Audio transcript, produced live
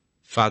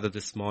Father,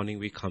 this morning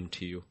we come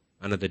to you.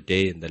 Another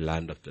day in the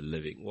land of the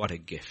living. What a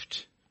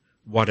gift.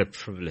 What a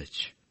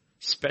privilege.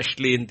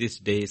 Especially in these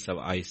days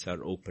our eyes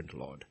are opened,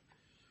 Lord.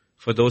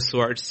 For those who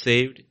are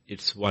saved,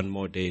 it's one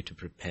more day to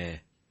prepare,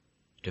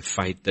 to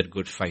fight that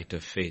good fight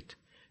of faith,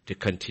 to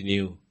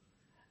continue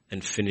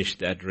and finish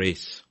that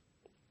race.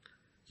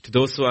 To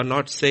those who are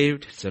not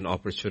saved, it's an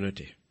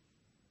opportunity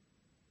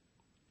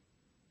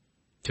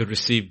to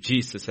receive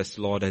Jesus as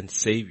Lord and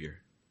Savior,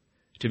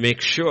 to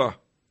make sure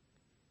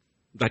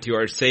that you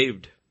are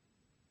saved.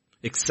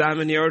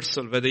 Examine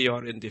yourself whether you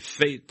are in the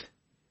faith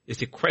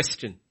is a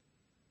question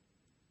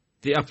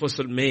the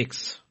apostle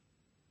makes.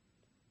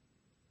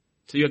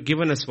 So you have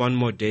given us one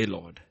more day,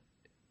 Lord.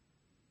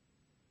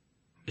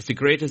 It's the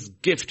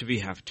greatest gift we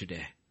have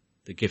today,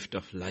 the gift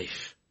of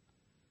life.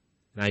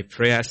 And I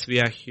pray as we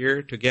are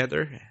here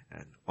together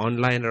and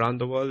online around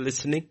the world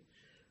listening,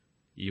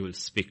 you will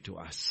speak to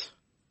us.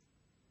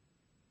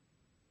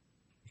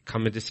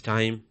 Come at this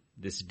time,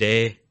 this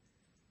day,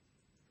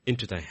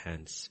 into thy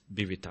hands.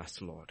 Be with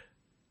us, Lord.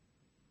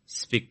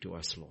 Speak to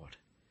us, Lord.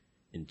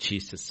 In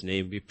Jesus'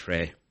 name we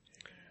pray.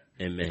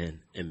 Amen,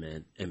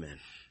 amen, amen.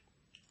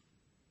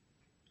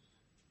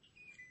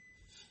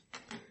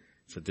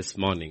 So this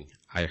morning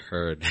I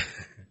heard,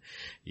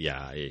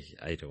 I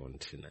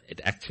don't,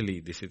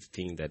 this is the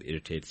thing that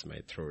irritates my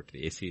throat.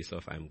 The AC is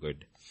off, I'm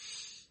good.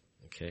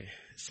 Okay,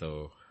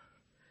 so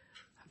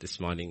this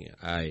morning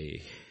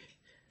I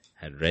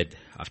had read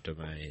after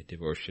my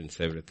devotions,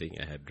 everything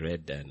I had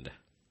read, and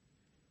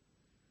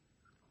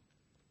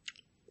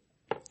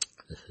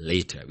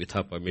later, with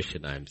her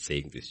permission, I am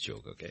saying this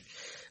joke, okay?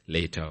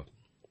 Later,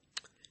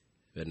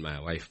 when my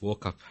wife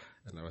woke up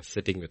and I was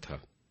sitting with her,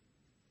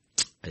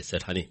 I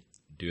said, honey,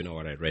 do you know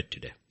what I read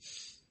today?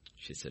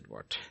 She said,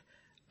 what?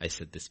 I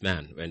said, this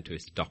man went to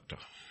his doctor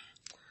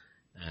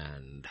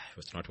and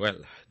was not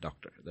well,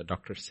 doctor. The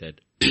doctor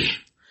said,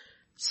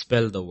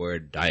 spell the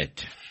word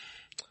diet.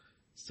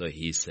 So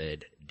he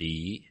said,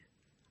 D-I-E.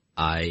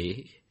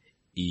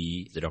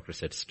 The doctor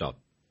said, stop.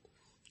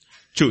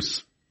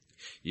 Choose.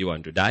 You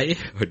want to die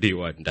or do you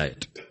want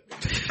diet?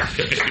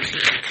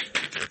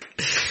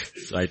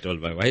 So I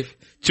told my wife,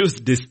 choose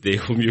this day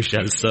whom you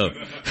shall serve,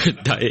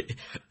 die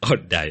or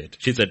diet.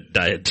 She said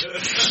diet.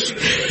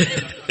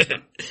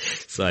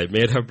 So I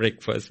made her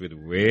breakfast with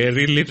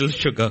very little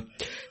sugar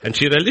and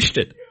she relished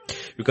it.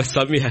 Because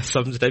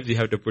sometimes you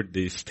have to put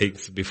these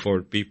things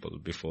before people,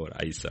 before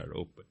eyes are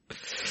open.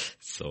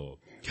 So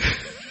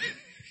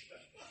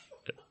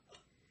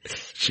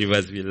she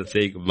was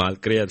saying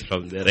Malkriyat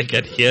from there. I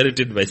can hear it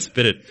in my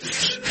spirit.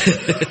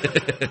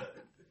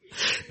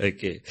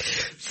 Okay.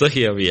 So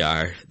here we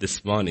are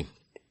this morning.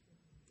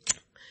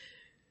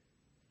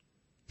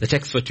 The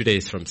text for today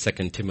is from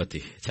 2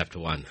 Timothy chapter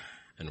 1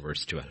 and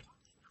verse 12.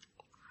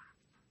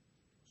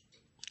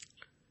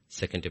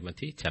 2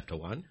 Timothy chapter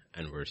 1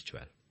 and verse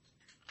 12.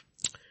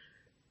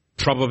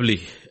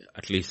 Probably,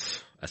 at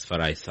least as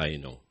far as I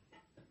know,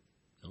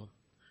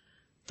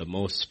 the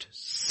most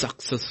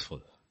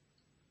successful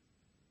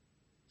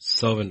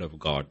servant of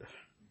God,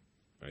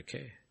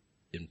 okay,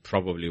 in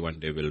probably one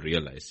day we'll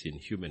realize in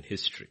human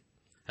history,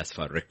 as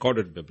far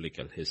recorded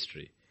biblical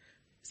history,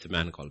 it's a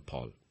man called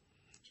Paul.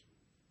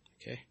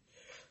 Okay.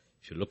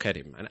 If you look at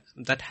him, and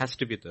that has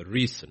to be the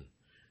reason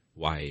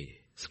why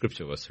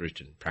scripture was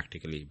written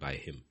practically by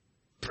him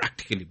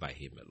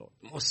alone.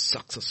 Most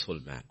successful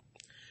man.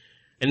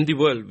 In the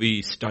world,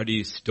 we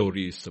study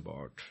stories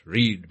about,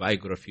 read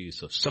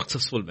biographies of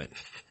successful men.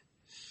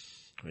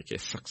 Okay,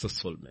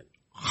 successful men.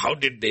 How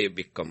did they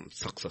become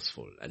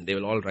successful? And they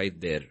will all write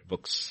their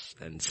books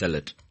and sell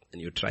it.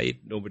 And you try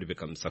it, nobody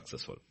becomes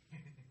successful.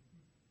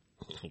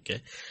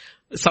 Okay.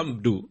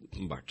 Some do,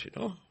 but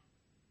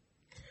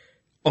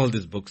all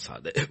these books are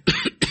there.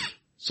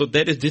 So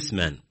there is this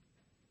man,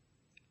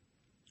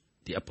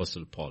 the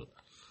Apostle Paul.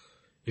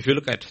 If you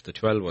look at the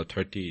 12 or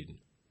 13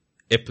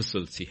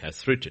 epistles he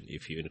has written,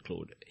 if you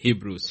include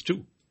Hebrews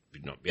 2,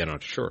 we are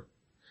not sure.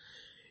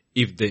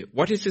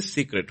 What is his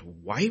secret?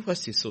 Why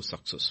was he so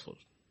successful?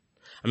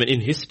 I mean,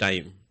 in his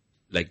time,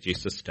 like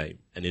Jesus' time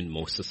and in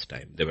Moses'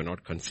 time, they were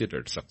not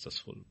considered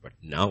successful. But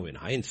now in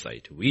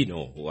hindsight, we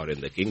know who are in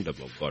the kingdom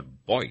of God.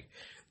 Boy,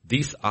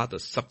 these are the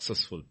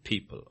successful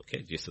people.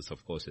 Okay, Jesus,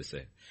 of course, is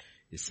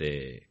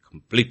a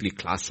completely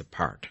class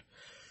apart.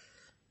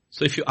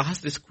 So if you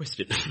ask this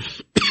question,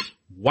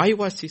 why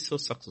was he so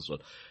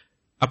successful?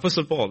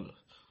 Apostle Paul,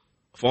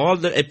 for all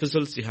the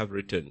epistles you have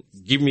written,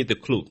 give me the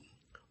clue.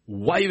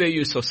 Why were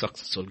you so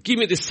successful? Give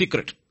me the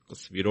secret.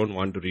 Because we don't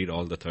want to read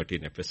all the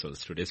 13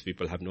 epistles. Today's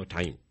people have no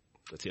time.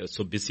 Because they are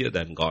so busier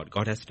than God.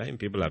 God has time,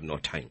 people have no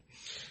time.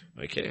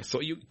 Okay,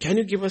 so can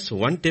you give us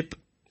one tip,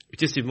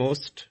 which is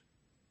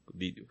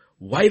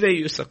why were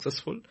you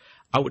successful?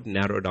 I would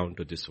narrow down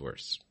to this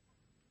verse.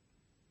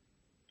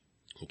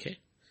 Okay,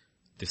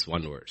 this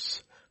one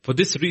verse. For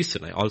this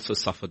reason, I also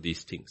suffer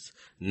these things.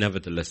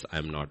 Nevertheless, I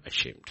am not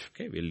ashamed.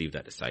 Okay, we'll leave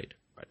that aside.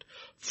 But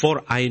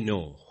for I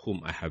know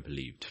whom I have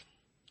believed,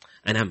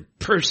 and am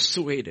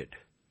persuaded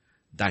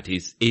that he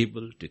is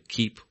able to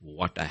keep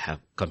what I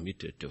have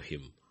committed to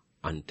him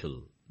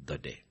until the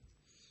day.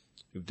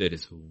 If there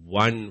is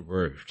one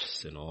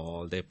verse in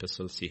all the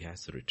epistles he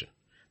has written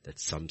that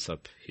sums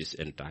up his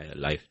entire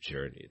life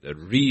journey, the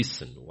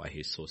reason why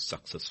he's so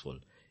successful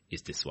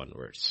is this one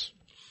verse.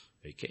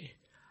 Okay?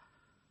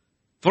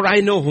 For I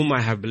know whom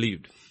I have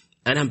believed,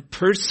 and am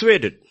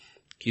persuaded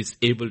he is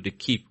able to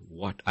keep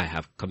what I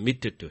have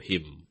committed to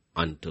him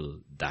until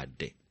that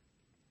day.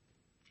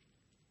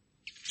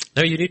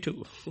 Now you need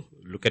to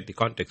look at the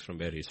context from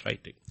where he's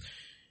writing.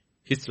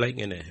 He's lying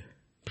in a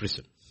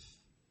prison.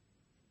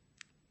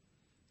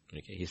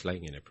 Okay, he's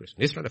lying in a prison.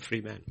 He's not a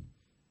free man.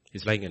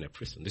 He's lying in a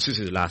prison. This is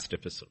his last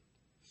epistle.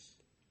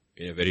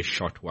 In a very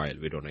short while,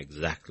 we don't know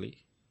exactly.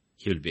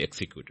 He will be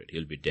executed.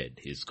 He'll be dead.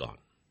 He's gone.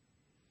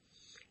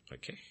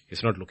 Okay?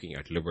 He's not looking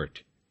at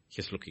liberty.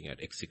 He's looking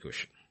at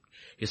execution.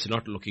 He's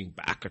not looking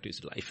back at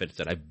his life and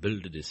said, I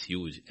built this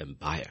huge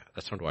empire.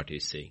 That's not what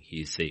he's saying.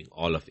 He's saying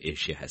all of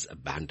Asia has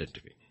abandoned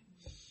me.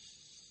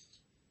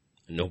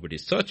 Nobody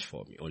searched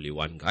for me. Only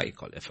one guy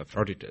called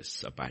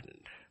Epaphroditus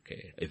abandoned.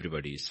 Okay,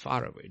 everybody is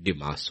far away.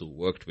 Demas, who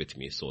worked with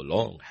me so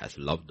long, has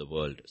loved the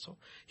world. So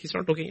he's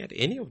not looking at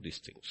any of these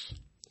things.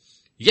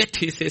 Yet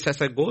he says,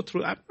 as I go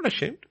through, I'm not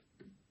ashamed.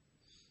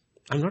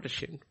 I'm not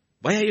ashamed.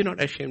 Why are you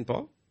not ashamed,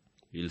 Paul?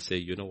 He'll say,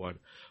 you know what?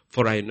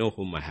 For I know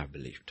whom I have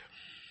believed.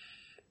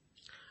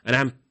 And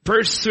I'm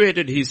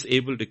persuaded he's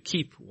able to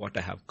keep what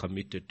I have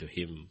committed to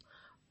him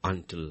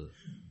until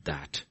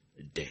that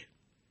day.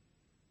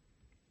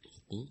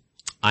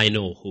 I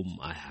know whom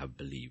I have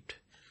believed.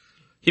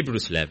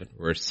 Hebrews 11,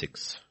 verse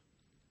 6.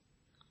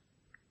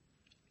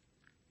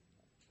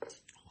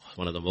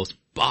 One of the most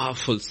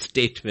powerful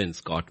statements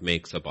God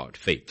makes about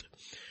faith.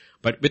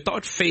 But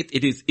without faith,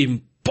 it is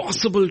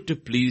impossible to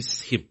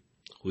please him.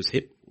 Who's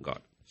him?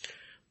 God.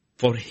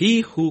 For he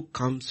who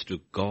comes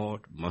to God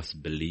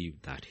must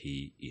believe that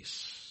he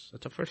is.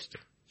 That's the first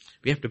thing.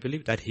 We have to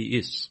believe that he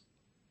is.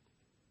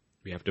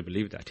 We have to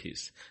believe that he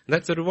is. And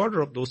that's the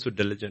rewarder of those who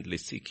diligently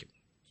seek him.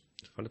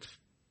 One of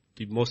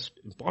the most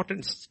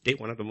important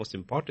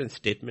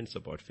statements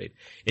about faith.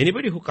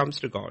 Anybody who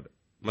comes to God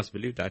must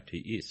believe that he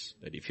is.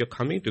 That if you're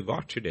coming to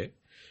God today,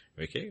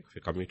 okay, if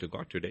you're coming to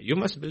God today, you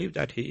must believe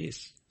that he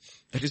is.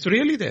 That he's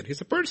really there.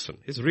 He's a person.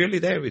 He's really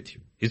there with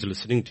you. He's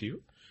listening to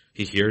you.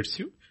 He hears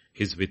you.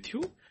 He's with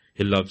you.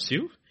 He loves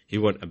you. He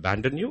won't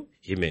abandon you.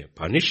 He may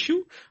punish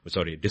you.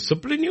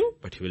 Discipline you,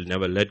 but he will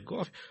never let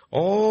go of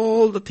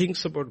all the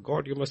things about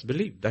God. You must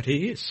believe that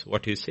he is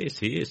what he says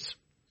he is.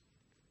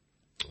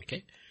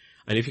 Okay.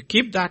 And if you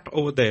keep that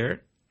over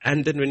there,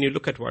 and then when you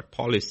look at what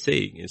Paul is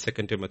saying in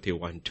 2 Timothy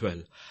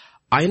 1:12,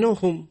 I know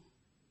whom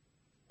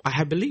I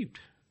have believed.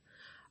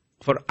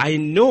 For I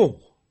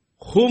know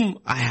whom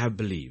I have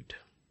believed.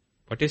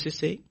 What is he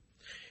saying?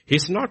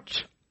 He's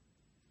not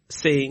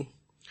saying,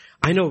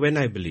 I know when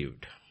I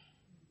believed.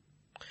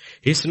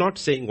 He's not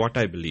saying what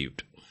I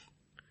believed.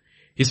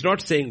 He's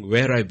not saying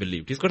where I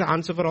believed. He's got to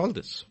answer for all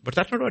this. But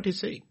that's not what he's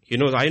saying. He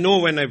knows, I know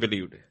when I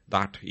believed.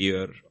 That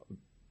year,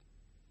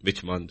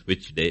 which month,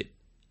 which day.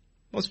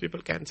 Most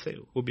people can't say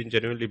who've been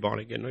genuinely born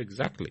again know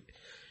exactly.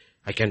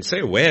 I can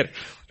say where.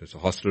 There's a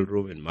hostel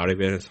room in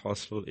Mariveren's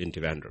hostel in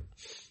Tivandrum.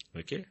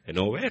 Okay, I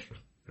know where,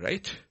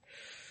 right?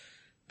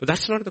 But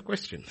that's not the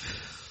question.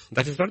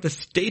 That is not the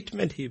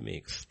statement he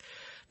makes.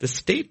 The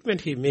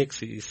statement he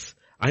makes is,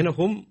 I know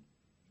whom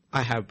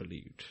I have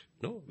believed.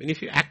 No, and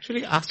if you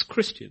actually ask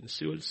Christians,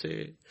 you will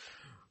say,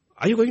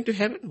 are you going to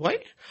heaven? Why?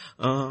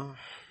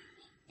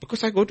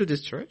 Because I go to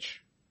this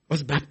church. I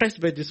was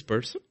baptized by this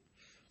person.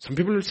 Some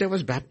people will say I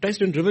was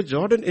baptized in River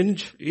Jordan in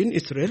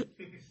Israel.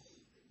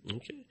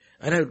 Okay.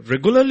 And I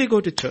regularly go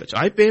to church.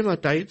 I pay my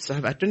tithes. I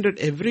have attended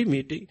every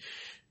meeting.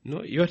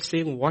 No, you are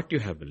saying what you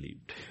have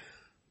believed.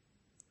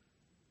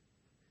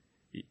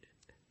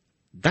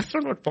 That's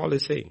not what Paul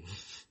is saying.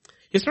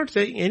 He's not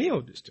saying any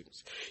of these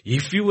things.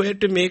 If you were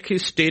to make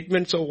his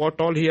statements of what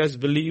all he has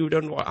believed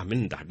and what,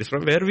 that is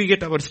from where we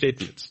get our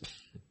statements.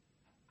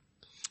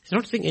 He's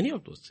not saying any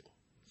of those things.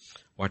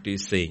 What he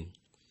is saying,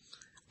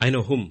 I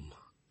know whom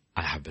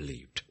I have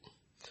believed.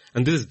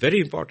 And this is very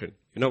important.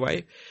 You know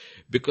why?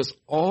 Because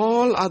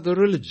all other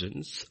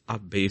religions are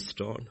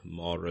based on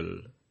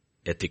moral,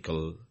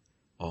 ethical,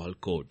 all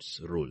codes,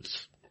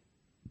 rules.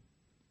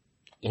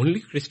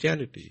 Only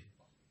Christianity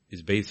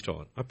is based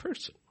on a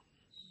person.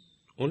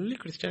 Only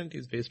Christianity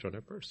is based on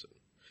a person.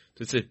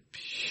 So it's a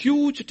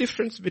huge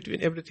difference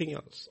between everything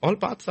else. All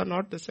paths are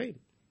not the same.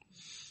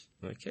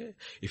 Okay?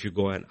 If you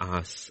go and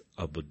ask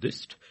a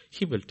Buddhist,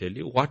 he will tell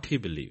you what he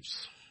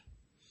believes.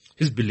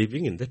 He's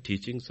believing in the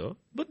teachings of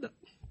Buddha.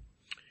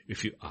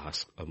 If you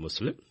ask a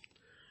Muslim,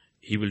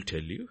 he will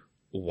tell you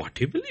what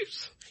he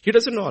believes. He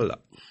doesn't know Allah.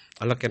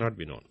 Allah cannot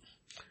be known.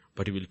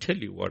 But he will tell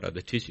you what are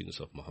the teachings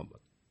of Muhammad.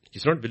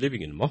 He's not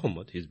believing in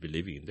Muhammad, he's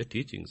believing in the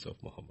teachings of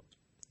Muhammad.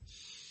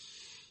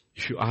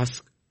 If you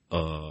ask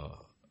a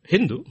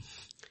Hindu,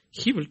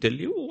 he will tell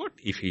you what,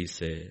 if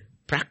he's a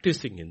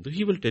practicing Hindu,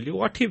 he will tell you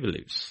what he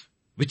believes,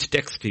 which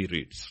text he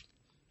reads.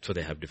 So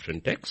they have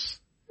different texts,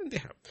 and they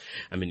have.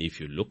 If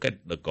you look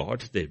at the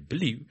gods they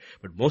believe,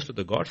 but most of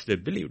the gods they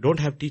believe don't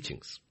have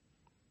teachings.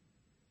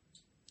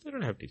 They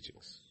don't have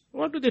teachings.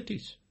 What do they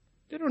teach?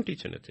 They don't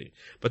teach anything.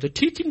 But the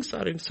teachings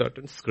are in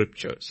certain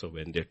scriptures. So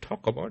when they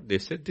talk about, they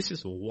say, this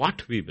is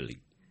what we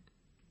believe.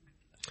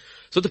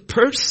 So the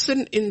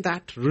person in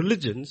that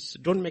religions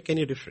don't make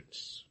any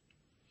difference.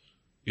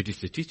 It is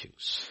the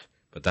teachings.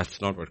 But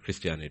that's not what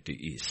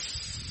Christianity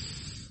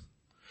is.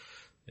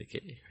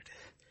 Okay.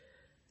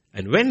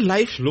 And when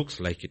life looks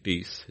like it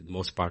is in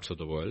most parts of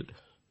the world,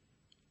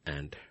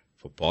 and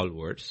for Paul's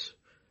words,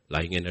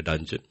 lying in a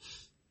dungeon,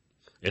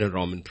 in a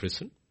Roman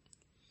prison,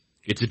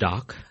 it's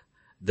dark,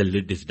 the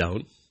lid is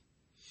down,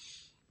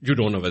 you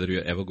don't know whether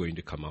you're ever going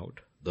to come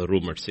out. The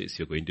rumor says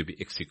you're going to be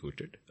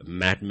executed. A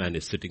madman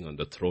is sitting on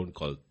the throne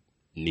called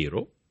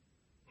Nero.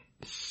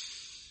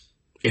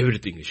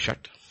 Everything is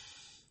shut.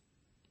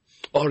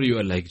 Or you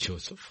are like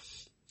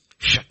Joseph,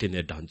 shut in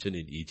a dungeon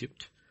in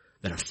Egypt.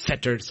 There are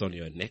fetters on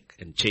your neck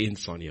and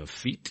chains on your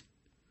feet.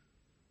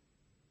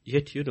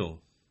 Yet you know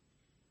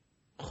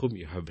whom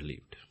you have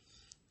believed.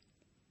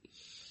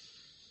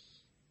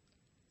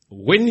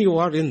 When you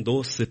are in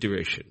those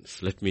situations,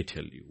 let me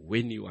tell you,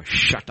 when you are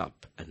shut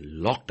up and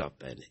locked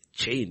up and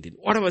chained in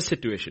whatever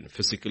situation,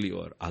 physically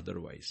or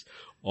otherwise,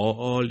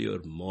 all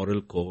your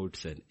moral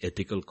codes and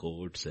ethical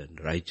codes and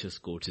righteous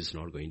codes is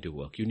not going to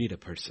work. You need a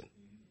person.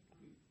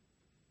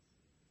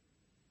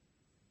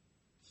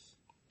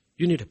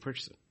 You need a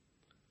person.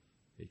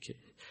 Okay.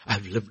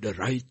 I've lived a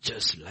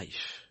righteous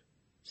life.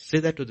 Say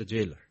that to the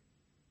jailer.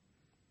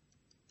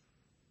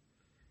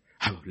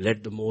 I've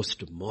led the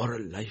most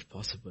moral life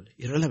possible.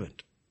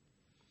 Irrelevant.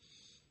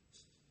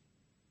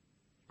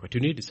 What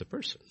you need is a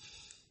person.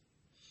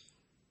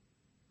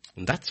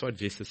 And that's what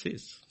Jesus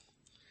is.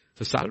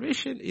 So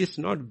salvation is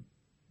not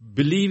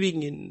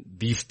believing in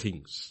these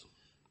things.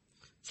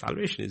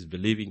 Salvation is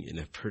believing in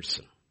a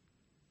person.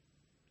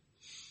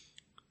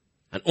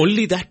 And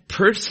only that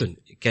person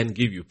can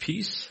give you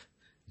peace,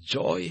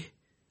 joy,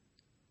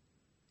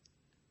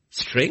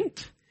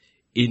 strength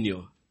in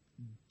your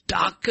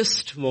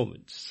darkest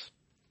moments.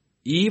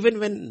 Even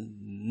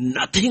when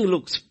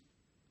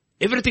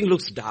everything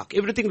looks dark,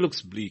 everything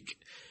looks bleak.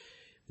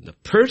 The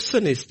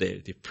person is there.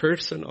 The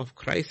person of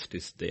Christ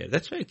is there.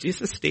 That's why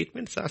Jesus'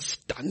 statements are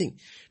stunning.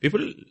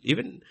 People,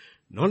 even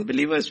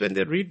non-believers, when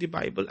they read the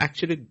Bible,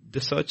 actually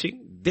the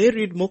searching, they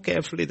read more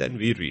carefully than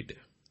we read.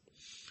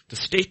 The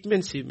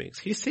statements he makes,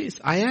 he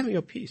says, I am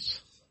your peace.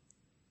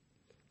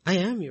 I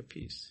am your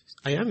peace.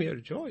 I am your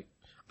joy.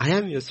 I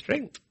am your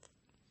strength.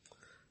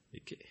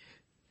 Okay.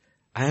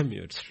 I am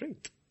your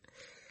strength.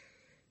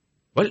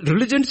 Well,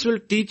 religions will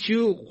teach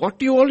you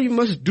what you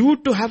must do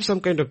to have some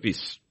kind of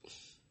peace.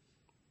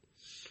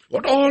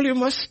 What all you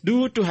must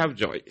do to have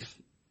joy.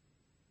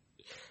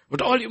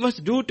 What all you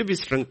must do to be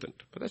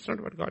strengthened. But that's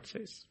not what God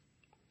says.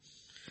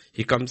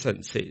 He comes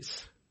and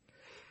says,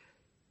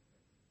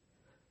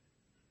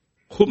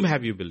 whom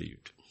have you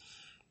believed?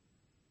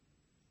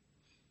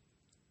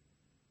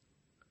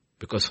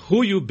 Because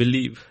who you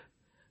believe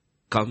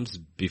comes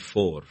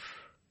before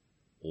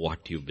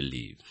what you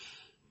believe.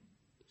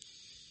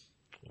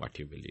 What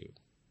you believe.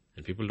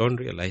 And people don't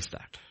realize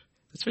that.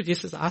 That's why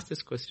Jesus asked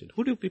this question.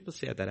 Who do people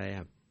say that I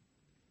am?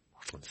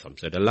 Some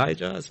said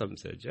Elijah, some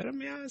said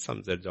Jeremiah,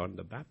 some said John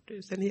the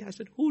Baptist. And he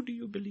asked, who do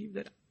you believe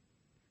that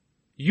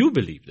you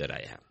believe that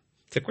I am?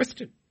 It's a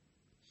question.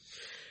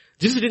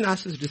 Jesus didn't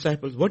ask his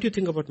disciples, what do you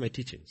think about my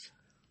teachings?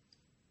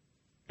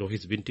 Though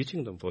he's been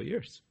teaching them for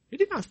years. He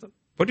didn't ask them,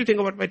 what do you think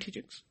about my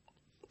teachings?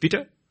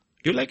 Peter,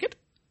 do you like it?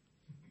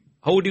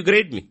 How would you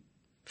grade me?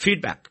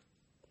 Feedback.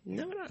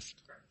 Never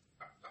asked.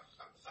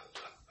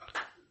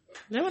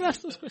 Never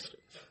asked those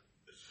questions.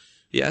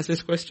 He asked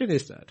his question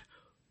is that,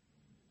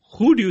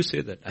 who do you say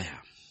that I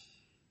am?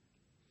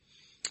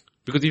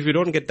 Because if you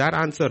don't get that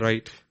answer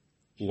right,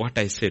 what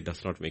I say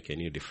does not make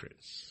any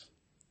difference.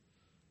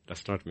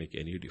 Does not make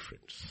any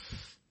difference.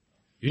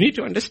 You need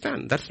to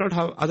understand, that's not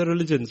how other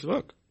religions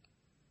work.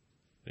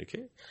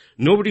 Okay?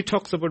 Nobody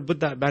talks about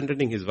Buddha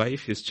abandoning his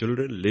wife, his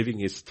children, leaving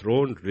his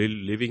throne,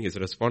 leaving his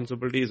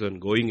responsibilities and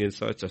going in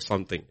search of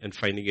something and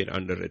finding it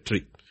under a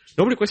tree.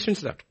 Nobody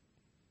questions that.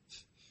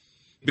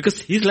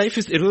 Because his life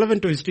is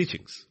irrelevant to his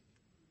teachings.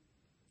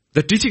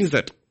 The teachings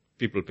that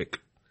people pick.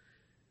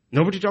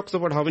 Nobody talks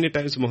about how many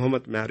times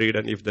Muhammad married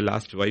and if the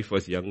last wife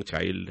was young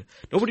child.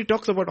 Nobody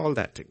talks about all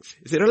that things.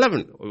 It's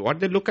irrelevant.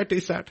 What they look at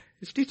is that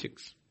his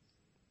teachings.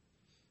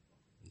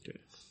 Okay.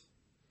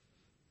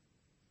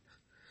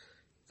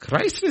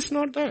 Christ is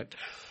not that.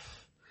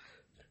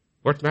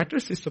 What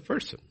matters is the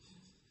person.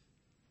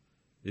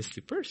 Is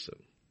the person.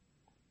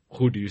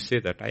 Who do you say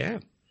that I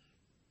am?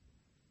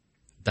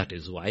 That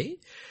is why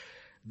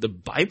the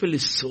Bible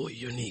is so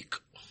unique.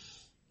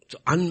 So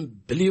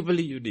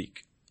unbelievably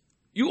unique.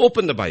 You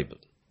open the Bible,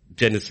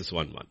 Genesis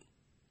 1:1.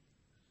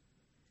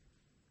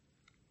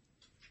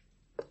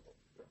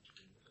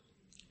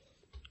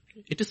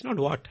 It is not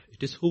what,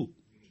 it is who.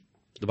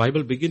 The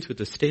Bible begins with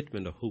a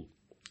statement of who.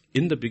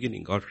 In the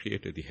beginning, God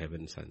created the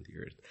heavens and the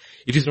earth.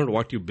 It is not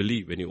what you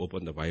believe when you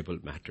open the Bible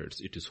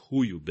matters. It is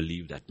who you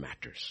believe that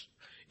matters.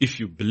 If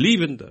you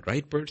believe in the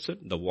right person,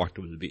 the what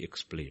will be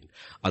explained.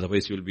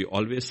 Otherwise, you will be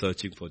always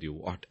searching for the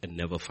what and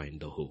never find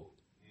the who.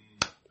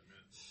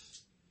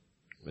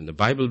 When the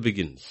Bible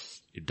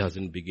begins, it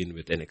doesn't begin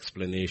with an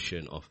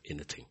explanation of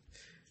anything.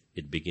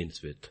 It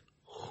begins with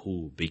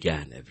who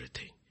began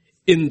everything.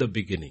 In the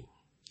beginning,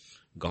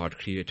 God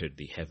created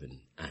the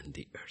heaven and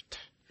the earth.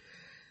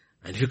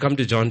 And if you come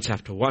to John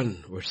chapter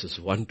 1, verses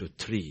 1 to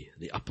 3,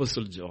 the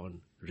Apostle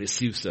John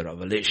receives the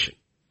revelation.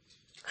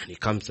 And he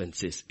comes and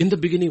says, in the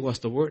beginning was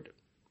the Word.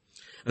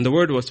 And the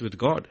Word was with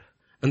God.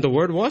 And the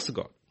Word was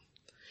God.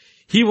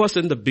 He was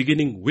in the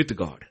beginning with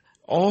God.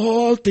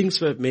 All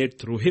things were made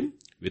through Him.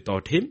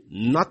 Without Him,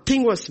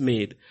 nothing was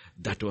made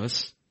that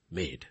was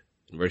made.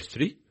 In verse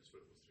 3?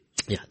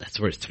 Yeah, that's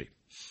verse 3.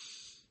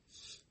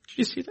 Did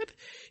you see that?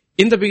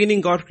 In the beginning,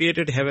 God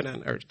created heaven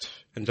and earth.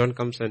 And John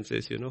comes and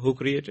says, who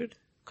created?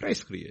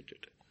 Christ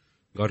created.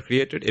 God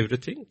created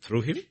everything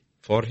through Him,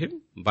 for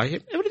Him, by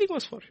Him. Everything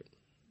was for Him.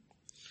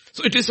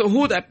 So it is a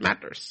who that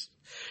matters.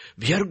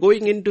 We are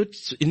going into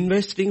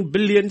investing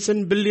billions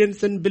and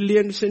billions and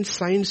billions in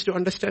science to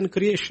understand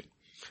creation.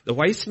 The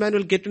wise man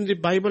will get in the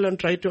Bible and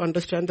try to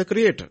understand the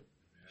Creator.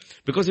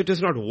 Because it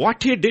is not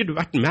what He did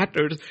what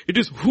matters, it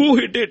is who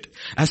He did.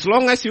 As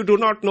long as you do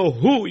not know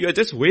who, you are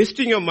just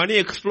wasting your money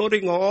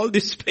exploring all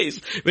this space.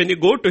 When you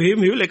go to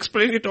Him, He will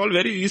explain it all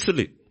very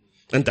easily.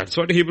 And that's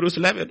what Hebrews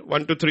 11,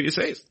 1 to 3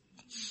 says.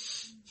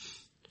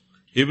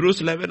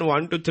 Hebrews 11,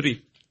 1 to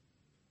 3.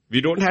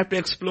 We don't have to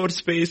explore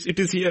space, it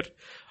is here.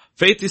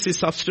 Faith is the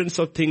substance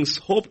of things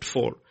hoped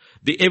for,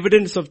 the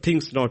evidence of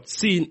things not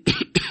seen,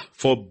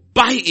 for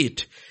by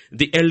it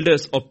the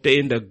elders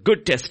obtained a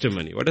good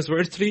testimony. What is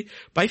verse 3?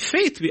 By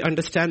faith we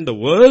understand the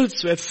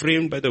worlds were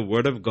framed by the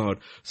word of God,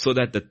 so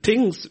that the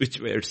things which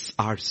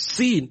are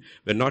seen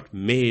were not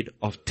made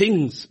of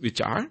things which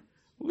are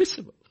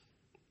visible.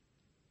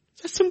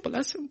 As simple,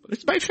 as simple.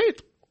 It's by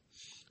faith.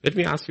 Let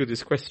me ask you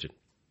this question.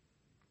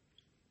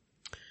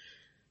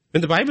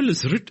 When the Bible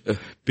is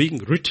being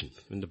written,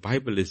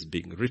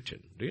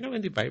 do you know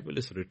when the Bible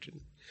is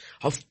written,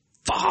 how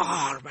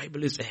far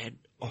Bible is ahead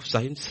of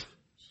science?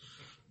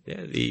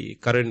 Yeah, the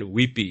current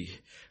VP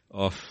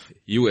of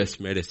US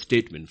made a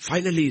statement.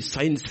 Finally,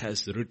 science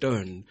has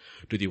returned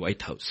to the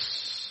White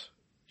House.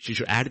 She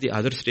should add the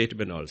other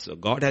statement also.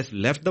 God has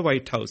left the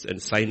White House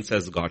and science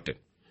has gotten.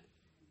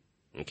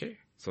 Okay?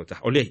 So it's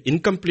only an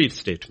incomplete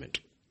statement.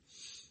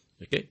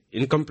 Okay?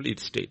 Incomplete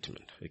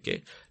statement.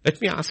 Okay?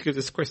 Let me ask you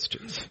this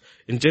question.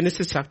 In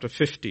Genesis chapter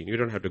 15, you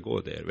don't have to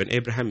go there. When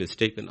Abraham is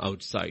taken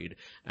outside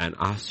and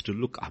asked to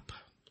look up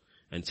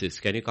and says,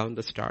 can you count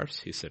the stars?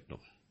 He said no.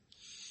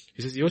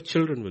 He says, your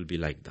children will be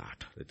like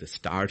that, with the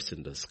stars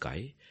in the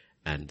sky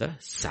and the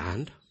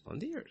sand on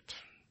the earth.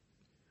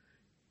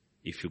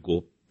 If you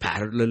go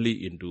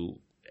parallelly into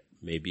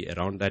maybe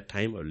around that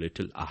time or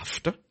little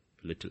after,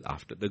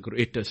 the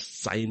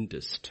greatest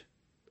scientist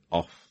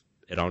of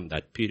around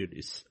that period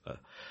is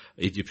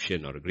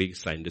Egyptian or Greek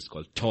scientist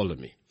called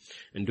Ptolemy.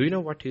 And do you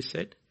know what he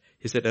said?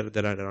 He said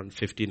there are around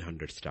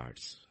 1,500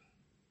 stars.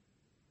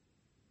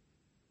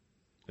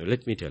 Now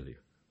let me tell you,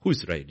 who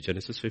is right,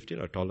 Genesis 15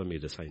 or Ptolemy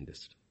the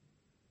scientist?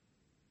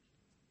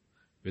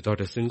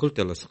 Without a single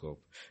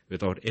telescope,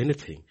 without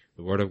anything,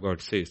 the Word of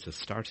God says the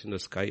stars in the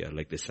sky are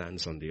like the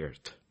sands on the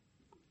earth.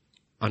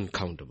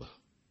 Uncountable.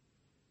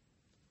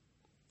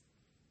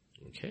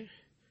 Okay?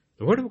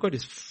 The Word of God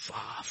is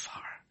far,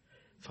 far,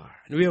 far.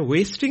 And we are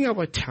wasting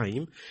our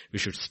time. We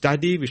should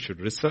study, we should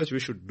research, we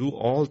should do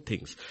all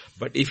things.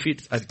 But if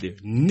it's at the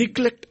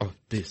neglect of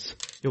this,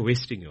 you're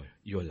wasting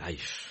your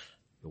life.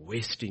 You're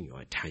wasting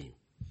your time.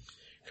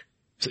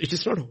 So it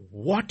is not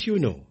what you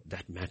know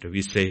that matters.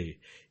 We say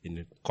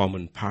in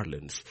common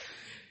parlance,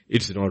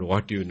 it's not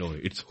what you know,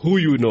 it's who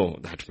you know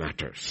that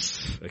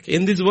matters. Okay?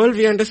 In this world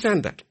we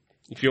understand that.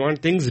 If you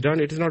want things done,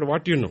 it is not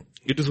what you know,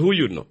 it is who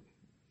you know.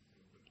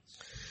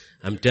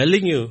 I'm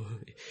telling you,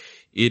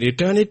 in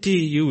eternity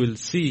you will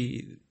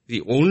see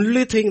the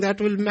only thing that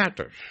will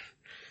matter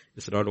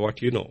is not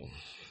what you know.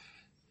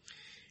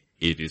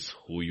 It is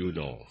who you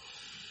know.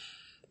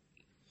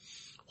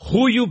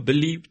 Who you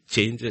believe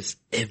changes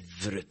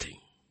everything.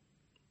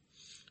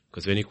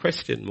 Because when you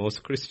question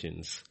most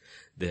Christians,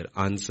 their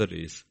answer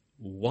is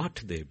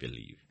what they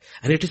believe.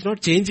 And it is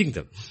not changing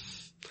them.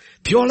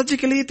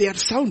 Theologically, they are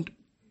sound.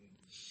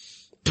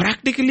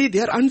 Practically,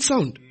 they are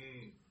unsound.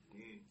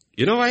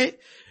 You know why?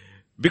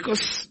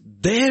 Because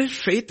their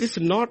faith is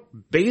not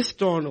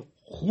based on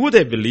who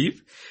they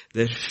believe.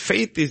 Their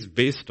faith is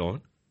based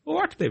on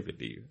what they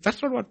believe.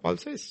 That's not what Paul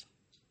says.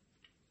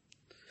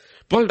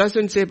 Paul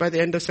doesn't say by the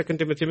end of 2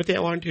 Timothy,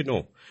 I want you to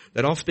know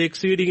that of the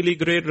exceedingly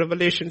great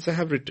revelations I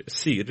have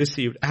received,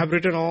 I have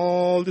written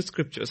all the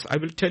scriptures. I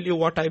will tell you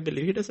what I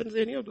believe. He doesn't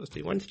say any of those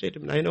things. One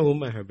statement, I know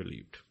whom I have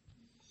believed.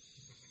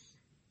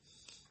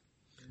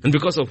 And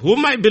because of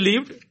whom I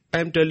believed,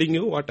 I am telling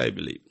you what I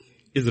believe.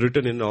 Is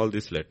written in all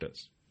these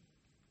letters.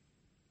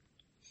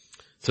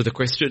 So the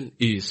question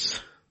is,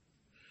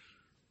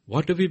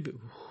 who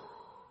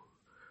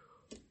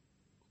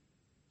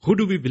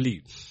do we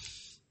believe?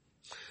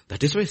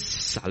 That is why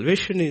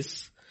salvation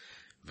is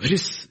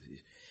it's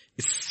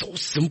so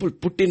simple,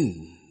 put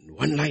in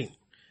one line.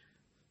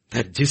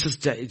 That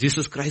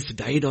Jesus Christ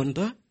died on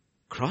the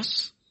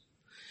cross.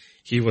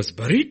 He was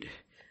buried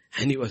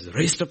and he was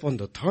raised up on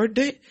the third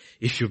day.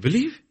 If you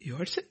believe, you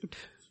are saved.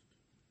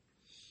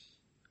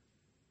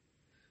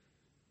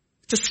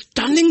 It's a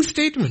stunning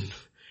statement.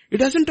 It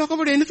doesn't talk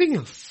about anything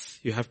else.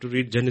 You have to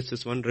read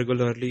Genesis 1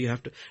 regularly.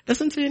 It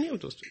doesn't say any of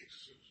those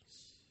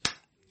things.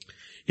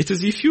 It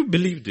says, if you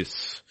believe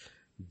this,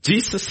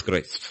 Jesus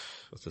Christ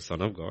was the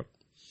Son of God.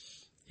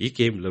 He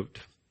came, lived.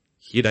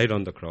 He died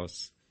on the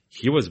cross.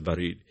 He was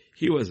buried.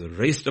 He was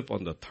raised up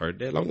on the third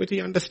day. Along with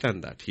you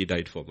understand that. He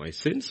died for my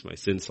sins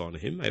on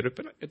him. I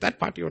repent. That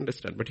part you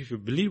understand. But if you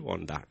believe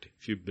on that,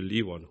 if you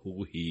believe on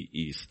who he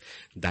is,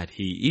 that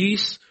he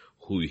is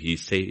who he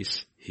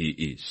says he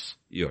is,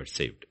 you are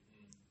saved.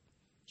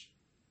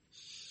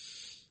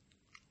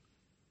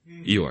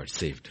 You are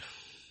saved.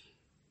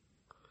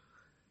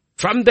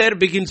 From there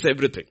begins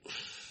everything.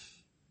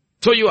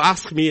 So you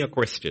ask me a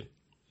question.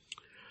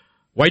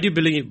 Why do you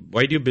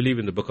believe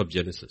in the book of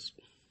Genesis?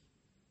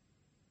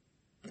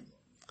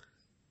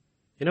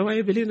 You know why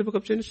I believe in the book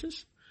of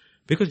Genesis?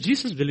 Because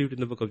Jesus believed in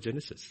the book of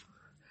Genesis.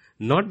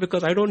 Not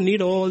because I don't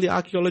need all the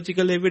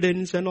archaeological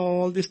evidence and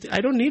all this.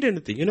 I don't need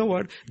anything. You know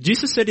what?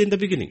 Jesus said in the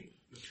beginning.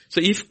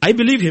 So if I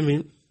believe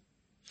him,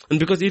 and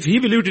because if he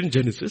believed in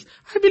Genesis,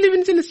 I believe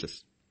in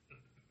Genesis.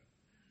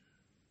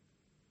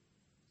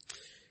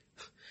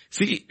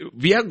 See,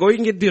 we are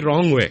going it the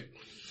wrong way.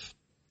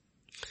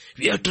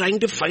 We are trying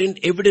to find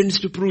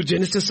evidence to prove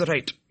Genesis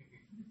right.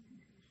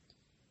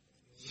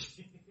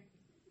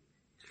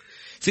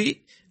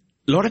 See,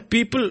 a lot of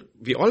people,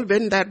 we all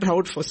went that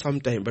route for some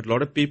time, but a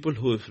lot of people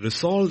who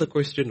resolved the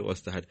question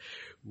was that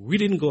we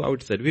didn't go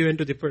outside, we went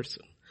to the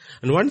person.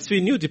 And once we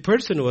knew the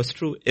person was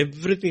true,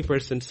 everything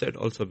person said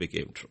also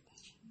became true.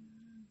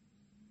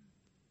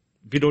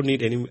 We don't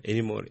need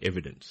any more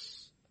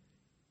evidence.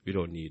 We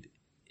don't need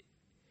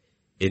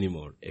any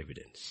more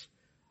evidence.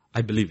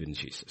 I believe in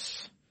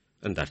Jesus.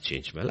 And that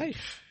changed my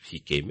life. He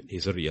came in,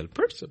 he's a real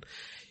person.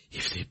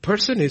 If the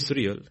person is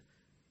real,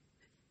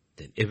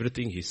 then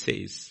everything he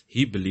says,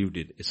 he believed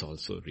in is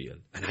also real.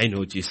 And I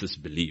know Jesus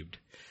believed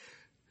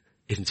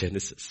in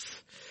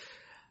Genesis.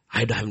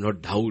 I have no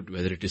doubt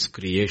whether it is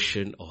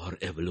creation or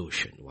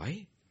evolution.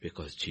 Why?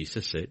 Because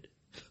Jesus said,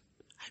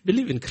 I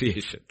believe in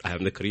creation. I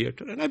am the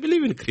creator and I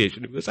believe in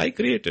creation because I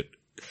created.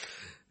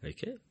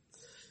 Okay.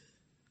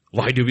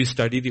 Why do we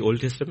study the Old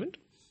Testament?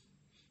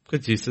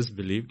 Because Jesus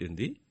believed in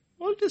the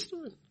Old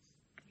Testament.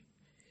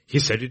 He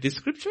said it is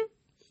scripture.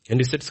 And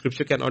he said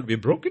scripture cannot be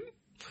broken.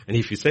 And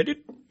if he said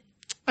it,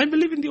 I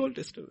believe in the Old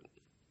Testament.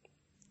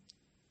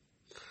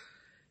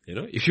 You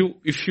know, if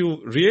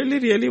you really,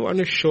 really want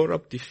to shore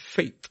up the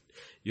faith,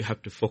 you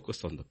have to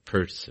focus on the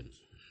person.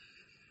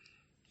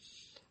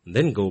 And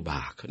then go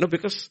back. No,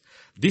 because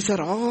these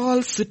are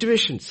all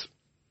situations.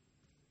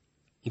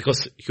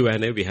 Because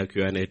Q&A, we have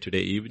Q&A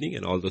today evening,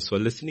 and all those who are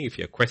listening, if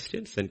you have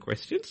questions, send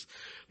questions.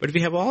 But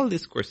we have all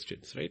these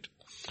questions, right?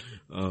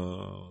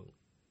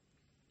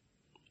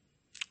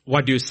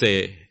 What do you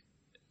say?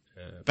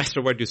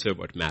 Pastor, what do you say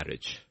about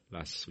marriage?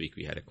 Last week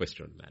we had a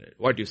question on marriage.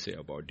 What do you say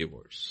about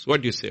divorce?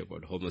 What do you say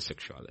about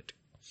homosexuality?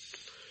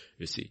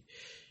 You see.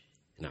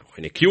 Now,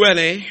 in a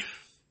Q&A,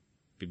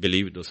 we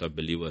believe those are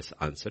believers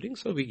answering,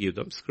 so we give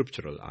them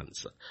scriptural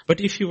answer.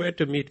 But if you were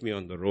to meet me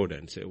on the road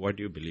and say, what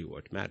do you believe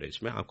about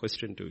marriage? My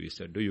question to you is,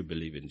 do you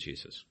believe in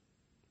Jesus?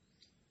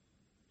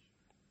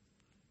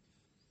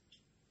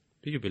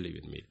 Do you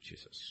believe in me,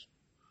 Jesus?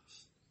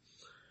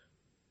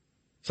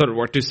 Sir,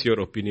 what is your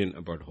opinion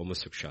about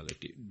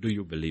homosexuality? Do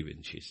you believe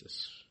in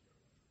Jesus?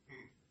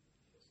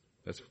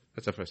 That's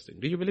the first thing.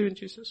 Do you believe in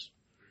Jesus?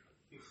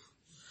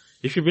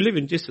 If you believe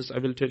in Jesus, I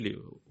will tell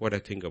you what I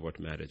think about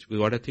marriage. Because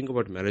what I think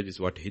about marriage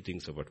is what he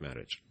thinks about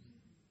marriage.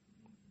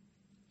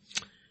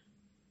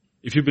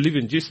 If you believe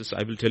in Jesus,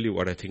 I will tell you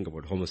what I think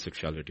about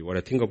homosexuality. What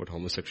I think about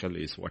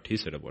homosexuality is what he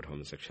said about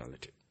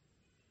homosexuality.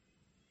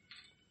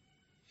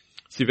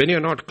 See, when you're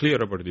not clear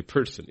about the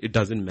person, it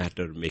doesn't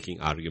matter making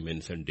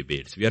arguments and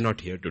debates. We are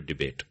not here to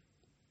debate.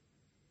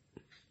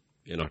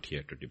 We are not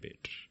here to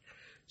debate.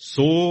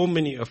 So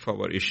many of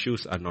our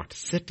issues are not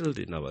settled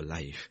in our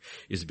life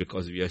is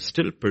because we are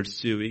still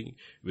pursuing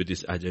with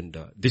this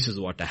agenda. This is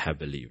what I have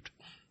believed.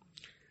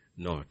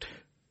 Not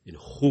in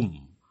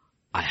whom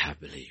I have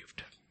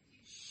believed.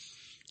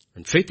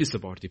 And faith is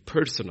about the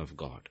person of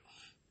God.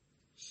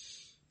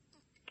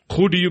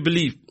 Who do you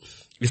believe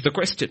is the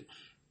question.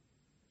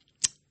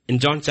 In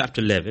John chapter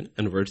 11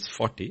 and verse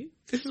 40,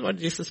 this is what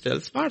Jesus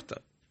tells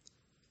Martha.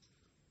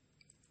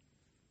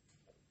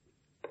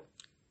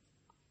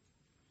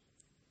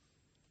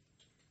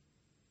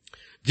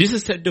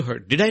 Jesus said to her,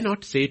 did I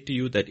not say to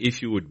you that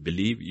if you would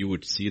believe, you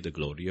would see the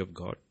glory of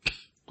God?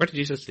 What did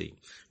Jesus say?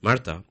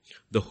 Martha,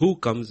 the who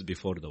comes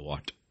before the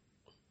what?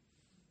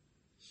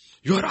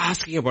 You are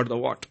asking about the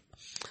what.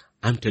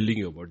 I'm telling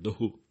you about the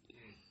who.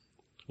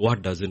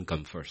 What doesn't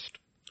come first?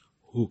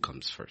 Who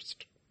comes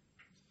first?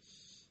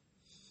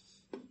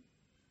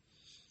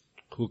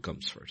 Who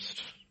comes first?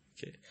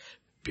 Okay.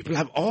 People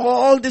have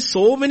all these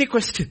so many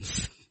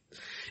questions.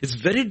 It's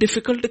very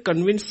difficult to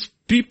convince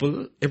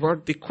people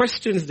about the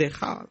questions they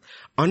have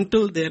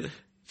until their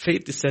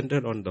faith is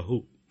centered on the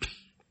who.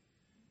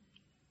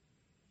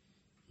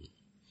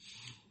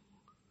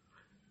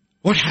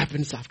 What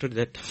happens after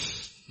that?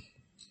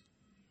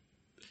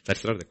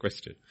 That's not the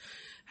question.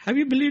 Have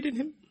you believed in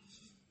him?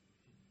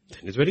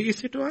 Then it's very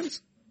easy to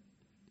answer.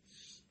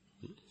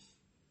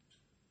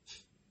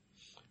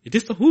 It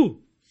is the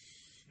who.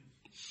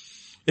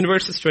 In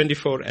verses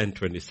 24 and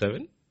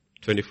 27,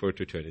 24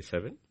 to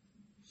 27,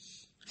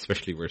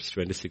 especially verse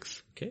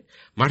 26, okay.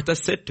 Martha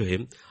said to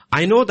him,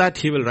 I know that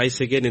he will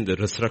rise again in the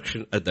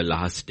resurrection at the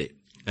last day.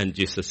 And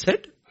Jesus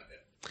said,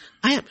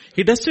 I am.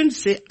 He doesn't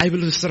say, I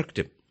will resurrect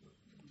him.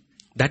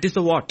 That is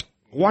the what.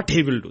 What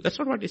he will do. That's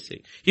not what he's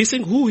saying. He's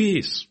saying who he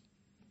is.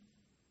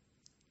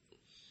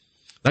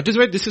 That is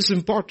why this is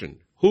important.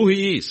 Who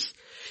he is.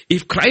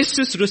 If Christ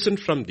is risen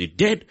from the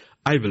dead,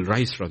 I will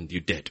rise from the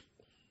dead.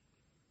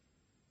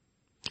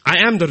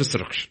 I am the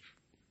resurrection.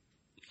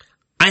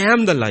 I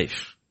am the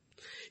life.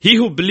 He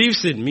who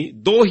believes in me,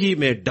 though he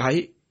may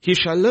die, he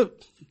shall live.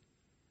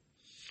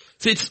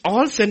 So it's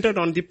all centered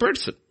on the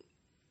person.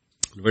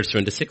 Verse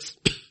 26.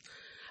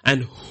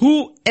 And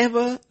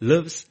whoever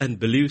lives and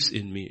believes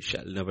in me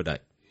shall never die.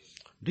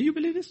 Do you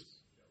believe this?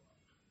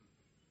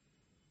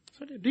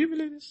 Sorry, do you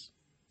believe this?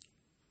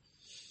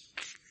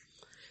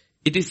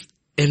 It is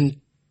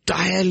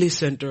entirely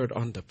centered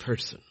on the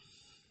person,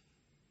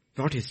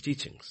 not his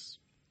teachings.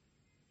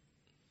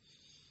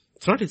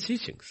 It's not his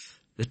teachings.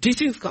 The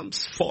teachings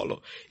comes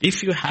follow.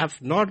 If you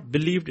have not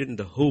believed in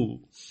the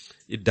who,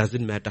 it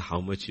doesn't matter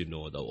how much you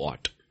know the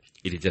what.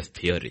 It is just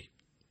theory.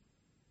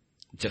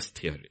 Just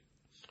theory.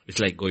 It's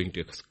like going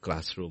to a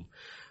classroom,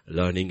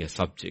 learning a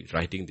subject,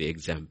 writing the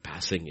exam,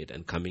 passing it,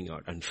 and coming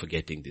out and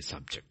forgetting the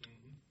subject.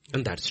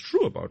 And that's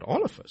true about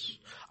all of us.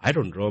 I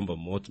don't remember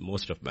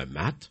most of my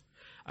math.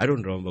 I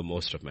don't remember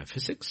most of my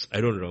physics. I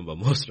don't remember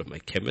most of my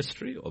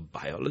chemistry or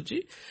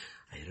biology.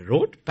 I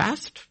wrote,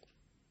 passed,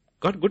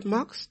 got good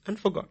marks, and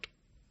forgot.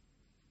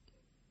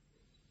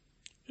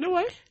 You know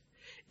why?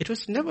 It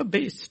was never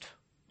based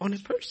on a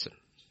person.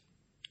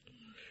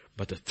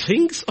 But the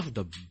things of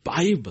the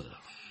Bible,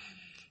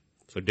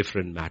 it's a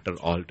different matter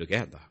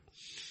altogether.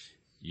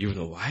 You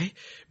know why?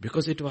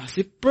 Because it was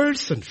the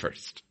person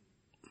first.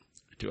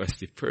 It was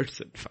the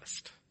person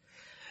first.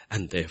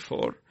 And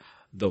therefore,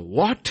 the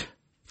what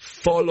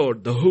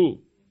followed the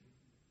who.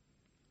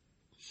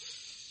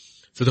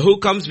 So the who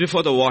comes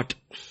before the what.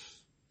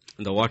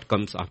 And the what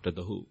comes after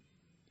the who.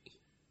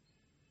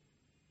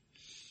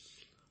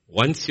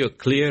 Once you're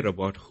clear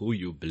about who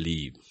you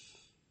believe,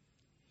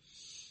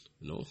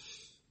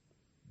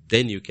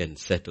 then you can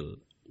settle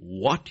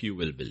what you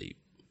will believe.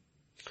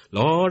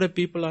 Lot of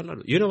people are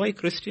not. You know why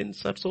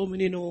Christians are so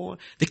many?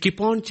 They keep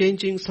on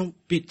changing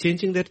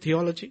their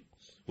theology.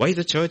 Why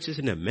the church is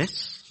in a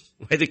mess?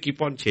 Why they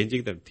keep on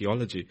changing their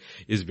theology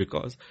is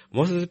because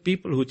most of the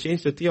people who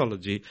change the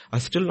theology are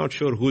still not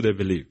sure who they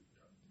believe.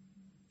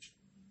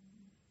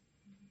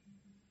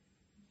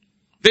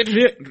 They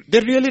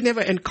really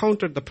never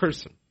encountered the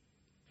person.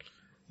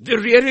 They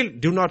really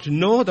do not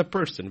know the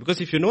person.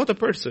 Because if you know the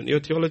person, your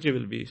theology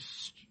will be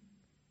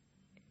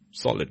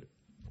solid.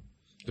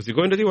 Because you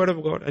go into the Word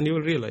of God and you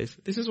will realize,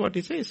 this is what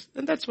He says.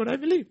 And that's what I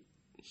believe.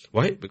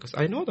 Why? Because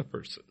I know the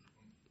person.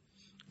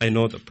 I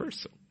know the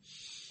person.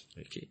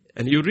 Okay.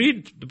 And you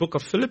read the book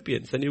of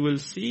Philippians and you will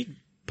see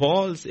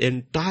Paul's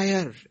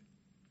entire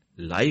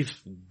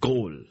life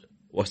goal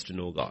was to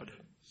know God.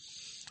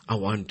 I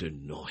want to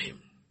know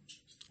Him.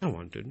 I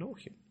want to know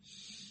Him.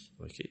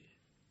 Okay.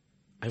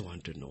 I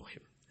want to know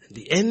Him. And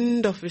the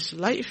end of his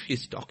life,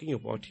 he's talking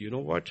about, you know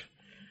what?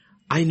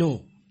 I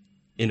know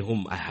in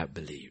whom I have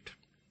believed.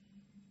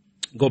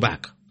 Go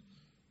back.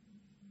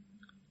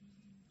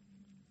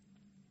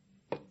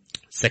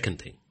 Second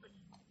thing.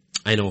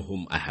 I know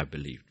whom I have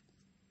believed.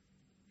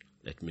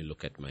 Let me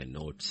look at my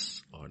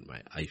notes on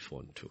my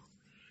iPhone too.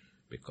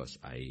 Because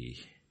I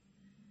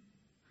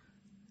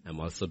am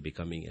also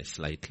becoming a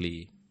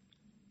slightly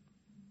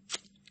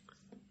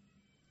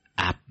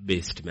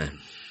app-based man.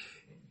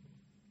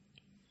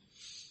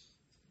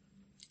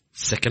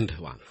 Second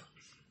one.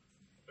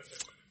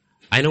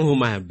 I know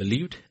whom I have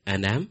believed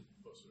and am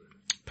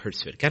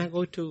persuaded. Can I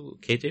go to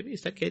KJV?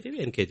 Is that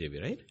KJV and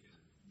KJV, right?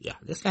 Yeah,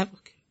 let's have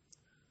okay.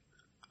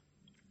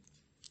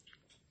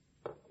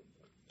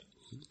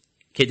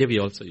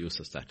 KJV also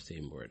uses that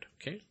same word,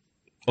 okay?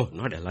 Oh,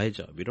 not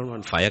Elijah. We don't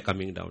want fire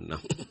coming down now.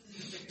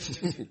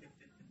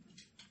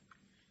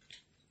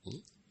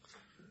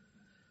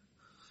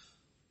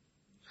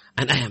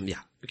 And I am, you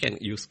can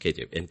use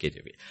KJV and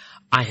KJV.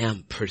 I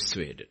am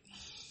persuaded.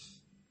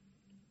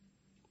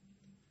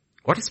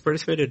 What does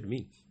persuaded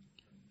mean?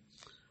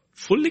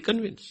 Fully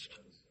convinced.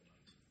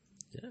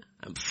 Yeah,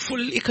 I'm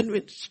fully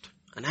convinced.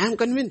 And I am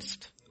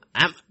convinced.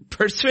 I am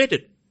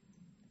persuaded.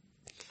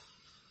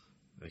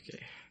 Okay.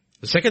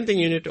 The second thing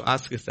you need to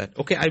ask is that,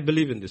 okay, I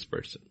believe in this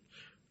person.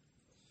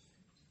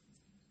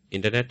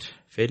 Internet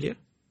failure?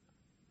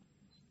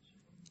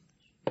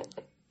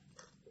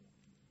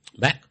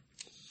 Back.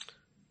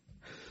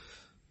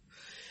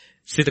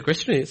 See, the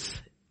question is,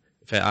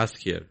 if I ask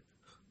here,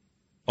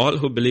 all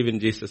who believe in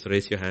Jesus,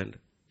 raise your hand.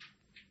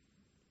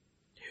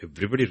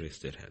 Everybody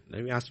raised their hand.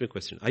 Let me ask you a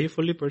question. Are you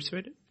fully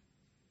persuaded?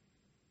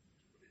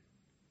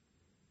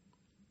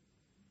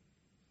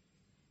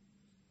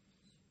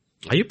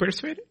 Are you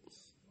persuaded?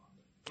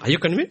 Are you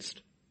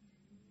convinced?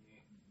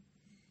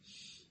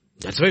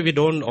 That's why we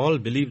don't all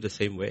believe the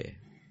same way.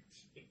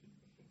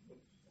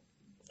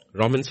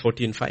 Romans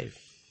 14:5.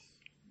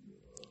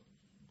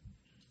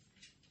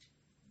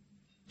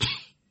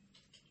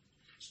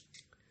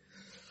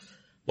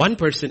 One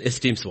person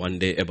esteems one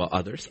day above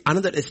others.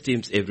 Another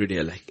esteems every day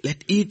alike.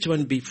 Let each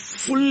one be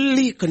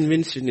fully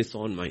convinced in his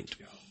own mind.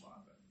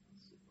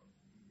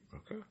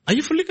 Okay. Are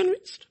you fully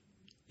convinced?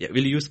 Yeah,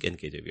 we'll use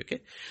NKJV,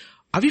 okay?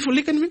 Are we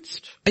fully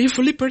convinced? Are you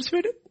fully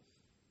persuaded?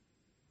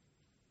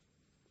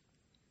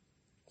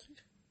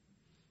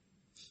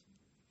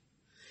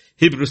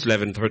 Hebrews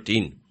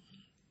 11:13.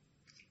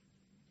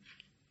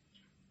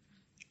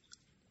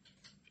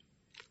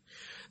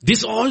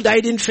 These all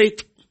died in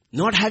faith,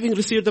 not having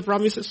received the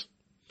promises,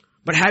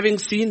 but having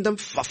seen them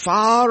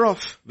far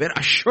off, were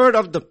assured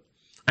of them,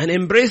 and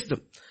embraced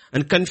them,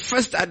 and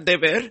confessed that they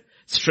were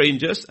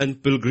strangers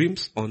and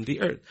pilgrims on the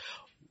earth.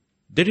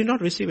 They did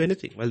not receive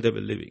anything while they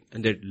were living,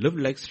 and they lived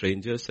like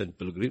strangers and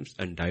pilgrims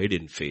and died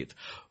in faith.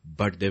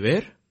 But they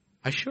were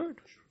assured.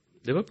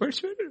 They were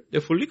persuaded. They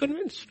were fully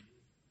convinced.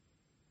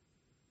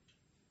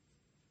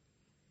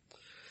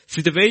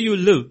 See, the way you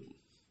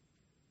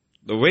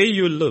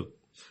live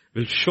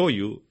will show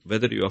you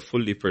whether you are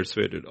fully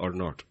persuaded or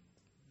not.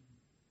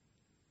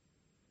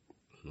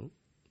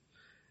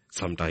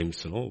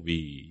 Sometimes,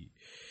 we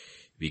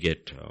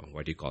get,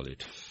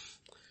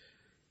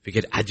 we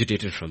get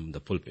agitated from the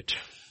pulpit.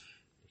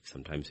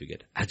 Sometimes we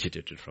get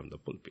agitated from the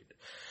pulpit.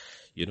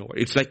 You know what?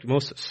 It's like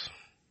Moses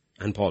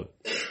and Paul.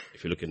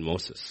 If you look in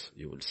Moses,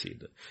 you will see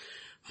that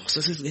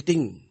Moses is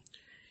getting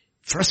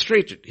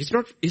frustrated.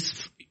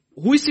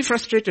 Who is he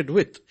frustrated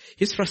with?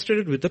 He's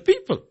frustrated with the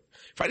people.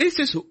 Finally he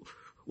says,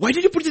 why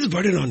did you put this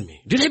burden on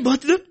me? Did I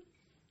birth them?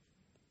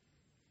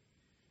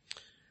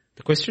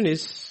 The question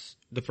is,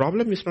 the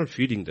problem is not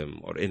feeding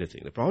them or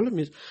anything. The problem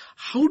is,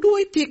 how do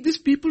I take these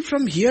people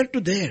from here to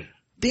there?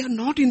 They are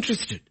not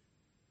interested.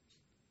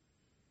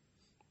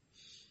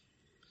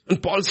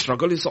 And Paul's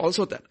struggle is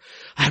also that.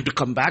 I have to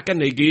come back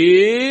and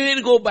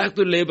again go back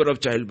to labor of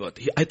childbirth.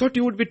 I thought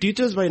you would be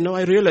teachers by now.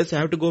 I realize I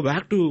have to go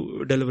back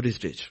to delivery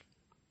stage.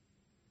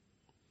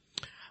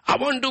 I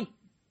want to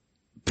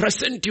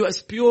present you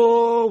as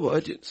pure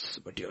virgins,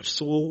 but you are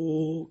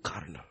so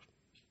carnal.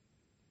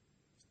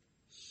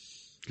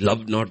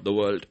 Love not the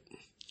world.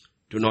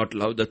 Do not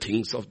love the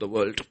things of the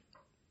world.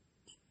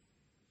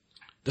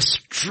 The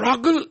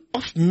struggle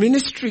of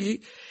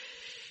ministry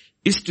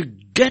is to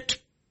get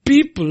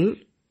people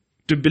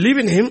to believe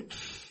in Him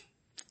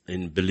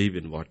and believe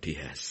in what He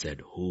has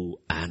said, who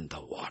and the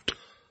what.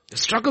 The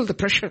struggle, the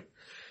pressure.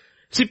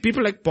 See,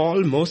 people like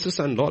Paul, Moses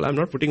and all, I'm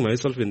not putting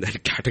myself in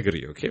that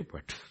category, okay?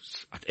 But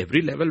at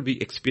every level we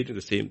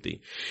experience the same thing.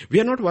 We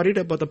are not worried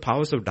about the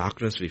powers of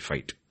darkness we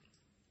fight.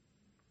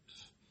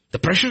 The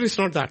pressure is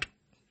not that.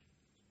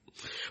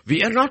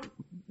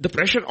 The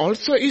pressure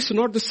also is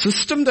not the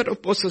system that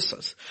opposes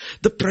us.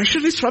 The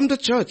pressure is from the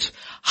church.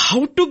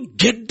 How to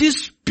get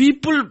these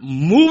people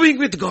moving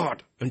with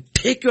God and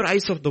take your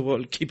eyes off the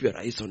world, keep your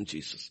eyes on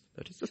Jesus.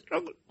 That is the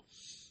struggle.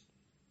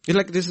 It's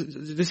like this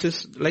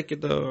is like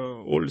the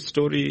old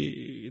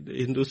story, the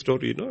Hindu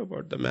story,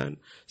 about the man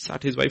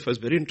his wife was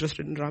very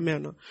interested in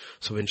Ramayana.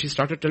 So when she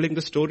started telling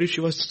the story,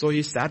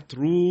 he sat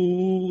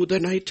through the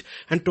night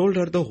and told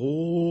her the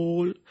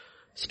whole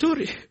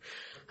story.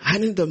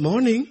 And in the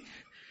morning,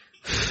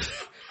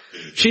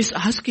 she's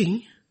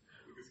asking,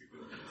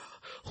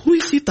 who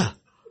is Sita?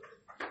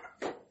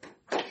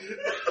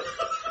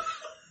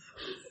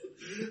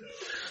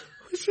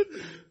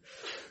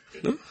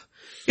 No?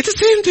 It's the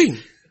same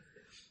thing.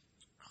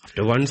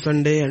 After one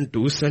Sunday and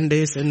 2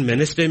 Sundays and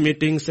Wednesday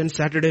meetings and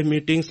Saturday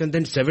meetings and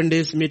then 7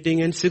 days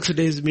meeting and 6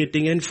 days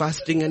meeting and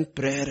fasting and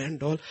prayer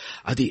and all,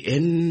 at the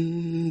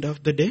end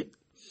of the day,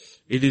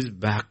 it is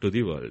back to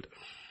the world.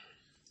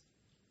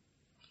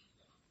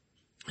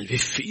 And we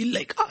feel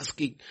like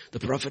asking, the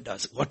prophet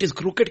asks, what is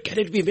crooked? Can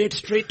it be made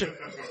straighter?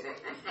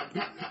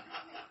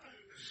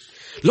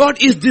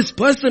 Lord, is this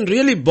person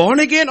really born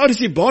again or is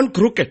he born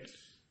crooked?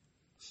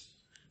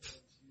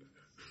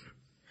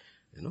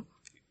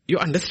 You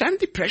understand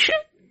the pressure?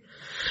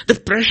 The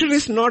pressure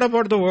is not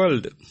about the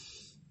world.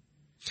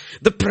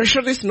 The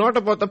pressure is not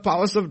about the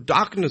powers of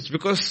darkness,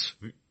 because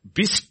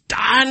we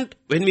stand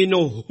when we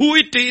know who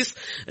it is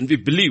and we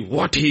believe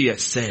what He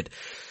has said.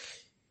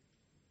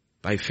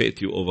 By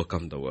faith you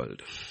overcome the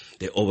world.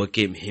 They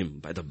overcame Him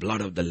by the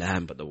blood of the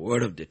Lamb, by the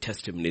word of their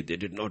testimony. They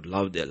did not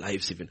love their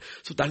lives even.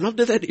 So none of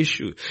that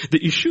issue. The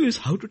issue is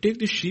how to take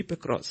the sheep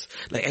across.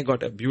 Like I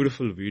got a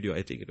beautiful video,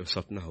 I think it was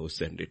Sapna who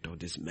sent it, of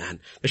this man.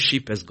 The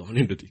sheep has gone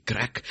into the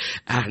crack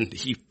and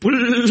he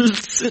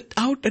pulls it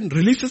out and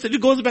releases it.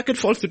 It goes back and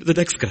falls into the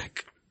next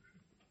crack.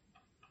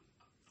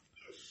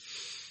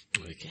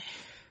 Okay.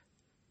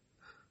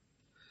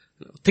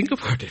 Now, think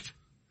about it.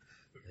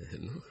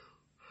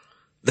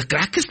 The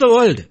crack is the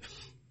world.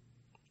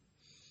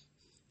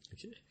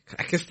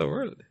 Crack is the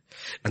world.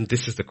 And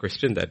this is the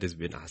question that has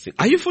been asked.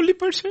 Are you fully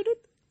persuaded?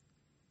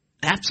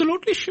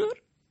 Absolutely sure?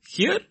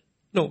 Here?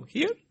 No,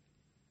 here?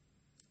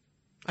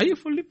 Are you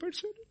fully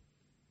persuaded?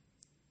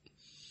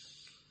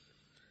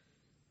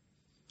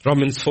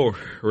 Romans 4,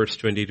 verse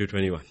 20 to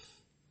 21.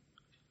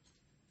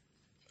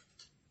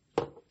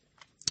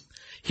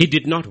 He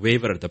did not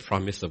waver at the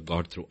promise of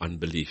God through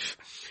unbelief,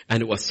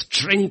 and was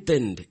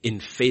strengthened in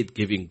faith,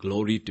 giving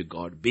glory to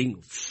God,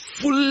 being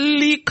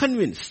fully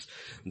convinced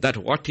that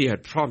what he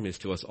had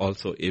promised he was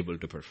also able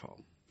to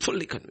perform.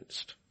 Fully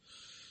convinced.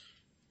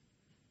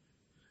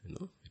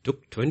 It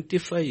took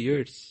 25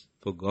 years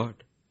for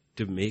God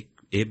to make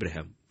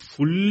Abraham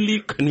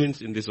fully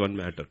convinced in this one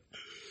matter.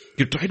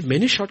 He tried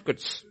many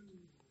shortcuts.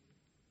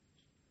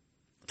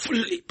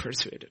 Fully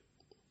persuaded.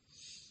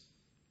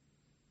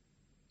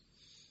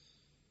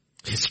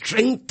 He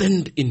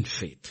strengthened in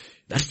faith.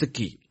 That's the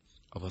key.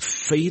 Our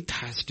faith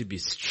has to be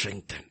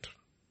strengthened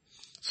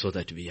so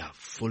that we are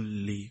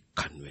fully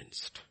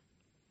convinced.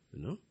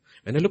 When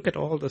I look at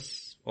all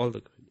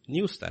the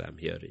news that I'm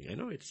hearing,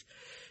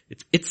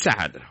 it's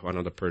sad. One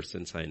of the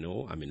persons I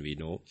know, we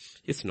know,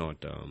 he's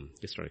not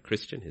a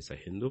Christian, he's a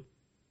Hindu.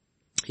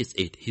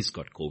 He's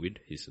got COVID,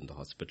 he's in the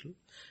hospital,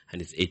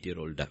 and his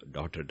 8-year-old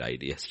daughter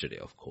died yesterday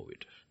of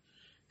COVID.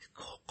 He's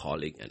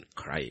calling and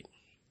crying.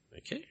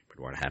 Okay, but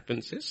what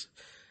happens is,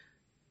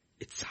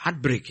 it's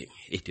heartbreaking,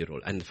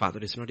 8-year-old, and the father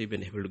is not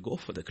even able to go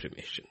for the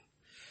cremation.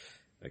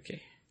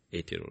 Okay,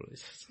 8-year-old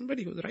is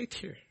somebody who's right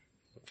here,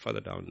 further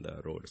down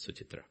the road,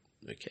 Suchitra.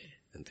 Okay,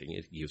 and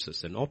it gives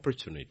us an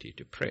opportunity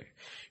to pray.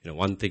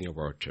 One thing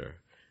about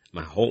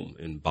my home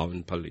in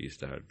Bhavanpalli is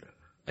that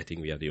I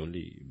think we are the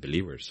only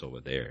believers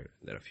over there.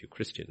 There are a few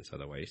Christians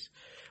otherwise,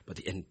 but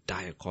the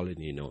entire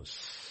colony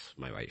knows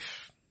my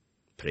wife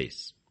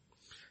prays.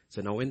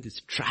 So now when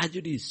this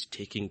tragedy is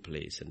taking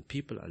place and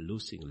people are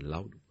losing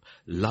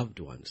loved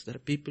ones, there are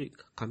people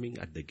coming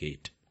at the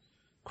gate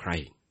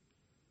crying.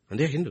 And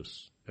they're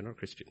Hindus, they're not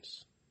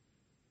Christians.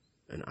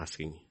 And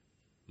asking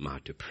Ma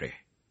to pray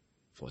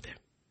for them.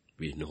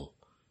 We know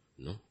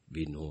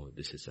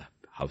this is a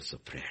house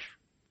of prayer.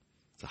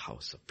 It's a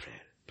house of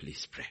prayer.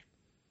 Please pray.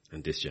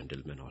 And this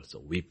gentleman also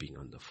weeping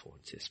on the phone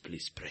says,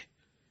 please pray.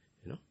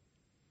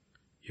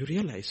 You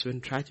realize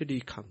when tragedy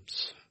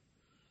comes,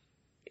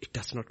 it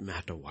does not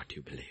matter what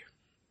you believe.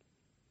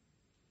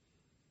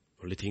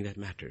 Only thing that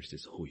matters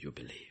is who you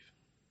believe.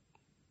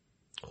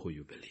 Who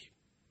you believe.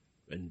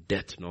 When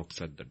death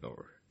knocks at the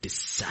door,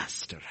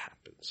 disaster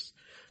happens.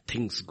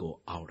 Things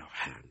go out of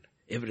hand.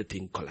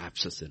 Everything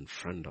collapses in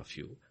front of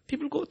you.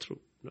 People go through.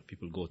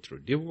 People go through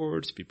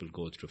divorce. People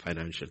go through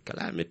financial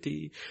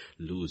calamity,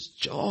 lose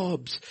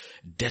jobs.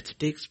 Death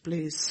takes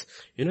place.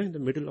 In the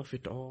middle of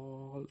it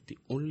all, the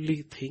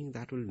only thing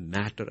that will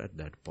matter at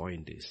that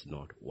point is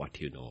not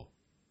what you know.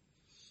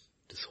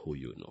 It is who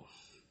you know.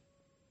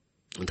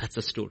 And that's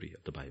the story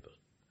of the Bible.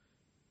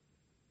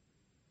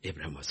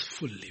 Abraham was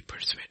fully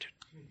persuaded.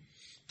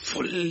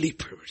 Fully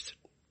persuaded.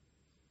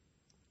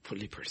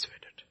 Fully persuaded.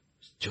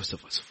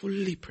 Joseph was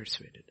fully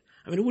persuaded.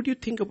 Would you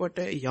think about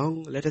a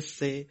young, let us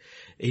say,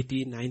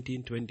 18,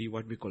 19, 20,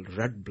 what we call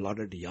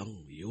red-blooded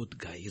young youth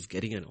guy. He's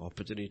getting an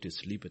opportunity to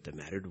sleep with a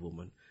married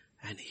woman,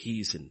 and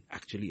he's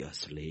actually a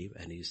slave,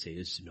 and he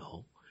says,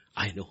 no,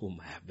 I know whom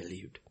I have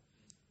believed.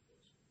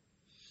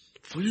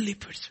 Fully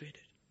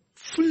persuaded.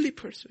 Fully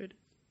persuaded.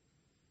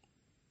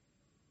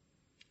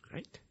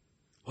 Right?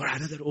 Or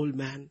another old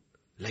man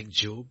like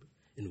Job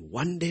in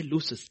one day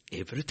loses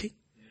everything.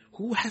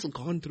 Who has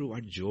gone through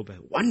what Job had?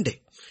 One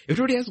day.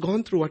 Everybody has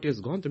gone through what he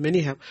has gone through. Many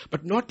have,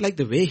 but not like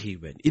the way he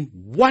went. In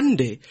one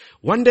day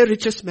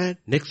richest man,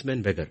 next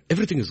man beggar.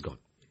 Everything is gone.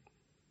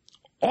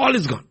 All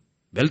is gone.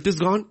 Wealth is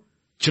gone.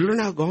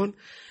 Children are gone.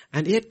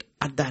 And yet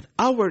at that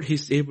hour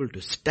he's able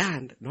to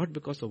stand, not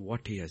because of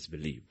what he has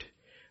believed,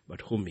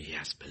 but whom he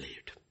has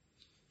believed.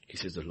 He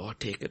says, the Lord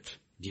taketh,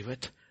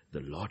 giveth,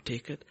 the Lord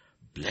taketh,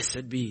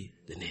 blessed be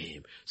the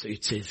name. So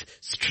it says,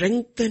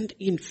 strengthened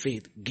in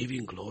faith,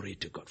 giving glory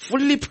to God.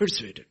 Fully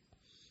persuaded.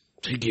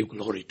 So he gave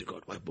glory to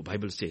God. The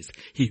Bible says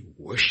he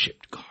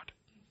worshipped God.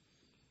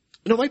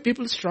 You know why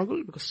people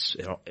struggle? Because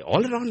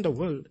all around the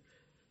world,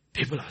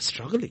 people are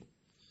struggling.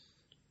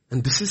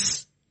 And this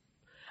is,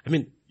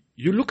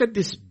 you look at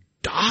this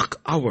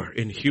dark hour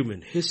in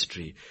human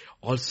history,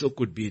 also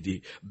could be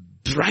the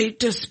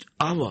brightest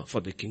hour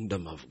for the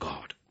kingdom of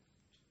God.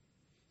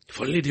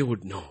 If only they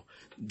would know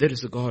there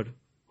is a God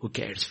who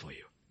cares for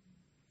you.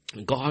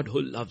 A God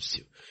who loves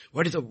you.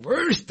 What is the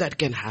worst that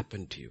can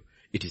happen to you?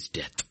 It is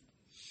death.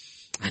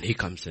 And he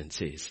comes and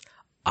says,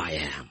 I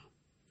am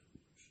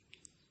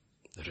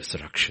the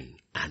resurrection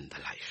and the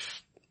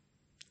life.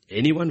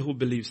 Anyone who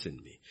believes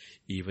in me,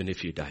 even if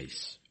he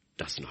dies,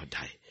 does not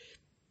die.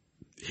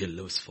 He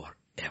lives forever.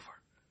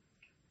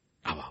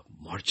 Our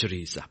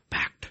mortuaries are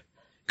packed.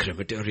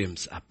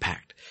 Crematoriums are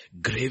packed.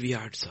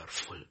 Graveyards are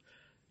full.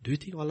 Do you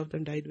think all of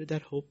them died with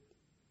that hope?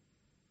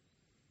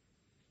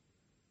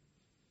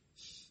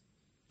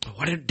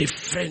 What a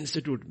difference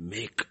it would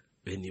make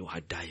when you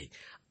are dying.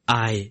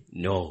 I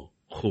know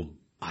whom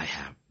I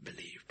have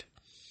believed.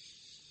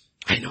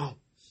 I know.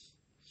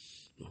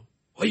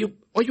 Or you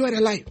are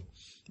alive,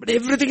 but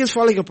everything is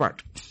falling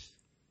apart.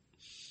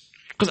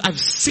 Because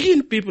I've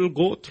seen people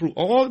go through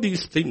all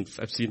these things.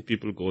 I've seen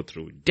people go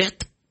through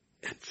death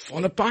and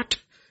fall apart,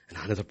 and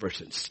another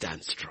person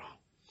stands strong.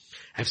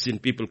 I've seen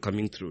people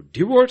coming through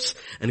divorce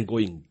and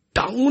going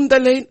down the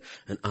lane,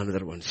 and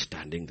another one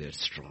standing there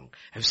strong.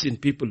 I've seen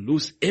people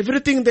lose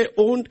everything they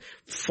owned,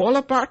 fall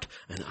apart,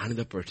 and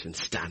another person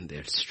stand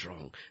there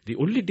strong. The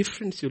only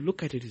difference you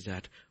look at it is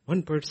that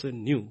one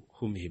person knew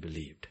whom he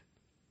believed,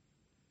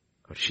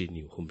 or she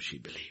knew whom she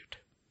believed.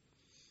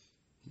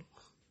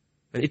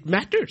 And it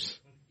matters.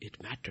 It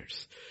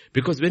matters.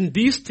 Because when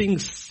these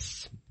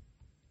things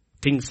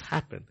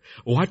happen,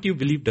 what you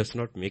believe does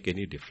not make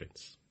any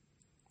difference.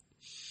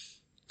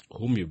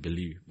 Whom you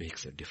believe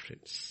makes a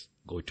difference.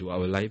 Go to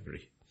our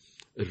library.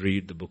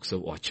 Read the books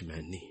of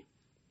Watchman Nee.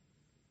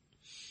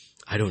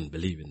 I don't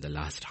believe in the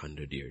last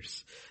 100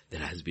 years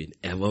there has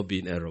ever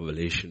been a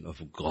revelation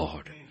of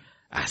God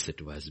as it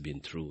has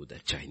been through the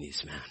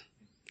Chinese man,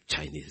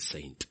 Chinese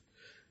saint.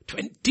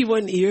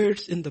 21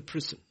 years in the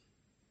prison.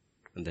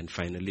 And then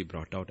finally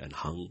brought out and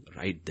hung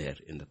right there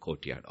in the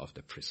courtyard of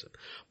the prison.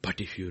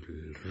 But if you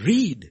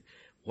read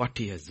what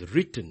he has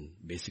written,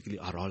 basically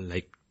are all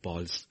like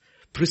Paul's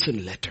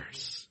prison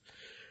letters.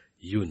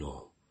 You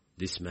know,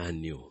 this man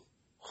knew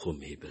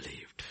whom he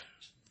believed.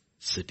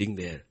 Sitting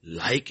there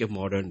like a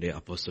modern day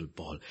Apostle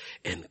Paul,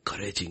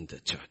 encouraging the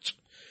church.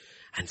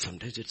 And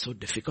sometimes it's so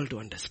difficult to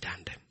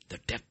understand him, the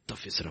depth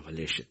of his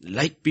revelation.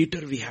 Like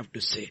Peter, we have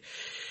to say,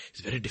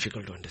 it's very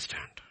difficult to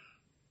understand.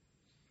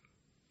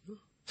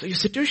 So your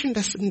situation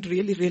doesn't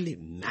really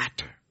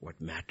matter.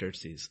 What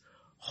matters is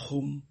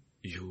whom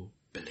you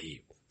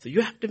believe. So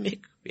we have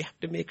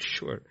to make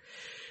sure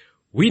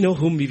we know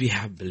whom we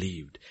have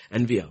believed,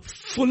 and we are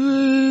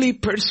fully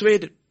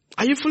persuaded.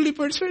 Are you fully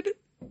persuaded?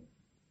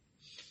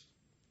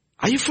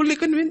 Are you fully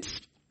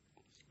convinced?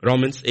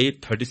 Romans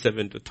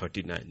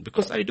 8:37-39.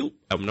 Because I do.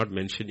 I'm not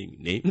mentioning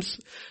names.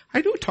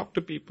 I do talk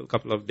to people. A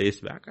couple of days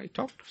back, I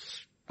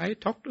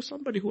talked to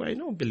somebody who I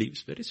know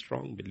believes, very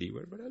strong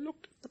believer. But I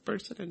looked at the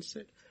person and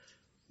said,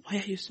 why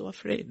are you so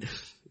afraid?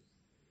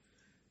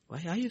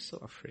 Why are you so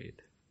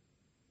afraid?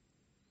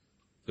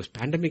 Because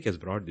pandemic has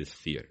brought this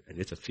fear, and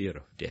it's a fear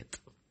of death.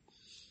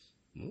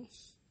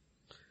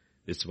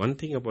 There's one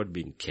thing about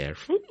being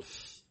careful.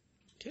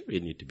 Okay, we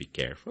need to be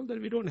careful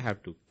that we don't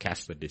have to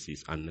cast the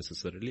disease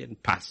unnecessarily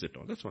and pass it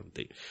on. That's one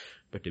thing.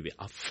 But to be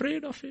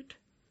afraid of it,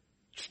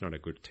 it's not a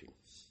good thing.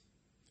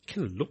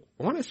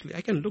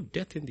 I can look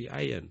death in the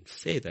eye and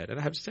say that, and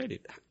I have said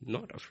it. I'm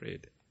not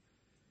afraid.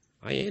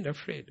 I ain't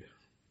afraid.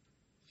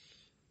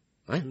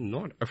 I'm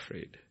not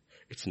afraid.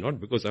 It's not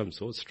because I'm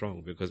so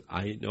strong, because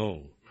I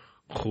know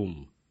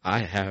whom I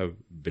have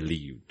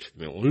believed.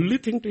 The only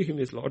thing to him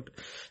is, Lord,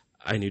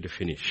 I need to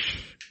finish.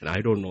 And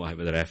I don't know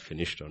whether I've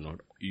finished or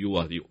not. You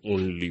are the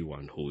only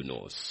one who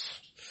knows.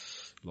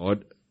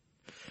 Lord,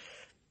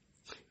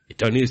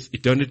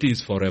 eternity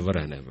is forever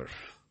and ever.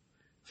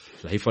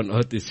 Life on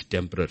earth is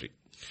temporary.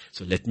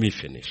 So let me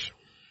finish.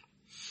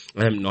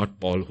 I am not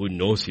Paul who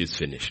knows he's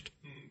finished.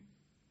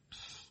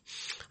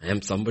 I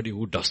am somebody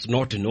who does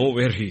not know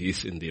where he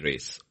is in the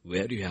race.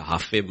 Where you have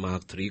half a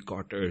mark,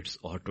 3/4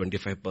 or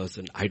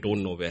 25%, I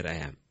don't know where I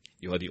am.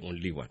 You are the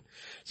only one.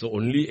 So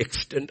only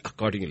extend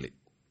accordingly.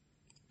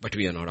 But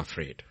we are not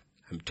afraid.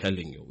 I'm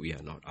telling you, we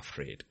are not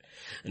afraid.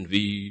 And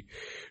we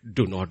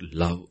do not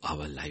love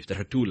our life. There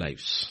are two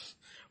lives.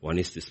 One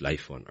is this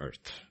life on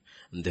earth,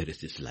 and there is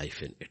this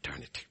life in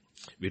eternity.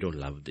 We don't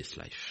love this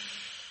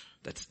life.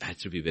 That has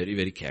to be very,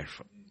 very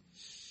careful.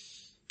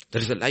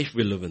 There is a life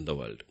we live in the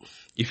world.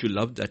 If you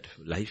love that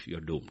life,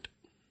 you're doomed.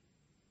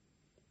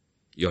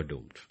 You're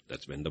doomed.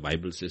 That's when the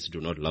Bible says,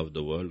 do not love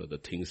the world or the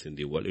things in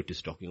the world. It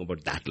is talking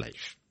about that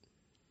life.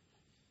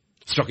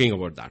 It's talking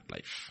about that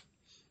life.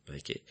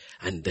 Okay.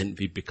 And then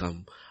we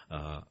become,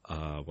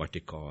 what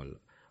you call,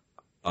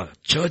 a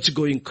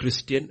church-going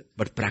Christian,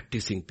 but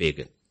practicing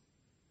pagan.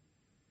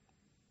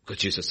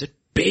 Because Jesus said,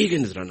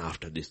 pagans run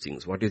after these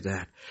things. What is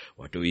that?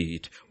 What to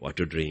eat, what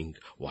to drink,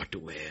 what to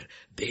wear.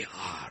 They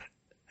are.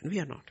 And we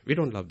are not. We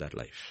don't love that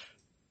life.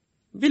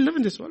 We live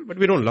in this world, but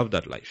we don't love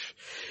that life.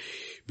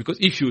 Because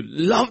if you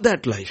love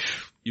that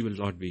life, you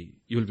will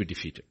be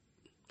defeated.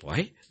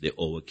 Why? They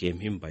overcame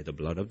him by the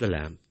blood of the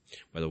Lamb,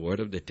 by the word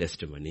of their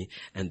testimony,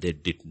 and they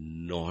did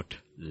not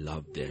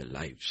love their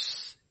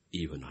lives,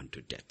 even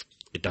unto death.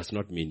 It does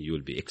not mean you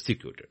will be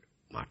executed.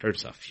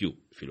 Martyrs are few,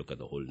 if you look at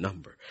the whole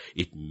number.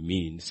 It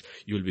means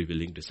you will be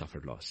willing to suffer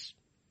loss.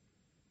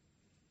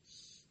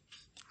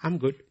 I'm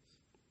good.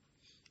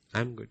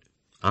 I'm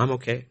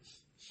okay.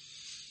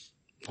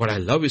 What I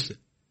love is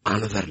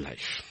another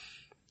life.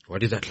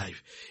 What is that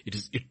life? It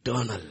is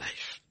eternal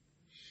life.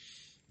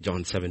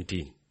 John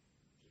 17.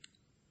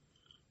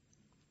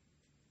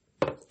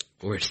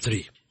 Verse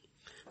 3.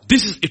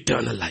 This is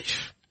eternal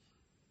life.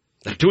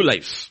 There are two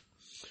lives.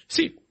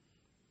 See,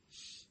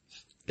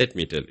 let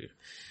me tell you.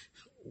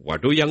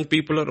 What do young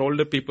people or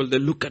older people, they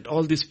look at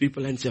all these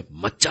people and say,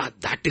 Macha,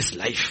 that is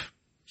life.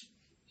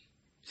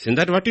 Isn't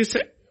that what you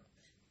say?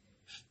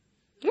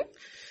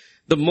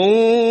 The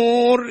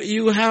more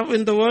you have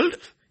in the world,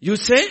 you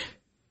say,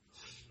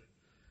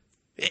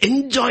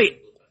 enjoy.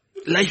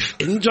 life.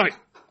 Enjoy.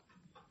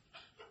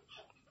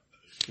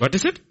 What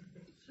is it?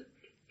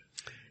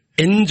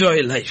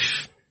 Enjoy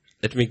life.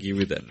 Let me give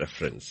you that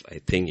reference. I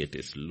think it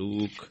is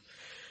Luke.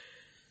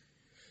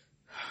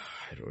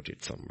 I wrote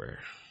it somewhere.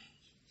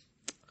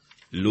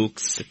 Luke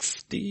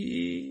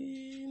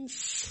 16.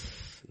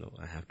 No,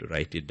 I have to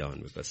write it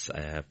down because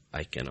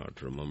I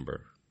cannot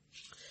remember.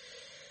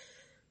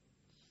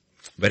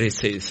 Where it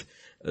says,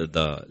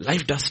 the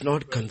life does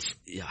not 16:12?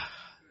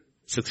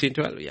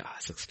 Yeah,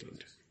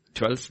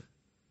 16:12.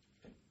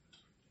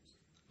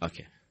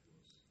 Okay.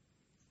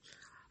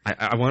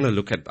 I want to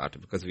look at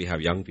that because we have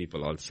young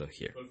people also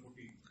here.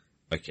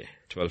 12:14. Okay,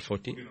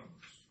 12:14.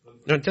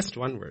 No, just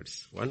one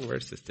verse. One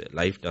verse is there.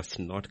 Life does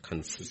not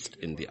consist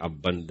in the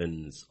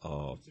abundance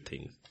of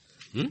things.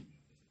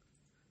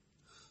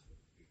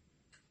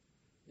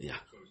 Yeah.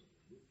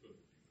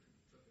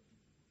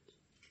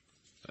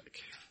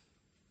 Okay.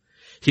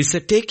 He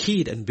said, take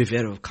heed and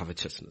beware of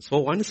covetousness.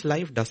 For one's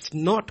life does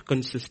not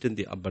consist in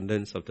the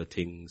abundance of the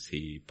things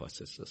he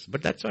possesses.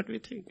 But that's what we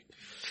think.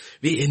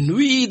 We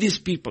envy these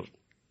people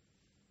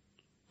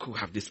who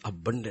have this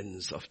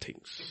abundance of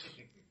things.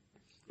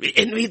 We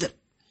envy them.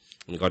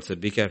 And God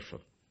said, be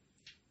careful.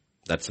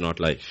 That's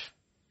not life.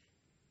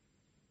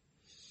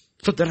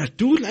 So there are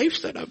two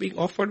lives that are being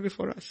offered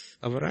before us,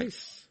 our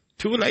eyes.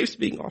 Two lives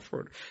being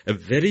offered. A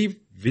very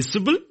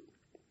visible,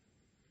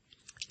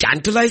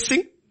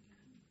 tantalizing.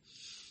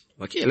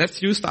 Okay,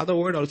 let's use the other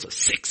word also.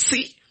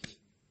 Sexy.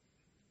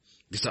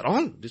 These are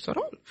all.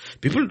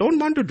 People don't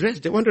want to dress.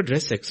 They want to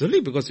dress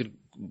sexually because it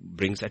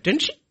brings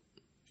attention.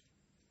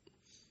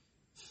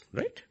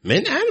 Right?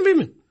 Men and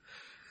women.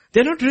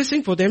 They're not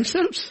dressing for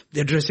themselves.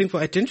 They're dressing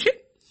for attention.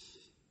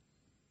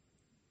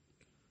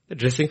 They're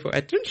dressing for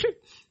attention.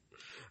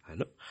 I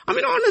know. I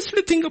mean,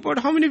 honestly, think about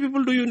how many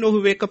people do you know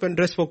who wake up and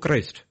dress for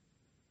Christ?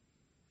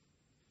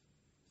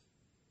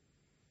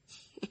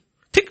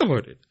 Think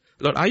about it.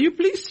 Lord, are you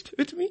pleased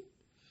with me?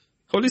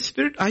 Holy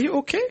Spirit, are you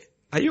okay?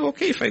 Are you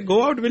okay? If I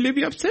go out, will you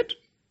be upset?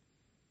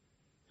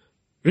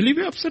 Will you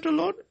be upset, O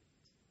Lord?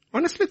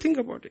 Honestly, think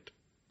about it.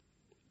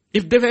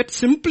 If they were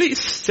simply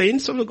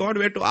saints of God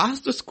were to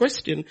ask this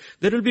question,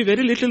 there will be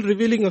very little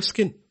revealing of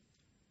skin.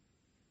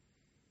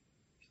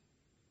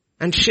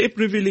 And shape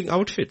revealing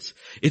outfits.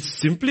 It's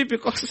simply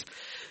because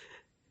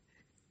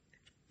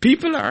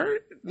people are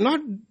not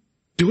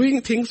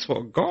doing things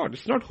for God.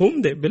 It's not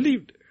whom they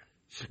believed.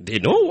 They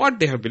know what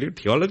they have believed.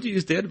 Theology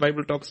is there.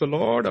 Bible talks a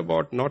lot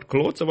about not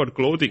clothes, about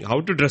clothing, how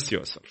to dress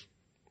yourself.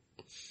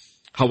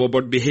 How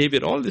about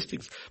behavior, all these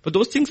things. But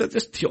those things are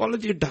just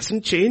theology. It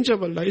doesn't change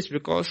our lives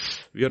because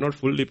we are not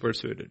fully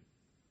persuaded.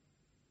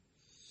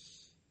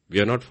 We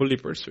are not fully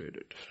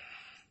persuaded.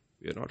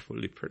 We are not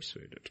fully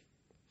persuaded.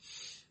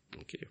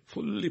 Okay,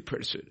 fully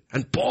persuaded.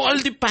 And Paul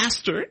the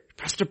Pastor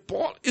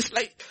Paul is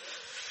like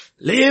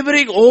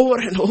laboring over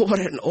and over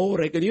and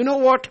over again. You know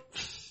what?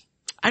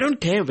 I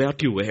don't care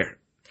what you wear.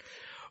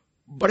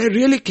 But I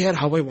really care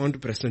how I want to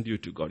present you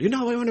to God. You know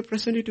how I want to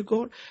present you to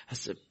God?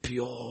 As a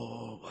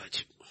pure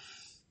virgin.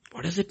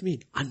 What does it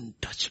mean?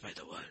 Untouched by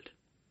the world.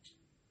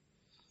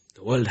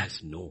 The world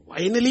has no.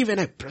 Finally, when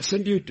I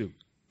present you to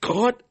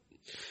God,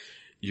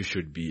 you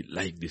should be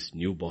like this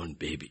newborn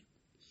baby.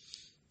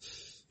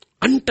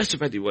 Untouched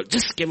by the world.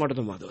 Just came out of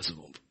the mother's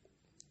womb.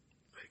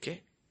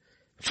 Okay?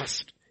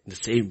 First, in the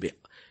same way,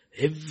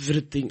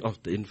 everything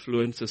of the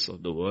influences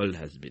of the world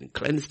has been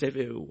cleansed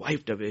away,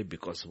 wiped away.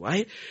 Because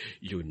why?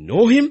 You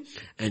know Him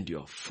and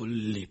you are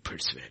fully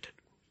persuaded.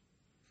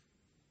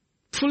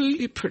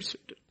 Fully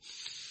persuaded.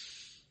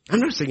 I'm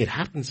not saying it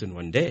happens in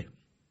one day,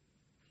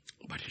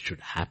 but it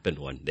should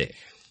happen one day.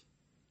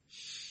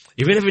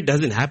 Even if it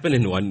doesn't happen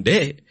in one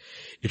day,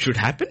 it should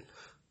happen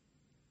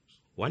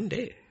one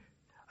day.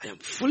 I am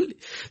fully.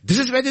 This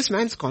is where this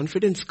man's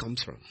confidence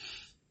comes from.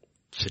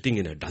 Sitting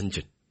in a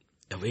dungeon,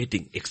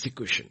 awaiting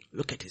execution.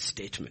 Look at his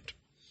statement.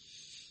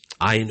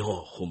 I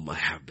know whom I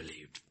have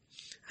believed,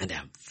 and I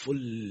am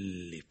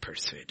fully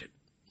persuaded.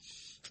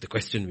 So the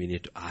question we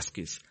need to ask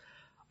is,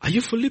 are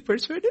you fully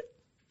persuaded?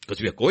 Because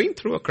we are going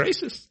through a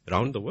crisis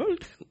around the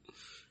world.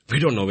 We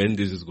don't know when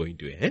this is going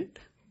to end.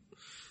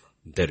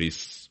 There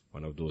is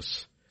one of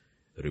those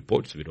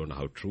reports, we don't know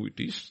how true it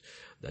is,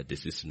 that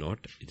this is not,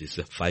 it is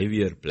a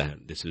 5-year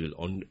plan. This will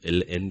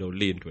end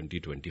only in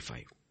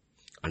 2025.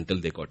 Until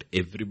they got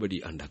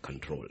everybody under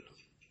control.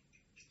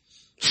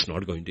 It's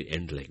not going to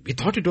end like, we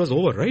thought it was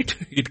over, right?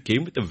 It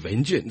came with a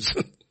vengeance.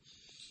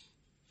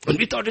 And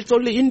we thought it's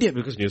only India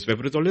because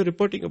newspaper is only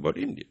reporting about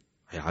India.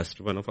 I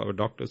asked one of our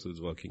doctors who's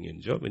working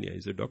in Germany. I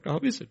said, Doctor, how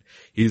is it?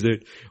 He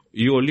said,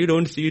 you only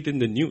don't see it in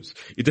the news.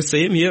 It's the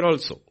same here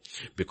also.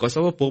 Because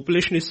our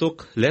population is so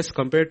less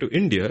compared to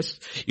India's,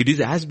 it is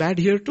as bad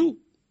here too.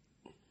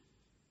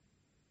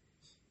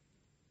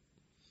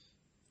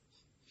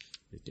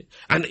 Okay.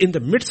 And in the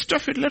midst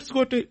of it, let's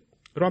go to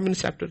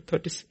Romans chapter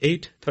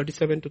 38,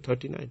 37 to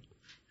 39.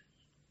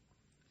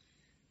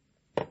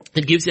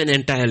 It gives you an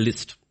entire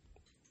list.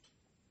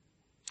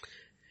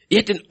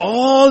 Yet in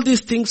all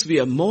these things we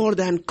are more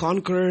than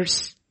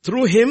conquerors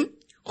through Him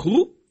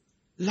who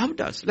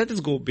loved us. Let us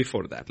go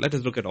before that. Let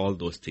us look at all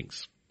those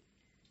things.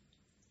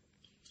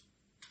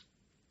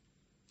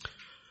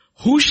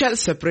 Who shall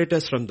separate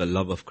us from the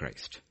love of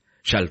Christ?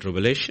 Shall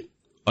tribulation,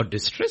 or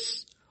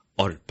distress,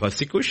 or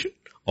persecution,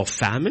 or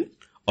famine,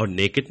 or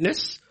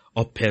nakedness,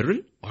 or peril,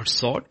 or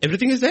sword?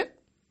 Everything is there.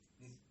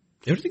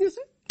 Everything is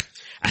there.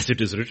 As it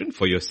is written,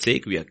 for your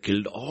sake we are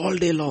killed all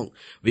day long.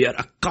 We are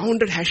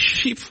accounted as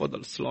sheep for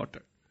the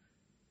slaughter.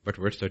 But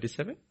verse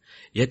 37,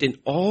 yet in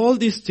all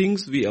these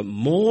things we are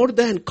more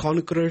than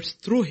conquerors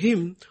through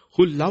him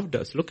who loved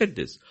us. Look at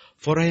this.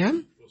 For I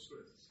am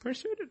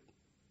persuaded.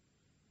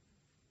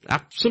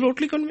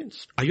 Absolutely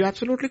convinced. Are you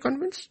absolutely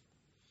convinced?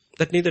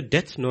 That neither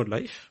death nor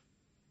life?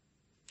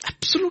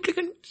 Absolutely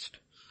convinced.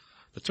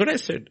 That's what I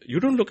said. You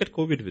don't look at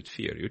COVID with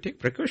fear. You take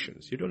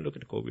precautions. You don't look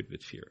at COVID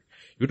with fear.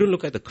 You don't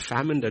look at the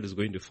famine that is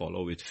going to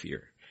follow with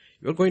fear.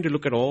 You're going to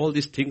look at all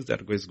these things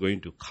that is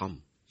going to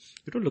come.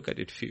 You don't look at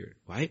it fear.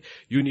 Why?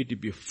 You need to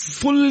be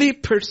fully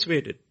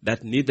persuaded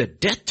that neither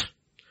death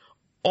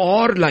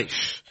or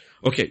life.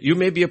 Okay, you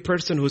may be a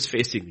person who's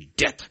facing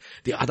death.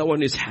 The other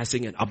one is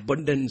having an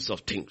abundance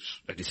of things.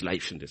 That is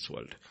life in this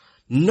world.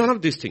 None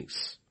of these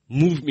things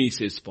move me,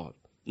 says Paul.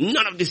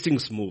 None of these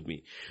things move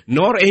me.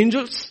 Nor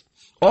angels,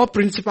 or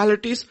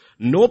principalities,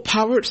 no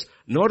powers,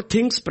 nor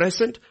things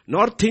present,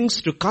 nor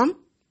things to come,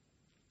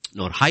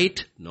 nor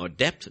height, nor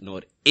depth,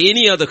 nor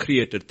any other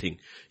created thing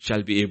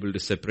shall be able to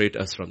separate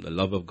us from the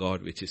love of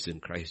God which is in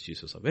Christ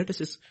Jesus. Where does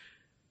this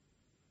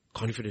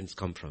confidence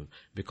come from?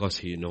 Because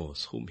he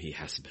knows whom he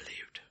has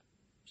believed.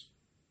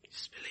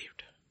 He's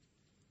believed.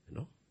 You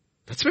know?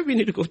 That's why we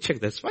need to go check.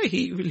 That's why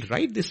he will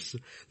write this.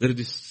 There are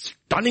these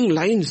stunning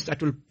lines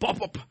that will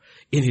pop up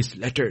in his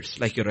letters,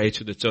 like he writes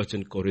to the church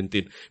in Corinth.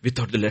 We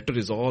thought the letter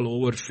is all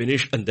over,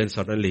 finished, and then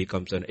suddenly he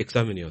comes and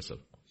examine yourself.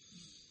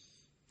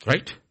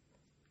 Right?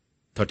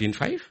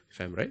 13:5, if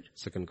I'm right.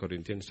 2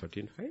 Corinthians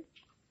 13:5.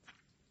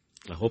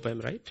 I hope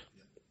I'm right.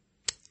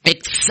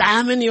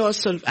 Examine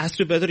yourself as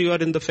to whether you are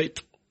in the faith.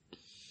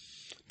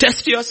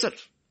 Test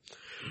yourself.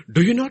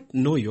 Do you not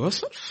know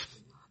yourself?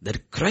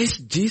 That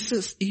Christ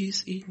Jesus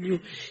is in you.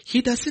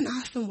 He doesn't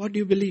ask them, what do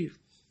you believe?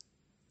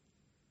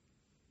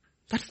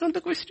 That's not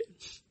the question.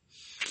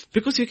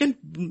 Because you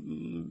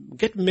can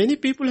get many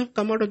people who have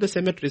come out of the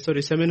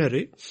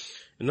seminary,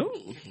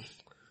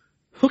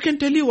 who can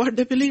tell you what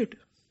they believed.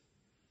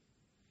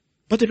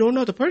 But they don't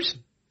know the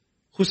person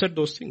who said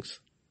those things.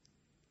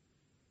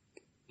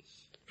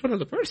 Don't know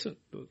the person.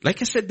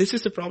 Like I said, this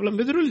is the problem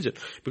with religion.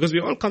 Because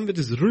we all come with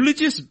this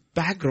religious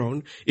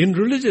background. In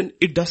religion,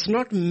 it does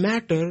not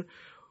matter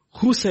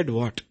who said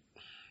what.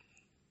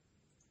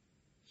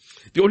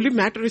 The only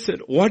matter is,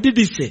 what did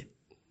he say?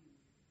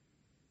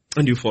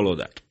 And you follow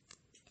that.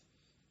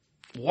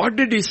 What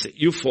did he say?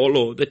 You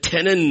follow the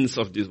tenets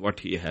of this, what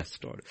he has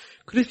taught.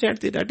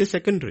 Christianity, that is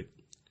secondary.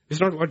 It's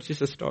not what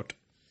Jesus taught.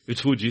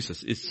 It's who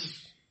Jesus is.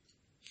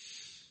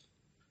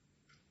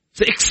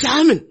 So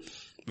examine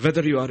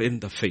whether you are in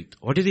the faith.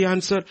 What is the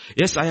answer?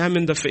 Yes, I am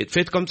in the faith.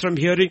 Faith comes from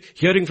hearing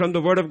from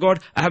the word of God.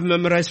 I have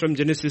memorized from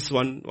Genesis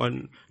 1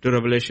 to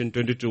Revelation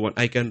 22:1.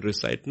 I can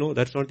recite. No,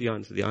 that's not the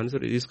answer. The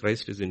answer is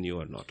Christ is in you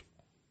or not.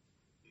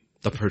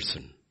 The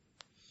person.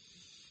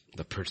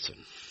 The person.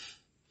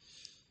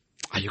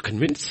 Are you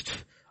convinced?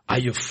 Are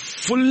you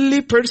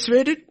fully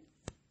persuaded?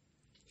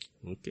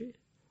 Okay.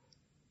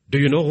 Do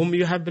you know whom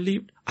you have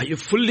believed? Are you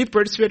fully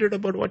persuaded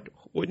about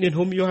in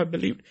whom you have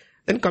believed?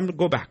 Then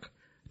go back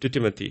to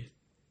Timothy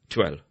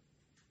 12.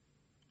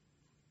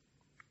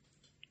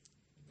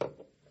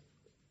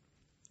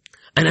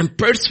 And I'm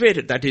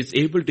persuaded that he is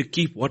able to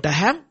keep what I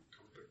have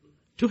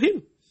to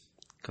him.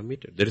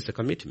 Committed. There is a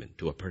commitment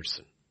to a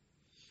person.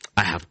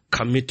 I have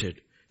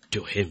committed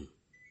to him.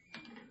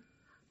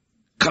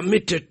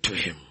 Committed to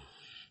him.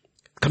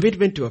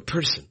 Commitment to a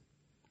person.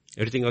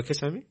 Everything okay,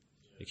 Sammy?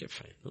 Okay,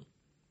 fine. No?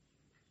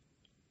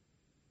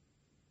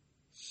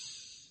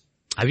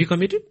 Have you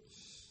committed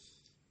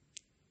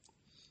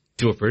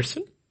to a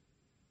person?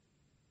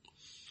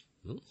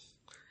 No.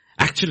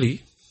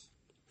 Actually,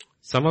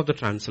 some of the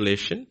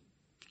translation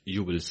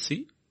you will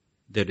see,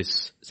 there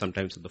is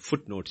sometimes in the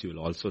footnotes you will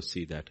also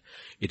see that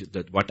it is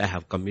that what I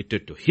have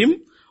committed to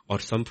him, or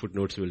some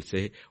footnotes will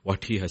say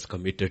what he has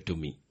committed to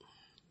me.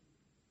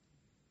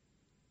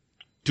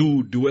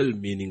 Two dual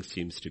meanings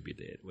seems to be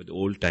there. With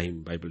old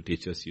time Bible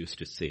teachers used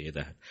to say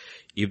that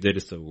if there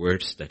is a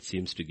verse that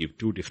seems to give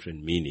two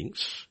different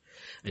meanings,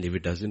 and if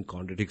it doesn't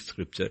contradict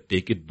scripture,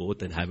 take it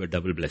both and have a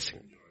double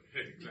blessing.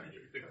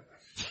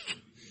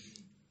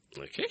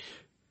 Okay?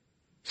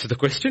 So the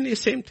question is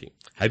same thing.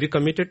 Have you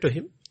committed to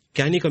him?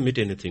 Can he commit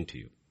anything to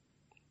you?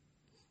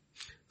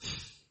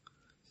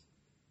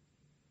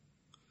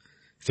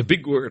 It's a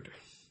big word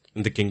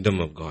in the kingdom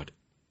of God.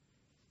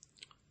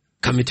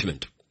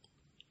 Commitment.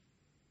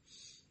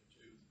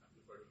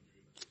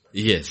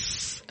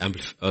 Yes.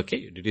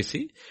 Okay, did you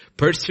see?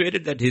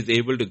 Persuaded that he is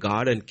able to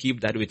guard and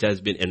keep that which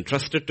has been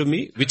entrusted to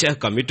me, which I have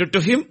committed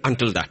to him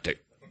until that time.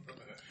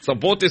 So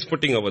both is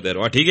putting over there.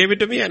 What he gave it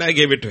to me and I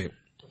gave it to him.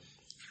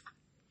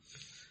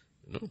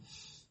 No.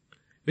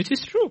 Which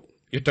is true.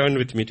 You turn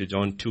with me to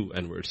John 2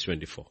 and verse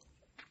 24.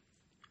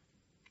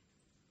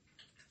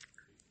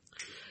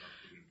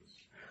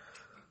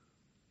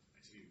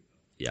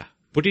 Yeah.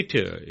 Put it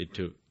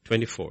into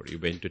 24. You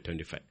went to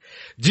 25.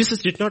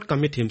 Jesus did not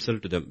commit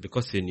himself to them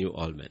because he knew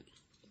all men.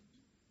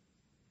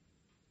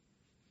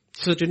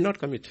 Jesus did not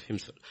commit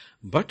himself.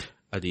 But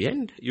at the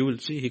end, you will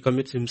see he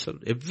commits himself.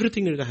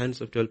 Everything in the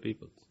hands of 12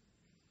 people.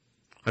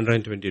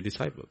 120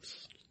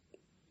 disciples.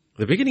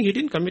 In the beginning, he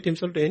didn't commit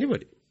himself to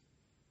anybody.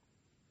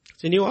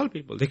 He knew all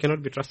people. They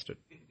cannot be trusted.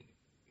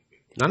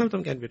 None of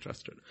them can be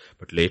trusted.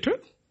 But later,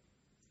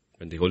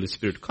 when the Holy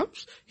Spirit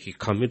comes, he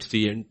commits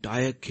the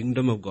entire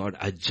kingdom of God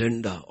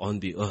agenda on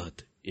the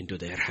earth into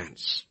their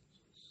hands.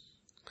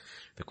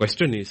 The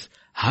question is,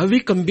 have we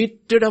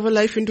committed our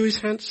life into his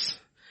hands?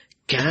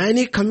 Can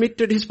he commit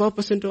his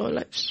purpose into our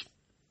lives?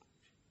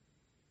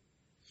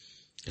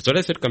 That's what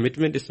I said,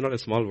 commitment is not a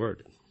small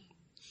word.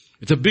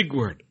 It's a big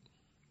word.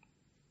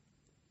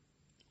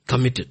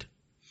 Committed.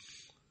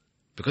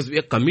 Because we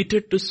are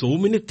committed to so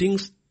many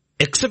things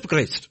except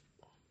Christ.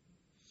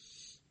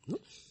 No?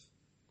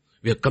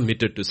 We are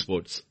committed to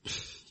sports.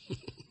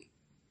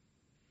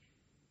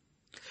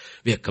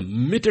 We are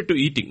committed to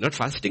eating, not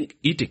fasting,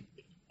 eating.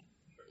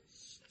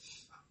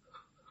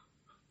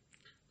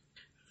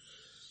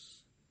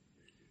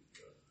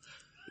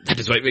 That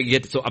is why we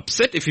get so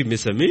upset if we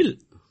miss a meal.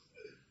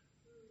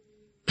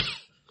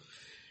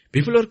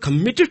 People who are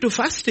committed to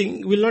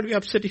fasting will not be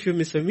upset if you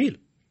miss a meal.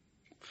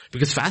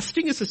 Because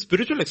fasting is a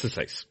spiritual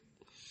exercise.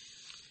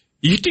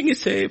 Eating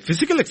is a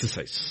physical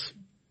exercise.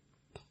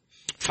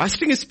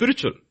 Fasting is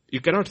spiritual.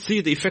 You cannot see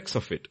the effects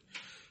of it.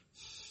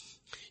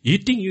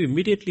 Eating, you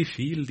immediately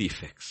feel the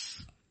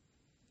effects.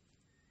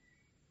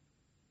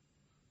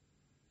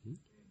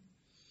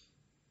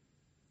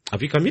 Are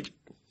we committed?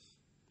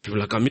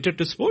 People are committed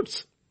to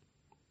sports.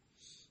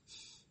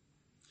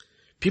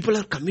 People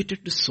are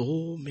committed to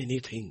so many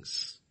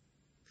things.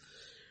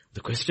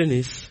 The question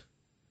is,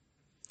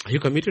 are you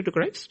committed to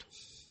Christ?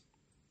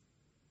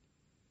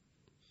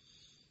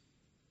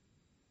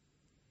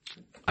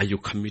 Are you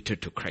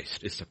committed to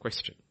Christ is the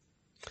question.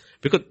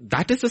 Because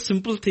that is a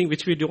simple thing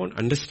which we don't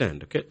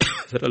understand, okay?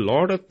 There are a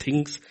lot of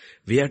things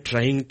we are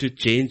trying to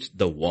change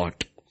the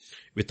what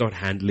without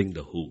handling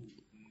the who.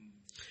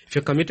 If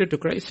you're committed to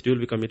Christ, you will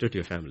be committed to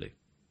your family.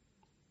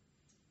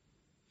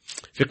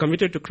 If you're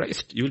committed to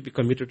Christ, you will be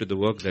committed to the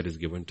work that is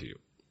given to you.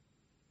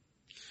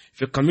 If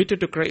you're committed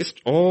to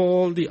Christ,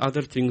 all the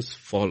other things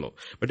follow.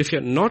 But if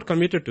you're not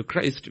committed to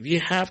Christ,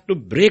 we have to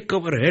break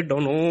our head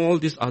on all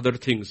these other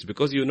things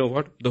because you know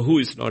what? The who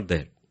is not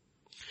there.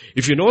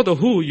 If you know the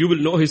who, you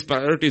will know his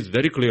priorities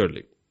very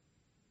clearly.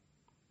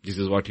 This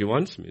is what he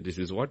wants me. This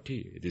is what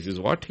he. This is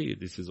what he.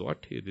 This is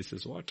what he. This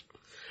is what.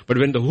 But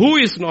when the who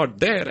is not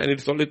there and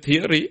it's only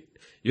theory,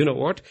 you know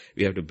what?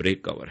 We have to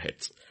break our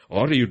heads.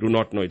 Or you do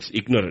not know, it's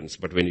ignorance.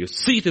 But when you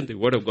see it in the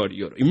Word of God,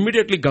 you're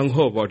immediately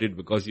gung-ho about it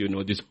because you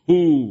know this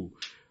who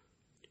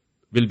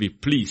will be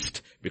pleased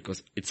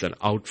because it's an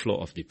outflow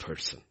of the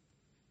person.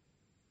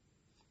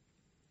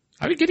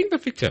 Are we getting the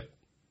picture?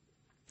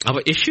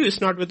 Our issue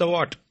is not with the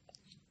what.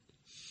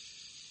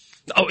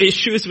 Our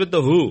issue is with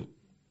the who.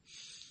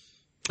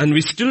 And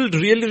we still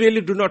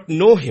really do not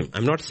know him.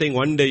 I'm not saying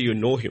one day you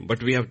know him,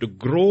 but we have to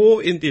grow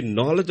in the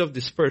knowledge of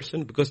this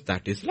person because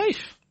that is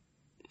life.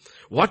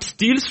 What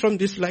steals from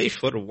this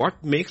life or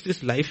what makes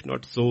this life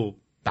not so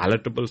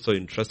palatable, so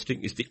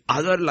interesting is the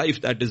other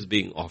life that is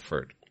being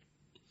offered.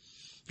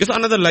 There's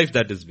another life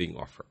that is being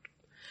offered.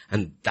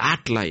 And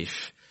that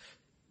life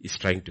is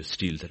trying to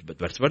steal that. But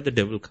that's what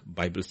the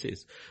Bible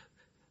says.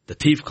 The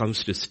thief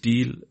comes to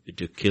steal,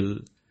 to kill,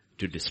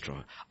 to destroy.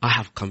 I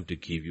have come to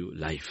give you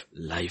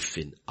life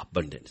in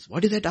abundance.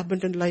 What is that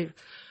abundant life?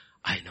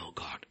 I know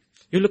God.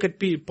 You look at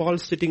Paul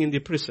sitting in the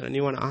prison and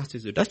you want to ask,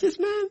 does this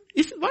man,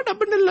 what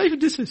abundant life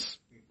this is?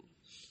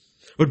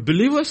 But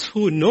believers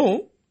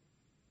who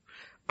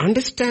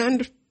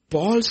understand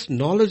Paul's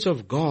knowledge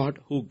of God,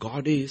 who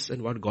God is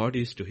and what God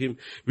is to him,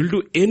 will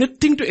do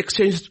anything to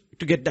exchange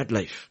to get that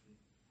life.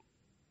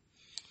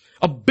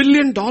 $1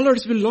 billion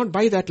will not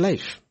buy that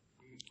life.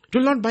 It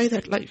will not buy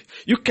that life.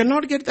 You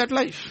cannot get that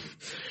life.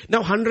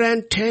 Now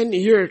 110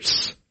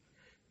 years.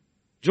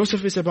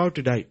 Joseph is about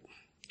to die.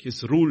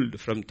 He's ruled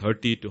from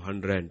 30 to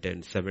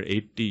 110,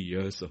 80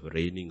 years of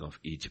reigning of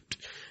Egypt.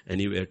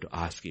 And you were to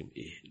ask him,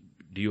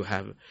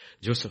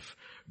 Joseph,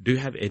 do you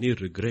have any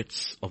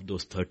regrets of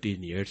those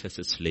 13 years as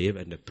a slave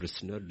and a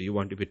prisoner? Do you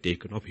want to be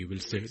taken off? He will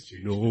say,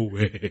 no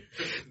way.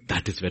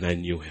 That is when I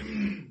knew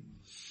him.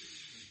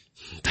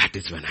 That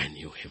is when I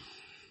knew him.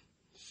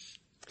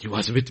 He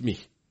was with me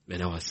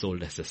when I was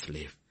sold as a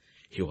slave.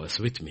 He was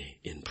with me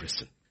in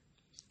prison.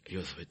 He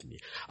was with me.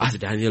 Ask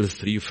Daniel's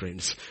 3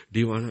 friends,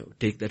 do you want to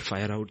take that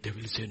fire out? They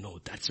will say, no.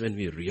 That's when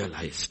we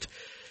realized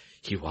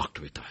he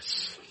walked with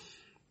us.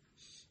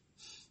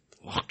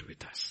 Walked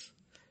with us.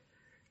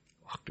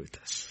 Walked with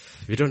us.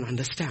 We don't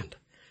understand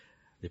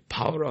the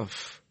power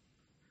of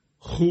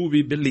who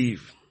we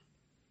believe.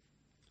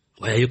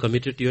 Why are you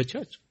committed to your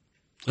church?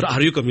 Or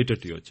are you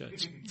committed to your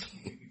church?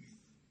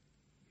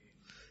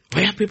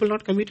 Why are people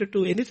not committed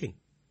to anything?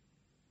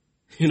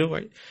 You know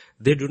why?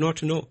 They do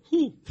not know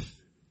who.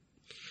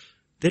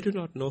 They do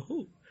not know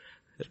who.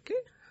 Okay?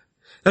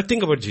 Now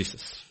think about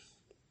Jesus.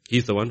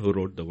 He's the one who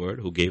wrote the word,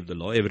 who gave the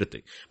law,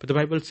 everything. But the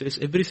Bible says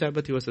every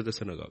Sabbath he was at the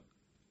synagogue.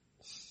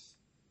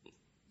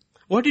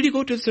 What did he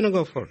go to the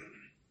synagogue for?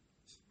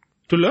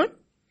 To learn?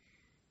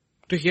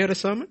 To hear a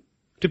sermon?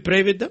 To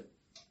pray with them?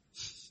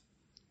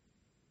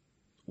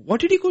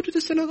 What did he go to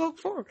the synagogue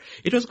for?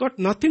 It was got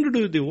nothing to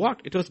do with the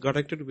what. It was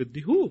connected with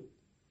the who.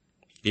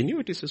 He knew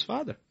it is his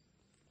father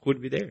who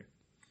would be there.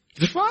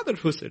 The father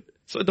who said.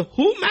 So the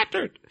who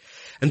mattered.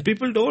 And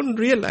people don't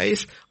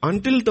realize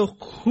until the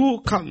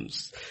who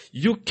comes,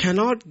 you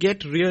cannot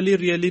get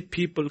really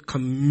people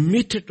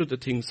committed to the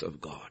things of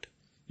God.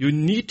 You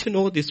need to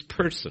know this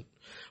person.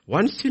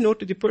 Once you know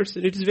to the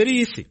person, it is very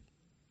easy.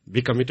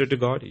 Be committed to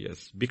God,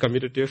 yes. Be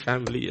committed to your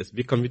family, yes.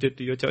 Be committed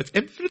to your church.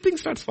 Everything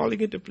starts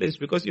falling into place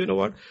because you know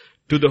what?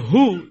 To the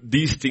who,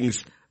 these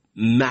things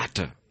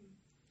matter.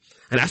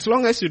 And as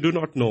long as you do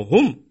not know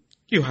whom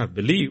you have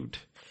believed,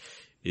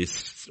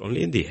 it's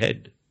only in the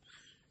head.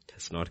 It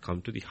has not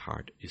come to the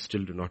heart. You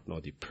still do not know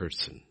the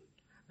person.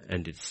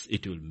 And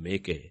it will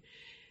make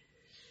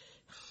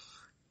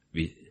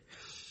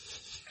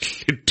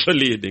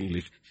literally in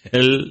English,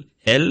 hell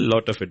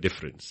lot of a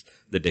difference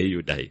the day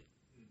you die.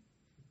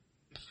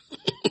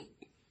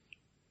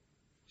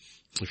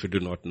 If you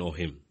do not know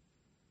him,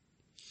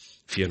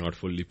 if you are not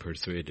fully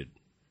persuaded,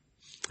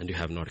 and you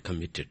have not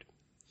committed,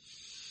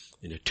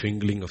 in a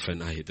twinkling of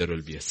an eye, there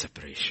will be a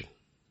separation.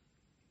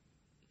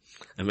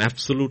 I'm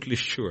absolutely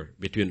sure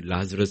between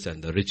Lazarus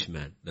and the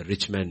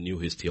rich man knew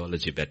his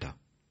theology better.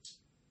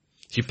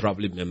 He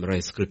probably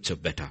memorized scripture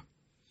better,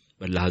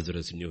 but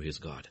Lazarus knew his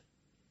God.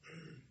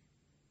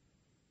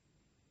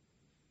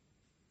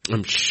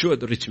 I'm sure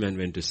the rich man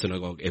went to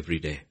synagogue every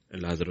day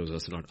and Lazarus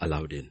was not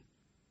allowed in.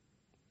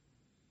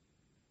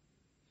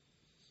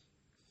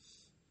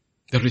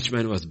 The rich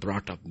man was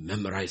brought up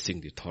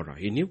memorizing the Torah.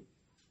 He knew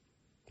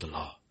the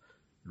law.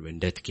 When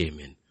death came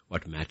in,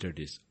 what mattered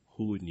is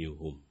who knew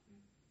whom.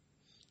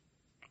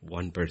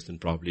 One person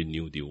probably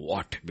knew the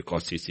what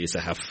because he says,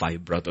 I have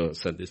 5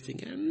 brothers and this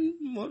thing.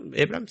 And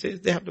Abraham says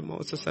they have the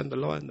Moses and the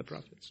law and the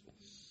prophets.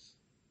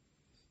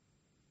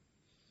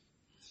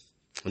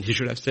 And he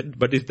should have said,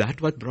 but is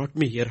that what brought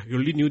me here? I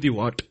only knew the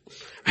what.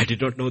 I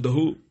did not know the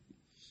who.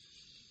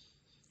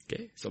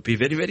 Okay, so be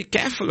very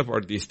careful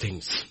about these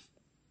things.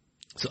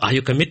 So are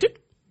you committed?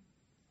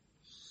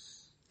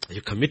 Are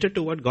you committed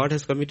to what God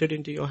has committed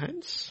into your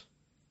hands?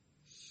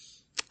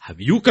 Have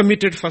you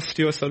committed first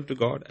yourself to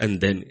God and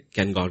then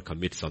can God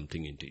commit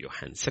something into your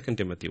hands? 2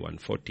 Timothy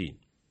 1:14.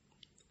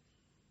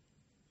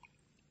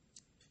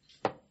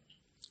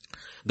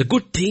 The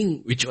good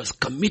thing which was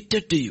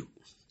committed to you.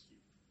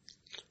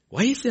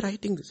 Why is he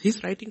writing this?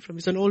 He's writing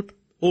he's an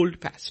old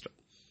pastor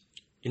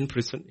in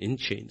prison, in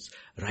chains,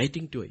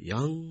 writing to a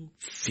young,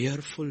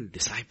 fearful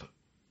disciple.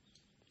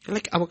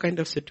 Like our kind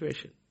of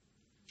situation.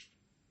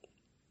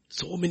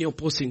 So many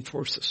opposing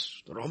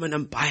forces. The Roman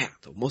Empire,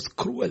 the most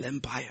cruel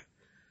empire.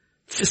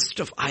 Fist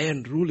of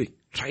iron ruling,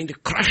 trying to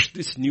crush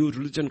this new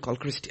religion called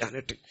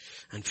Christianity.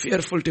 And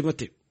fearful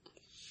Timothy.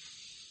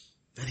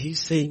 And he's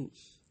saying,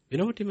 you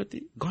know what,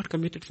 Timothy? God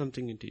committed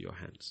something into your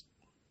hands.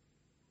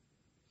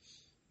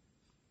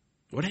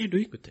 What are you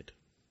doing with it?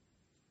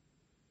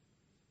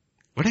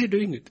 What are you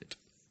doing with it?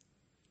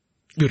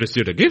 You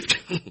received a gift.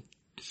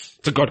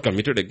 So God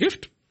committed a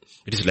gift.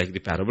 It is like the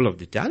parable of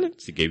the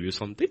talents. He gave you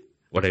something.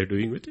 What are you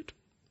doing with it?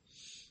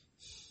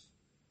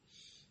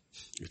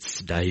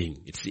 It's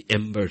dying. It's the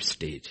ember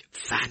stage.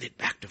 Fan it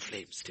back to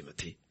flames,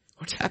 Timothy.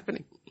 What's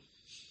happening?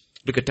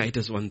 Look at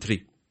Titus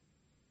 1:3.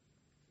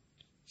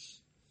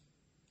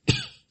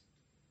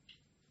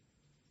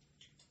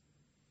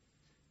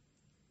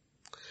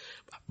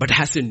 But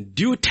has in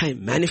due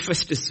time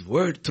manifest his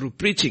word through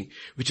preaching,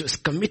 which was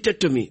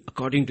committed to me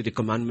according to the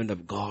commandment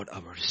of God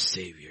our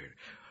Savior.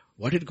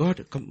 What did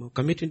God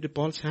commit into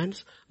Paul's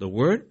hands? The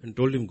word, and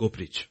told him, go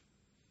preach.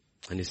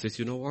 And he says,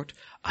 you know what?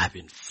 I've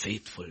been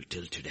faithful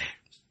till today.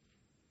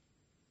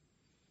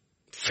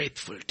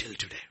 Faithful till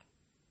today.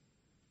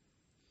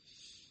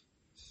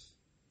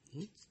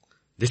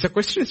 These are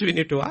questions we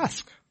need to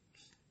ask.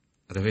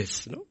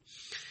 Otherwise, no.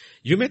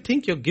 You may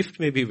think your gift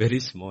may be very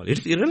small.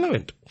 It's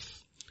irrelevant.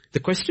 The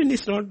question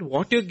is not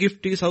what your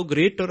gift is, how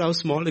great or how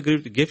small a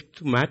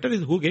gift matter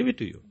is who gave it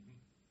to you.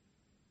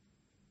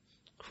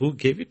 Who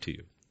gave it to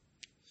you?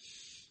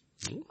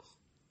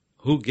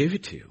 Who gave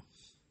it to you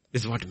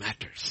is what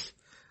matters.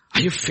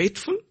 Are you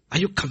faithful? Are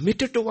you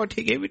committed to what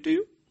he gave it to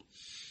you?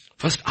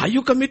 First, are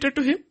you committed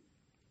to him?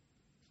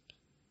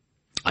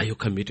 Are you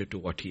committed to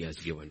what he has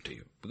given to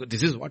you? Because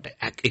this is what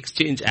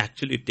exchange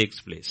actually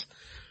takes place.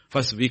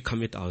 First, we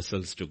commit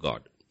ourselves to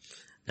God.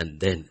 And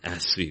then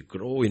as we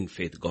grow in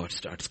faith, God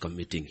starts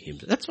committing him.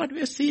 That's what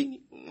we are seeing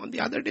on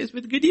the other days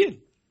with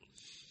Gideon.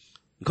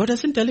 God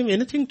doesn't tell him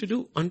anything to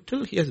do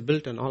until he has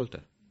built an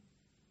altar.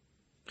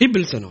 He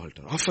builds an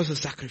altar, offers a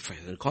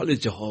sacrifice and calls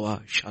it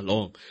Jehovah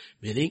Shalom.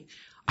 Meaning,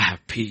 I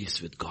have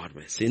peace with God.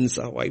 My sins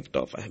are wiped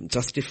off. I am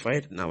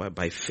justified. Now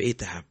by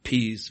faith I have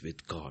peace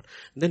with God.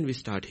 And then we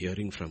start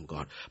hearing from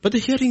God. But the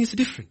hearing is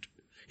different.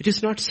 It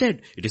is not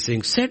said. It is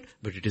saying said,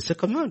 but it is a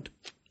command.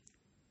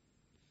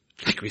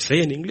 Like we say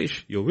in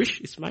English, your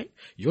wish is my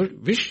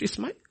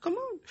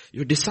command.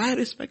 Your desire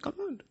is my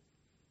command.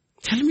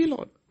 Tell me,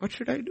 Lord, what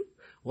should I do?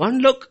 One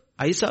look,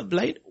 eyes are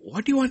blind.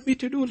 What do you want me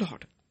to do,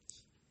 Lord?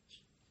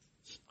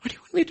 What do you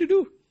want me to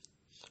do?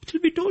 It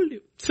will be told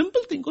you.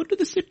 Simple thing, go to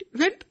the city,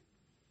 rent.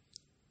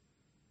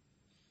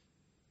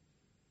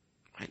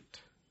 Right.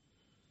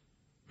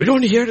 We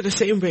don't hear the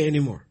same way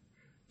anymore.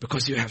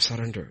 Because you have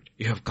surrendered.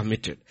 You have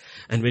committed.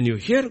 And when you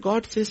hear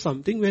God say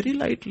something very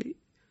lightly,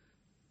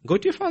 go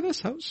to your father's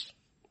house.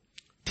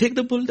 Take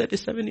the bull that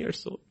is 7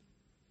 years old.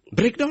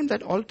 Break down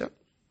that altar.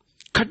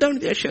 Cut down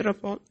the Asherah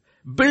pole.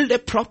 Build a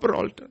proper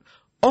altar.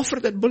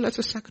 Offer that bull as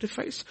a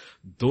sacrifice.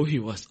 Though he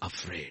was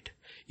afraid,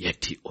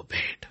 yet he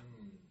obeyed.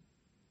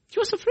 He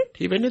was afraid.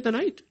 He went in the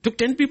night. Took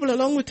 10 people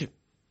along with him.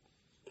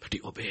 But he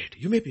obeyed.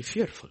 You may be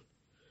fearful.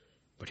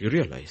 But you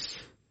realize,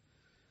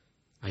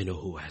 I know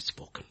who has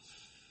spoken.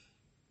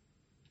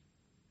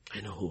 I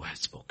know who has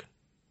spoken.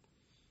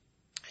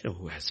 I know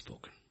who has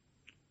spoken.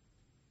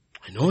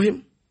 I know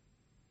him.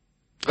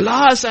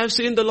 Alas, I have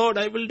seen the Lord,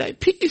 I will die.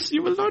 Peace,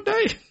 you will not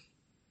die.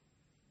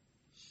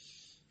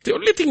 The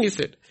only thing he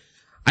said,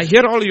 I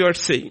hear all you are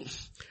saying.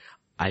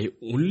 I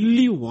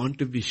only want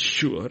to be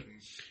sure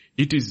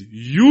it is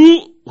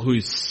you who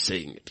is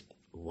saying it.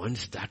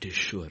 Once that is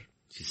sure,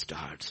 he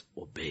starts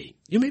obeying.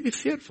 You may be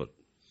fearful.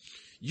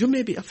 You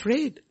may be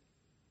afraid.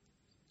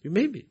 You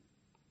may be.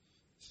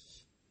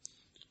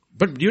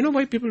 But do you know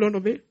why people don't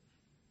obey?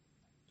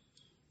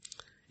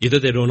 Either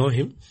they don't know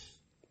him,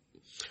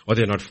 or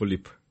they are not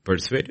fully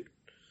persuaded,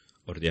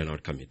 or they are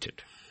not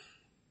committed.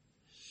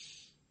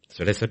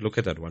 So let's look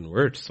at that one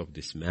words of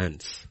this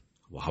man's.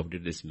 How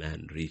did this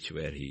man reach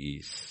where he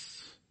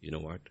is? You know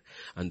what?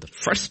 And the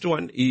first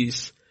one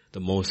is the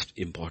most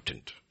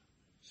important.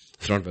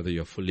 It's not whether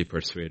you're fully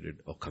persuaded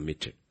or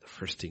committed. The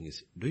first thing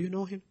is, do you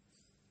know him?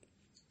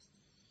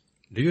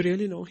 Do you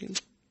really know him?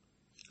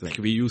 Like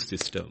we use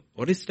this term.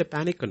 What is the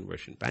panic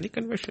conversion? Panic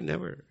conversion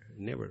never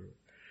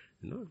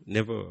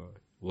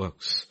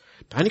works.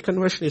 Panic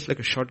conversion is like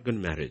a shotgun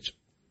marriage.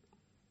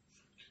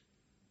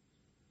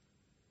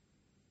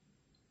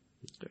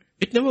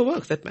 It never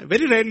works.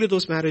 Very rarely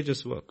those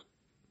marriages work.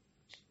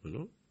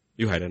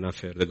 You had an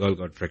affair, the girl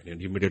got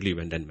pregnant, you immediately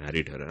went and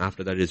married her, and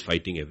after that is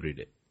fighting every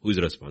day. Who is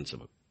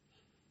responsible?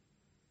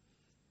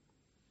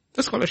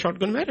 That's called a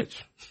shotgun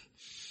marriage.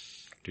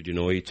 Did you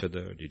know each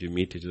other? Did you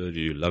meet each other? Did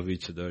you love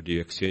each other? Did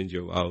you exchange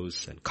your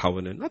vows and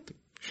covenant? Nothing.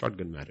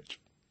 Shotgun marriage.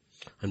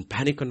 And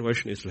panic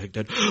conversion is like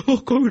that.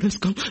 Oh, COVID has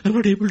come. I'm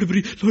not able to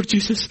breathe. Lord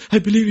Jesus, I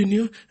believe in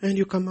you. And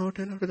you come out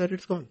and after that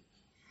it's gone.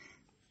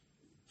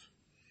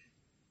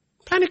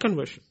 Panic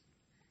conversion.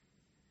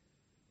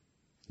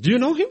 Do you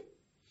know him?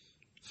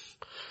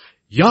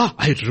 Yeah,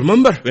 I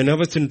remember when I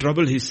was in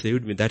trouble, he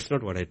saved me. That's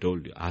not what I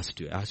told you. I asked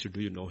you,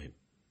 do you know him?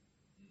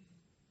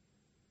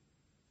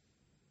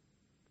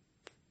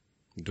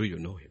 Do you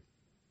know him?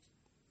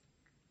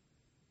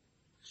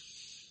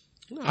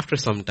 After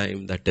some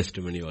time, that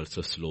testimony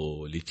also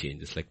slowly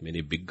changes, like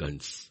many big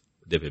guns.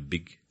 They were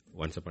big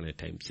once upon a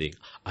time saying,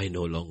 I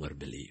no longer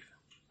believe.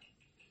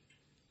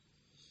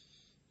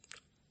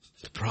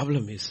 The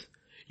problem is,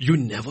 you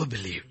never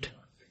believed.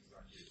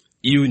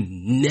 You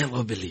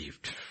never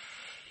believed.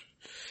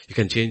 You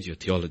can change your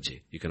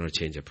theology. You cannot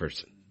change a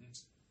person.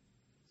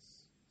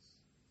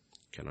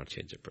 Cannot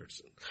change a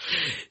person.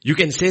 You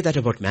can say that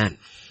about man.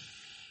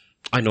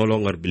 I no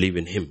longer believe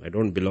in him. I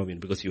don't belong in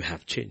because you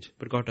have changed.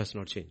 But God does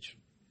not change.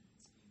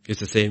 It's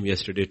the same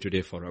yesterday,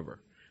 today, forever.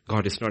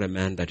 God is not a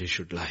man that he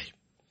should lie.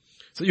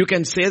 So you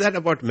can say that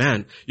about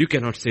man. You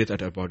cannot say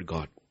that about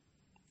God.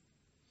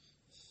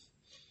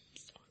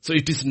 So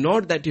it is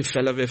not that you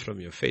fell away from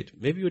your faith.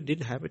 Maybe you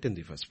didn't have it in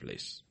the first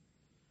place.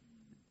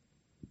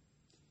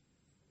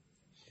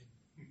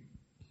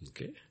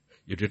 Okay?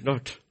 You did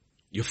not.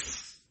 You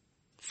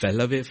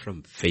fell away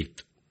from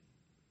faith.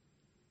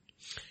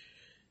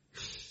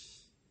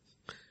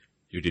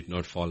 You did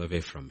not fall away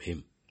from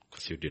him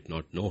because you did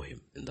not know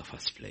him in the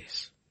first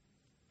place.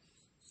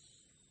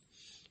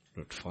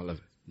 Not fall away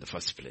in the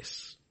first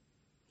place.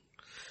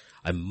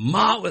 I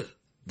marvel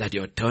that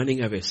you are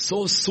turning away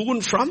so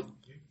soon from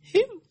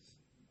him.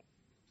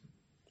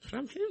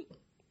 From him.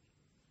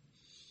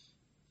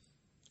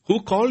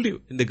 Who called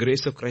you in the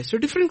grace of Christ to a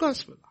different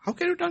gospel? How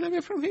can you turn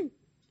away from him?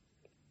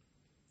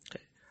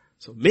 Okay.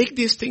 So make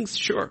these things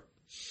sure.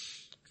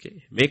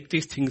 Okay. Make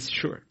these things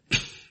sure.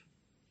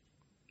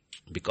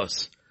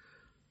 Because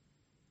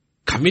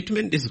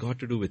commitment is got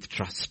to do with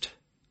trust.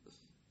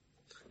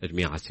 Let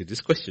me ask you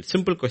this question.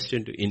 Simple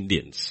question to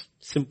Indians.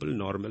 Simple,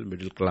 normal,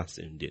 middle class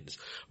Indians.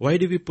 Why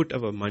do we put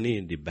our money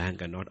in the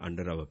bank and not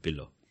under our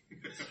pillow?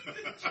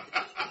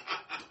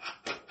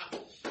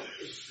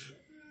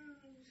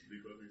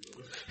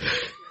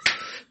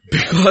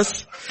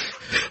 Because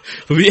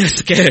we are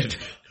scared.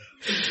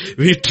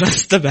 We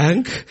trust the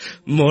bank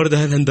more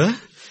than the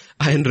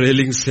iron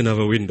railings in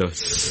our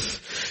windows.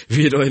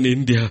 We know in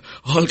India,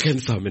 all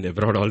kinds of,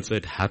 abroad also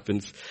it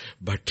happens.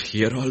 But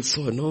here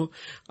also,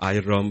 I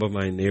remember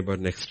my neighbor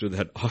next to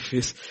that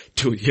office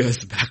 2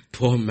 years back,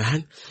 poor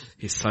man.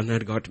 His son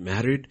had got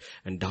married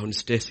and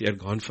downstairs he had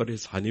gone for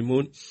his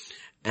honeymoon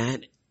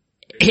and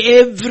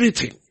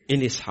everything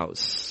in his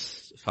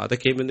house. Father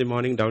came in the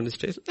morning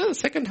downstairs. The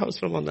second house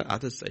from on the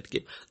other side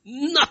came.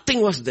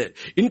 Nothing was there,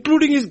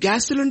 including his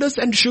gas cylinders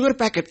and sugar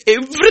packet.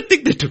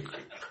 Everything they took.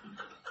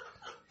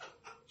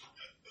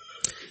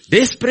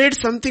 They sprayed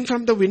something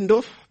from the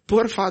window.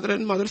 Poor father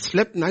and mother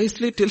slept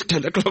nicely till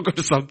 10 o'clock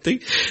or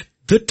something.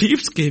 The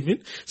thieves came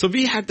in. So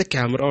we had the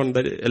camera on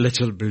the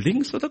LHL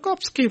building. So the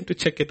cops came to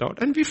check it out.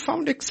 And we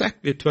found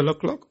exactly at 12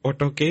 o'clock.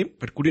 Auto came,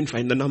 but couldn't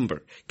find the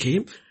number.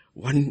 Came,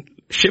 one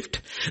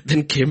shift,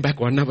 then came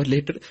back 1 hour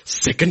later.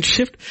 Second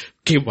shift,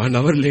 came 1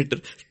 hour later.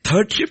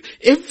 Third shift,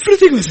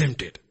 everything was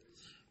emptied.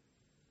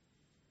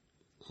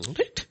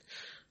 Right?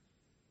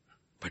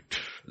 But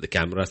the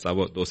cameras,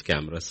 those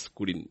cameras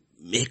couldn't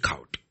make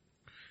out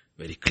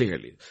very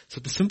clearly.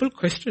 So the simple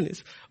question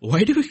is,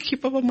 why do we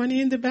keep our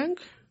money in the bank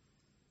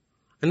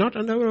and not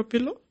under our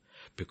pillow?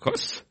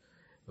 Because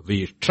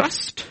we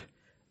trust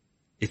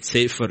it's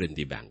safer in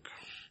the bank.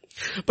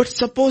 But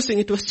supposing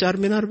it was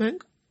Charminar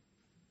Bank?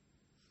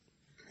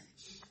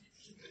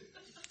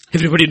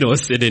 Everybody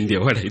knows in India,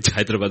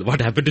 Hyderabad,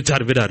 what happened to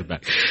Charminar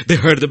Bank? They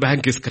heard the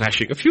bank is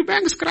crashing. A few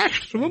banks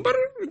crashed, remember,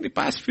 in the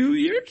past few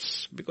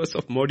years? Because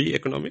of Modi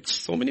economics,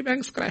 so many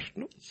banks crashed,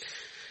 no?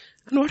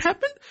 And what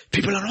happened?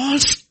 People are all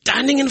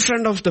standing in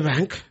front of the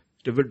bank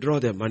to withdraw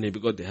their money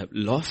because they have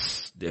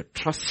lost their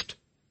trust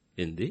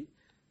in the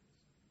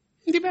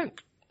bank.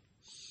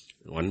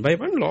 One by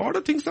one, a lot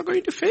of things are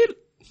going to fail.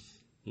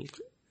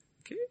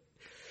 Okay.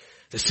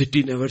 The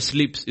city never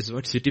sleeps is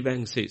what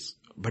Citibank says.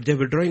 But they're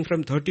withdrawing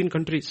from 13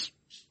 countries.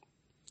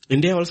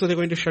 India also they're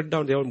going to shut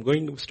down. They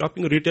are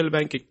stopping retail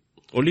banking.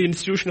 Only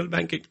institutional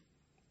banking.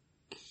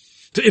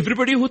 So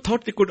everybody who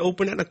thought they could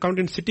open an account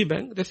in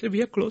Citibank, they say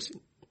we are closing.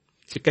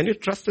 So can you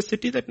trust a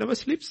city that never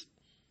sleeps?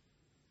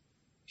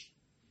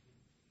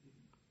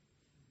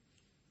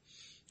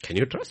 Can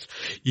you trust?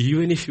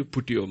 Even if you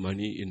put your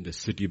money in the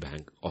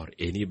Citibank or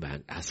any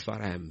bank, as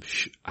far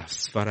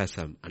as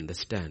I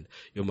understand,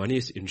 your money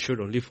is insured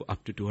only for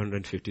up to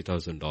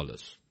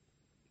 $250,000.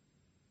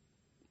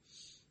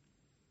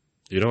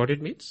 You know what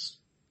it means?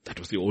 That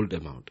was the old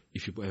amount.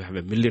 If you have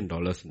 $1 million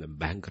and the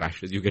bank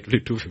crashes, you get only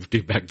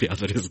 250 back, the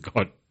other is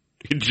gone.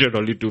 Insured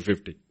only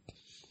 250.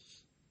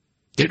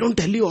 They don't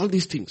tell you all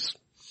these things.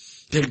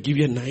 They'll give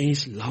you a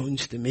nice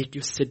lounge, they make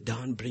you sit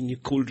down, bring you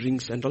cool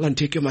drinks and all and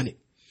take your money.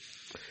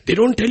 They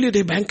don't tell you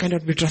the bank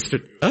cannot be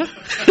trusted. Huh?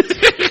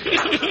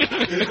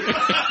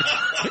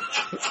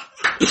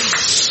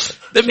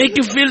 They make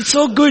you feel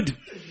so good.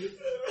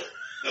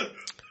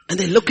 And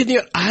they look in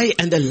your eye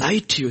and they lie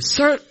to you.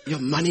 Sir, your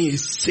money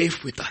is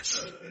safe with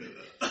us.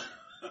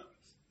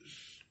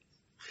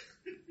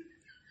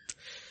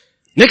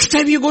 Next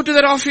time you go to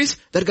that office,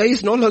 that guy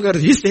is no longer,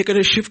 he's taken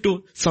a shift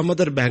to some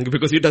other bank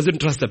because he doesn't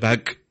trust the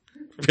bank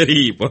where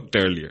he worked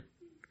earlier.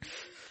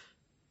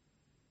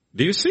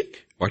 Do you see?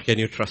 What can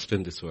you trust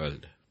in this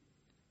world?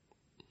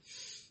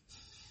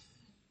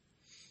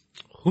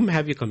 Whom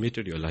have you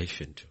committed your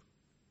life into?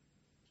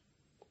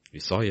 We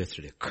saw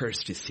yesterday,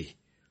 cursed is he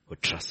who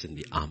trusts in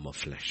the arm of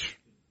flesh.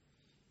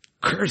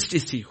 Cursed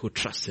is he who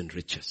trusts in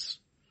riches.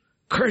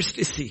 Cursed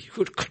is he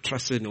who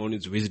trusts in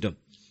his wisdom,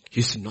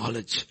 his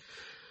knowledge.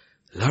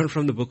 Learn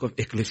from the book of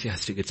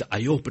Ecclesiastes. It's an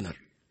eye-opener.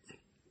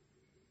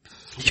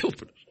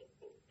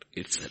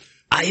 It's an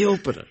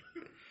eye-opener.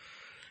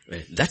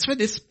 That's why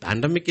this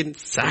pandemic in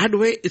sad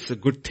way is a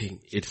good thing.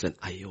 It's an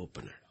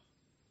eye-opener.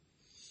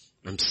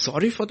 I'm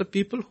sorry for the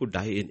people who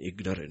die in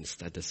ignorance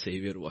that the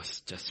Savior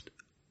was just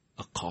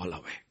a call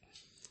away.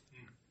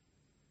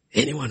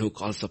 Anyone who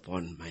calls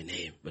upon my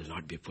name will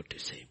not be put to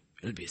shame,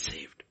 will be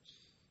saved.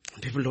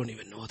 And people don't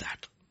even know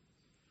that.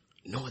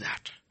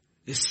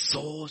 It's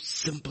so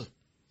simple.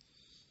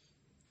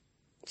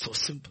 So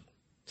simple.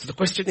 So the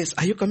question is,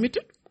 are you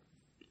committed?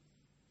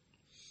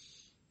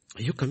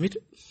 Are you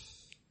committed?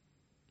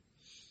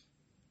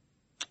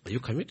 Are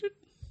you committed?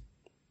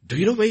 Do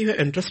you know where you have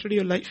entrusted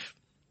your life?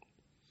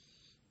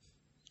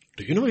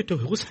 Do you know to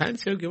whose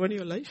hands you have given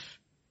your life?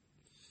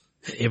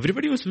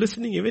 Everybody who's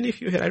listening, even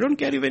if I don't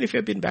care even if you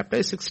have been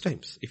baptized 6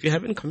 times. If you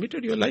haven't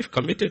committed your life,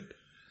 committed.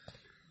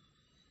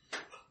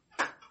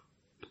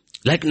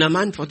 Like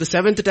Naaman, for the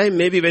 7th time,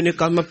 maybe when you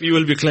come up, you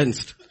will be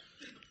cleansed.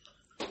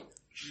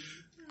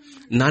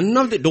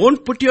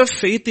 Don't put your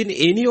faith in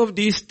any of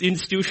these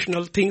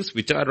institutional things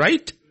which are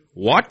right.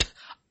 What?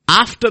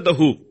 After the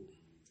who.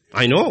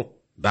 I know.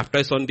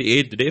 Baptized on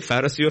the 8th day,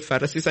 Pharisee of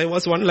Pharisees, I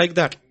was one like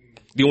that.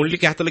 The only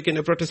Catholic in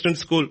a Protestant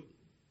school.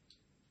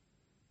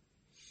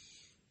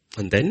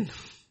 And then,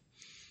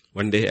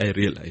 one day I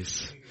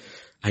realized,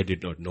 I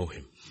did not know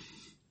him.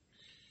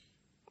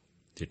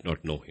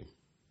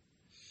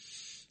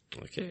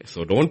 Okay,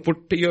 so don't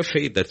put your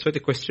faith. That's why the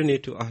question you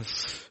need to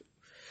ask.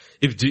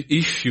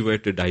 If you were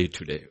to die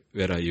today,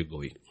 where are you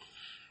going?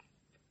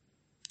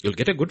 You'll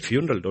get a good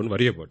funeral. Don't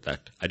worry about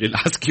that. I didn't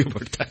ask you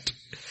about that.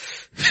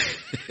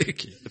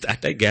 Okay,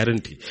 that I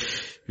guarantee.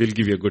 We'll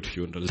give you a good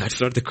funeral. That's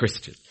not the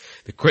question.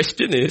 The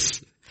question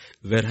is,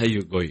 where are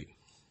you going?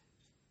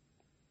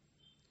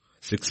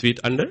 6 feet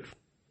under?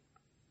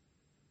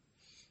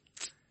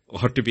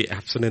 Or to be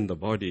absent in the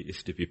body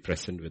is to be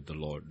present with the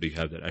Lord. Do you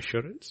have that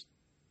assurance?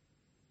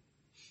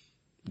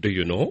 Do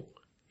you know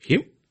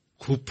Him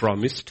who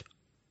promised,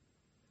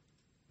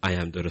 I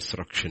am the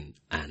resurrection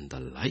and the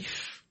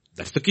life?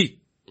 That's the key.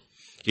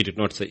 He did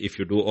not say, if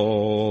you do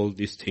all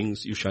these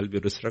things, you shall be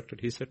resurrected.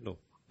 He said, no,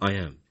 I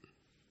am.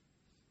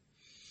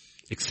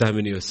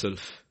 Examine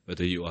yourself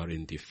whether you are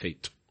in the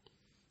faith.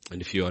 And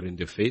if you are in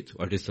the faith,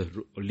 what is the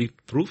only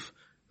proof?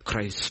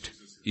 Christ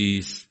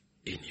is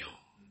in you.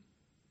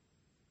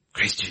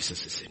 Christ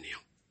Jesus is in you.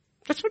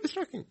 That's what it's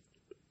talking.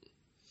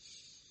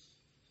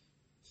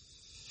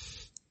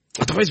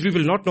 Otherwise we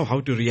will not know how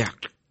to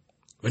react.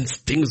 When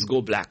things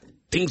go black,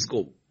 things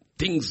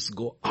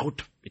go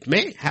out. It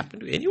may happen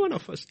to any one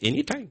of us,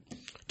 anytime.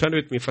 Turn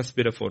with me, 1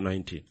 Peter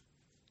 4:19.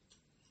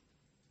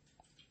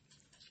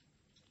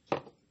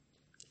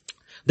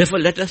 Therefore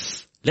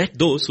let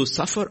those who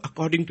suffer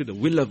according to the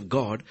will of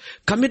God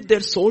commit their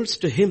souls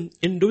to Him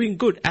in doing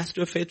good as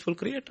to a faithful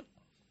Creator.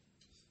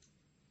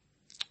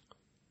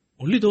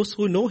 Only those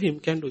who know Him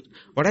can do it.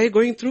 What are you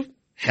going through?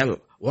 Hell.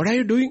 What are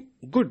you doing?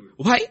 Good.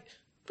 Why?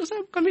 Because I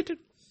have committed.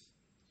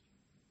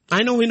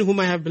 I know in whom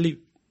I have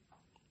believed.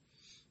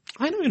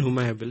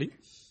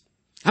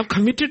 I've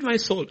committed my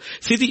soul.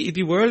 See,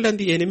 the world and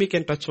the enemy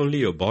can touch only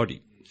your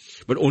body.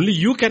 But only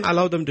you can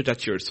allow them to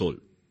touch your soul.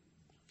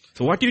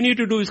 So what you need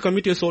to do is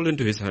commit your soul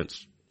into His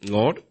hands.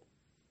 Lord,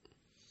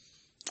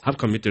 I've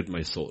committed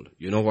my soul.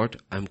 You know what?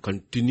 I'm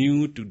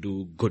continue to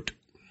do good.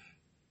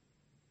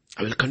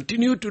 I will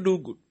continue to do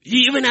good.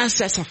 Even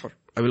as I suffer,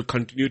 I will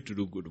continue to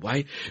do good.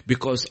 Why?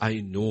 Because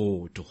I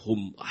know to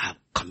whom I have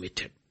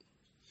committed.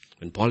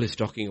 When Paul is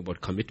talking about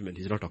commitment,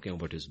 he's not talking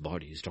about his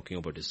body. He's talking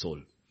about his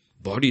soul.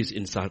 Body is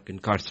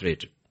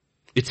incarcerated.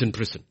 It's in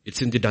prison.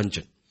 It's in the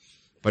dungeon.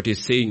 But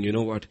he's saying, you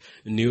know what?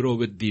 Nero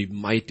with the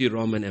mighty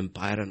Roman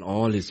Empire and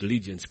all his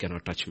legions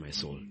cannot touch my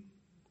soul.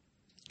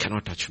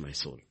 Cannot touch my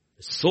soul.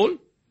 His soul,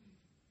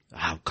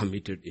 I have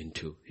committed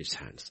into His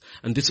hands.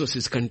 And this was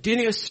his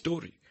continuous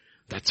story.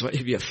 That's why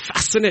we are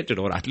fascinated,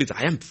 or at least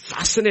I am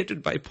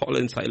fascinated by Paul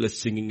and Silas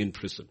singing in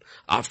prison.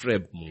 After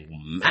a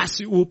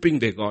massive whooping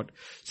they got,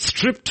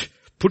 stripped,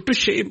 put to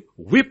shame,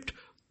 whipped,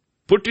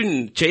 put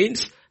in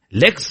chains,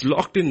 legs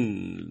locked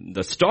in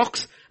the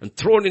stocks, and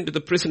thrown into the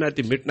prison at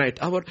the midnight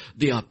hour,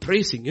 they are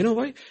praising. You know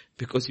why?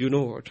 Because you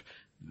know what?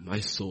 My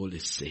soul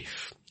is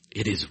safe.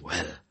 It is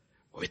well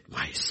with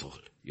my soul.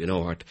 You know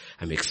what?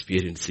 I'm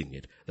experiencing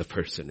it. The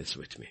person is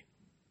with me.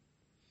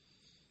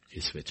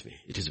 He's with me.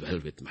 It is well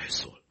with my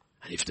soul.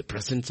 And if the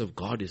presence of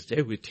God is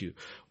there with you,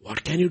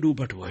 what can you do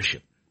but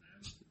worship?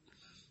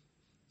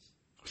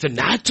 It's a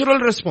natural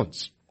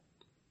response.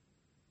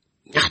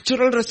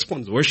 Natural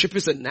response. Worship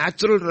is a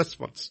natural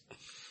response.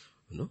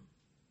 You know?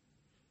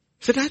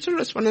 It's a natural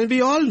response, and we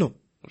all know,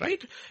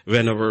 right?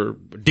 Whenever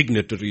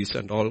dignitaries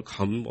and all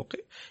come, okay?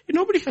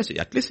 Nobody has to,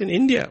 at least in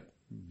India,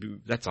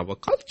 that's our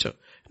culture.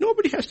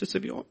 Nobody has to say,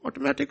 we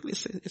automatically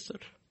say, yes, sir.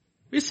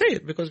 We say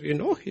it because we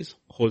know he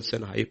holds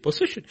a high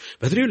position.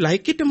 Whether you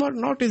like it or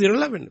not is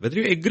irrelevant. Whether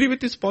you agree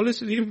with his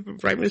policies, if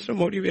Prime Minister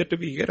Modi were to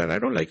be here and I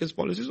don't like his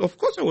policies, of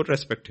course I would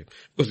respect him.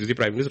 Because he's the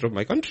Prime Minister of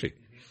my country.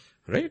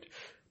 Right?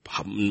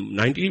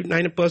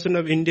 99%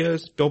 of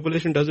India's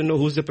population doesn't know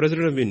who's the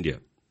President of India.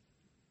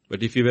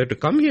 But if he were to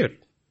come here,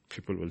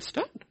 people will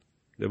stand.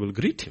 They will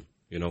greet him.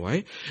 You know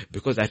why?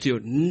 Because that's your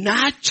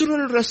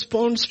natural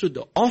response to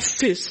the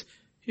office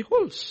he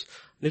holds.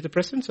 And if the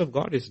presence of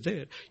God is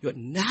there, your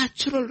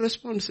natural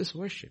response is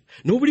worship.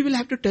 Nobody will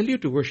have to tell you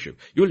to worship.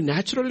 You will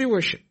naturally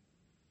worship.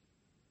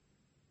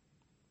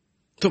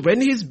 So when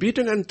he is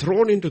beaten and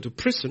thrown into the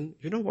prison,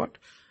 you know what?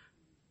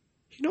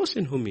 He knows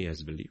in whom he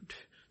has believed.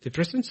 The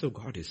presence of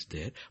God is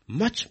there,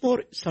 much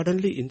more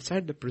suddenly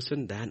inside the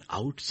prison than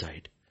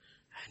outside.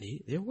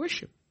 And they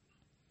worship.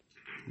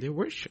 They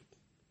worship.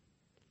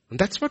 And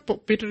that's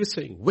what Peter is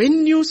saying.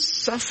 When you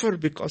suffer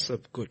because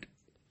of good,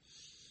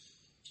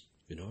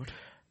 you know what?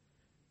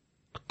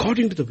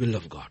 According to the will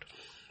of God,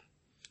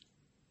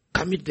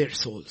 commit their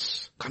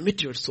souls.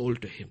 Commit your soul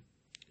to Him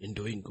in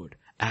doing good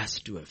as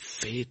to a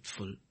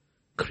faithful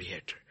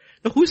Creator.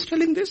 Now who is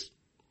telling this?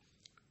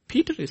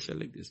 Peter is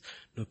telling this.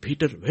 Now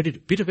Peter, where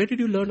did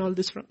you learn all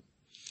this from?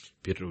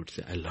 Peter would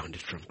say, I learned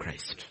it from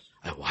Christ.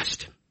 I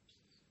watched Him.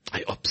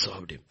 I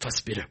observed Him. 1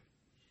 Peter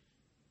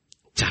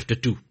chapter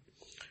 2,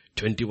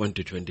 21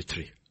 to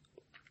 23.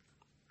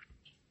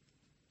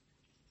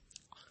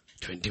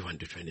 21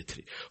 to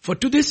 23. For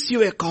to this you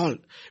were called,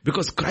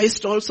 because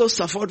Christ also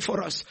suffered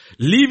for us,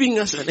 leaving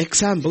us an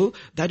example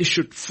that you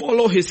should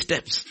follow His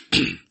steps,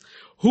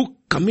 who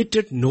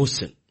committed no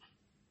sin,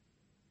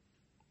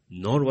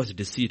 nor was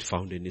deceit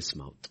found in His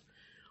mouth,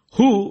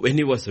 who, when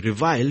He was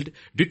reviled,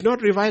 did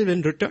not revile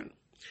in return.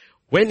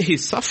 When He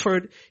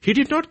suffered, He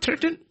did not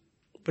threaten.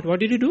 But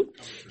what did He do?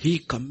 He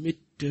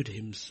committed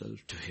Himself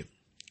to Him.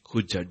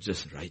 who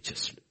judges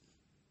righteously.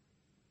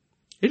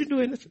 He didn't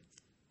do anything.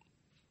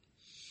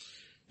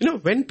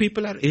 When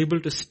people are able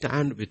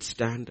to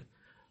withstand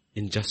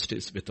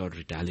injustice without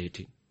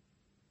retaliating,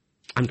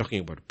 I'm talking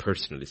about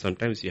personally.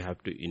 Sometimes you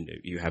have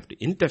to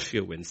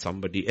interfere when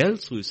somebody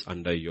else who is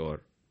under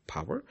your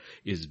power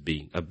is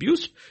being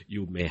abused.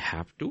 You may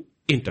have to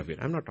intervene.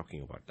 I'm not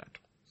talking about that.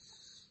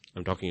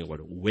 I'm talking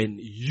about when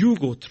you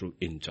go through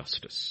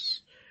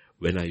injustice.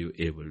 When are you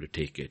able to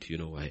take it? You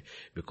know why?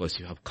 Because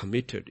you have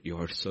committed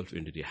yourself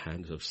into the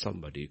hands of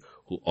somebody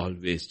who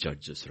always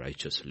judges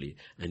righteously,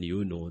 and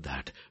you know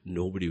that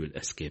nobody will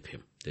escape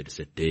him. There is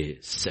a day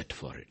set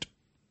for it.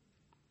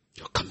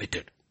 You're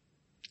committed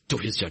to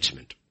his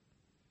judgment.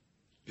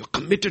 You're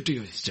committed to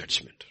his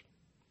judgment.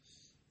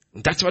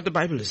 And that's what the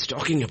Bible is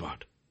talking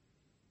about.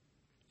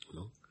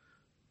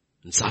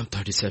 In Psalm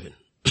 37,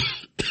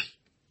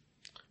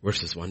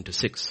 verses 1 to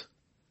 6.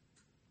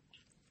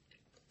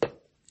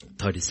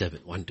 37,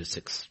 1 to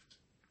 6.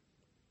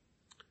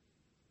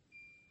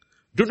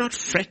 Do not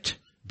fret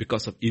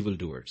because of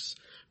evildoers,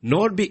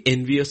 nor be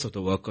envious of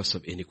the workers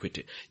of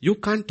iniquity. You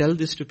can't tell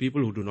this to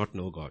people who do not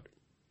know God.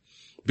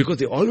 Because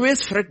they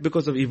always fret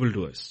because of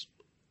evildoers.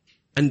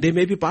 And they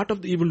may be part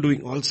of the evil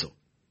doing also.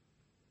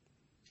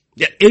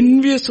 They are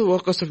envious of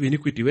workers of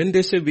iniquity. When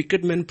they say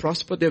wicked men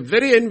prosper, they are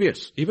very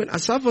envious. Even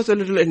Asaph was a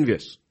little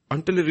envious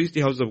until he reached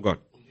the house of God.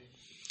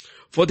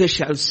 For they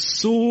shall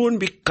soon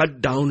be cut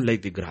down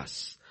like the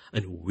grass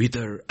and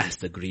wither as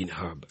the green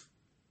herb.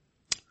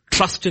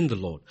 Trust in the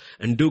Lord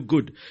and do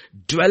good.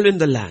 Dwell in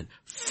the land.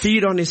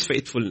 Feed on his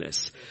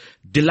faithfulness.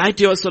 Delight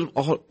yourself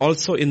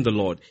also in the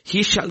Lord.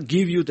 He shall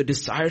give you the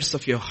desires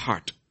of your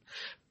heart.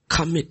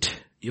 Commit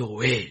your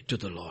way to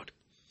the Lord.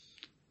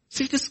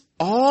 See, it is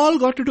all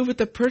got to do with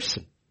a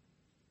person.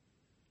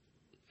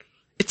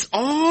 It's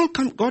all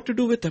got to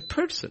do with a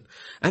person.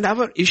 And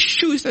our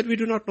issue is that we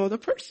do not know the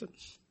person.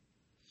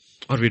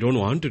 Or we don't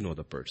want to know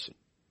the person.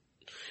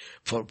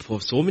 For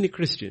so many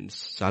Christians,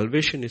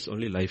 salvation is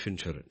only life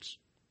insurance.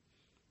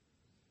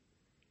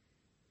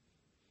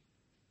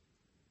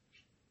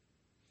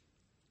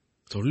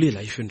 It's only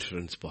life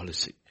insurance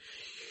policy.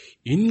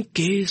 In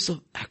case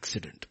of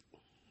accident.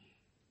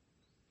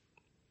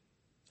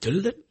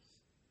 Till then,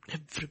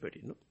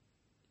 everybody know.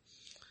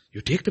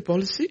 You take the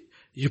policy,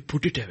 you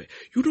put it away.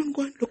 You don't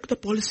go and look at the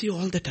policy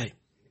all the time.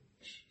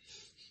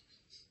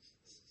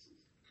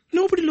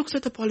 Nobody looks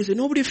at the policy.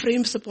 Nobody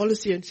frames the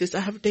policy and says,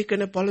 I have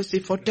taken a policy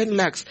for 10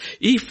 lakhs.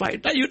 If I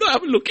die,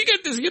 I'm looking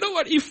at this. You know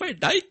what? If I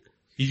die,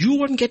 you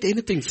won't get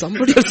anything.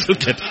 Somebody else will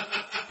get it.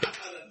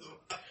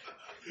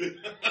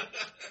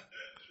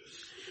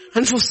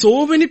 And for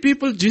so many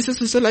people,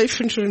 Jesus is a life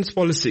insurance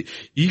policy.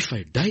 If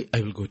I die, I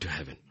will go to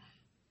heaven.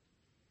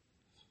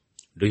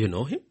 Do you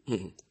know him?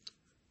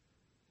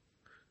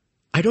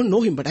 I don't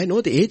know him, but I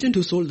know the agent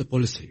who sold the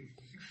policy.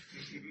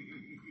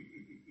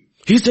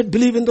 He said,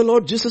 believe in the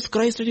Lord Jesus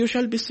Christ and you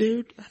shall be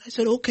saved. And I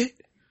said, okay.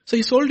 So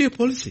he sold you a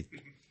policy.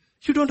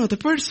 You don't know the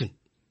person.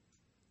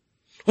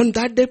 On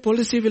that day,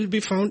 policy will be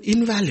found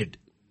invalid.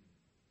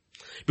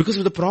 Because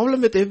of the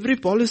problem with every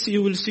policy,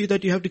 you will see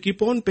that you have to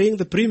keep on paying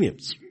the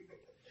premiums.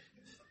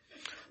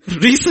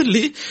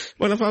 Recently,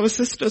 one of our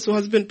sisters who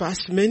has been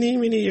passed many,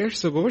 many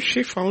years ago,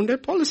 she found a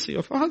policy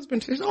of her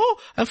husband. She says,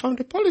 I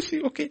found a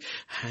policy, okay.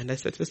 And I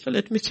said, sister,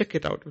 let me check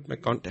it out with my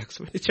contacts.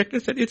 When he checked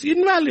it, said, it's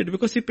invalid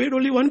because he paid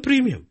only one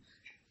premium.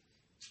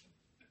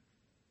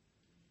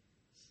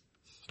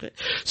 Okay.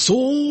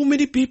 So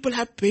many people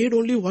have paid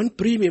only one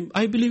premium.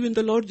 I believe in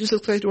the Lord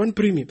Jesus Christ, one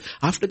premium.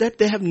 After that,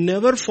 they have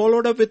never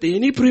followed up with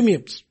any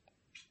premiums.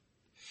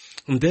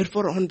 And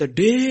therefore, on the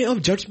day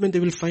of judgment, they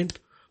will find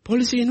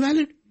policy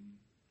invalid.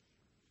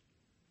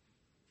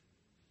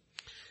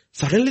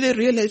 Suddenly they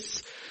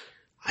realize,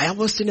 I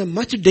was in a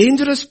much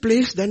dangerous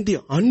place than the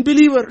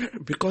unbeliever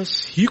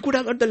because he could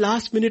have at the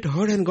last minute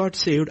heard and got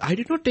saved. I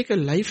did not take a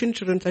life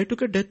insurance, I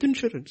took a death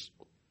insurance.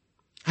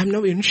 I am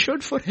now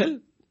insured for hell.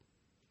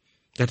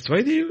 That's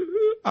why the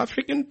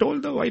African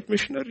told the white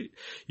missionary,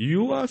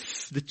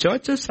 the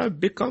churches have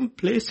become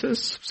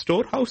places,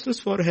 storehouses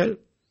for hell.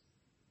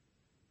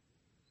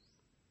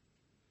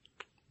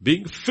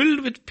 Being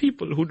filled with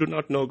people who do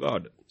not know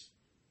God.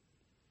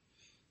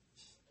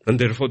 And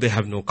therefore they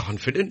have no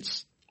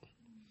confidence.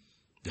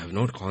 They have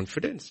no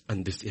confidence.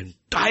 And this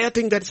entire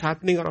thing that's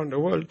happening around the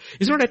world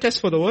is not a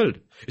test for the world.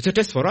 It's a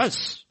test for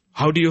us.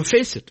 How do you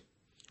face it?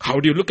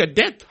 How do you look at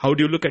death? How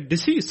do you look at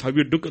disease? How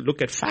do you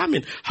look at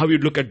famine? How do you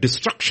look at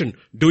destruction?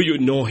 Do you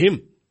know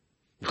him?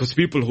 Because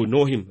people who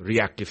know him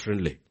react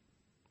differently.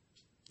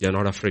 They are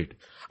not afraid.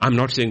 I'm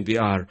not saying they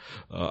are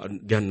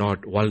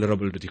not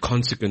vulnerable to the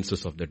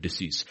consequences of the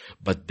disease,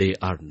 but they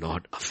are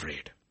not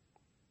afraid.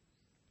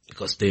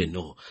 Because they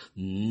know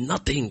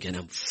nothing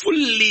I'm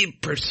fully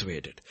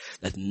persuaded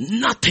that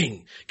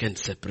nothing can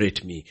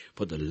separate me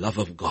for the love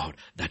of God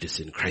that is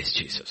in Christ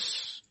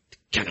Jesus. It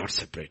cannot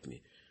separate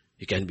me.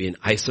 You can be in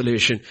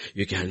isolation.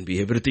 You can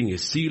be, everything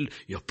is sealed.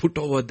 You're put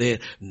over there.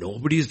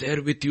 Nobody is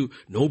there with you.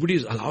 Nobody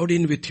is allowed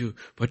in with you.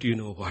 But you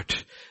know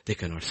what? They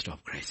cannot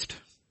stop Christ.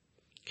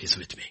 He's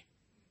with me.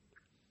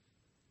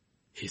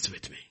 He's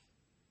with me.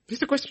 This is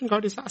the question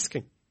God is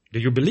asking. Do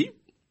you believe?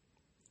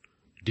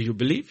 Do you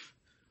believe?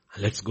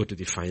 And let's go to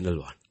the final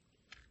one.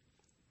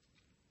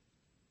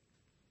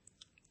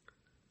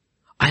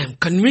 I am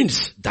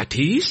convinced that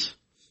He is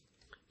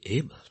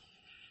able.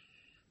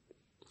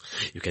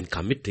 You can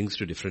commit things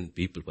to different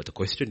people, but the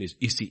question is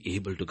He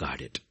able to guard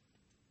it?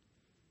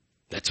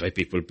 That's why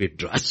people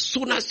withdraw. As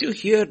soon as you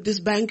hear this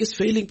bank is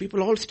failing,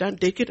 people all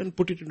stand, take it and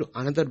put it into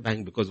another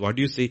bank. Because what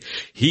do you say?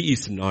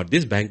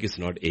 This bank is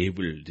not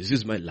able. This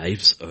is my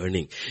life's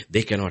earning.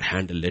 They cannot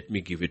handle, let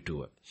me give it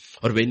to her.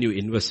 Or when you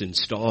invest in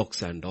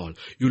stocks and all,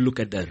 you look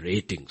at the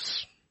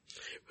ratings.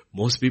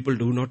 Most people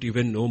do not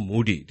even know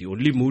Moody. The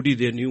only Moody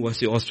they knew was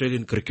the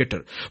Australian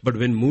cricketer. But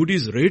when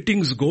Moody's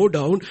ratings go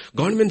down,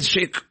 governments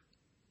shake.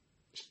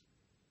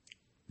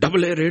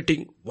 AA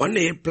rating,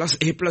 1A+,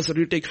 A+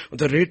 rating.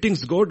 The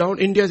ratings go down,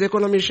 India's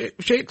economy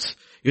shakes.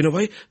 You know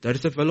why? That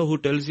is the fellow who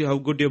tells you how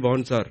good your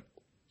bonds are.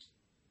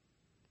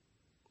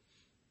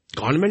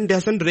 Government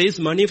doesn't raise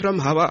money from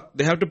Hava.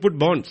 They have to put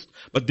bonds.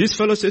 But this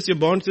fellow says your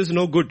bonds is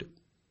no good.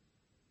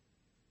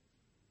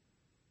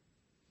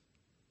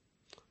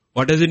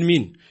 What does it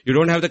mean? You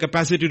don't have the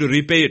capacity to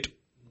repay it.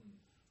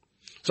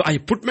 So I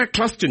put my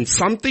trust in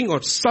something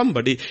or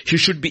somebody. He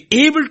should be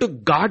able to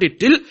guard it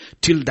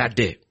till that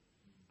day.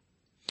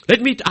 Let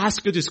me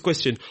ask you this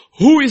question.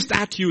 Who is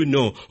that you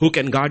know who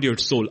can guard your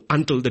soul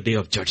until the day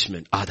of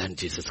judgment other than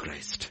Jesus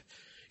Christ?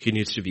 He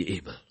needs to be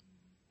able.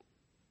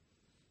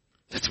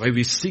 That's why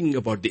we sing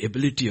about the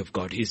ability of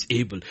God. He is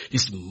able. He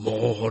is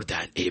more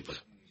than able.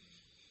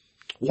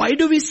 Why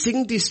do we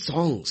sing these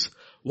songs?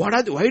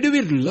 Why do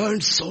we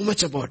learn so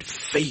much about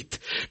faith?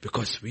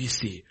 Because we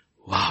see,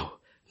 wow,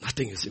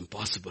 nothing is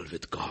impossible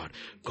with God.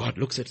 God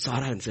looks at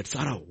Sarah and said,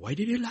 Sarah, why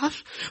did you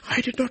laugh?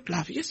 I did not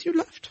laugh. Yes, you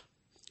laughed.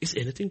 Is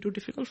anything too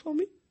difficult for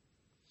me?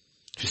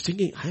 She's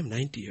thinking, I am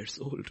 90 years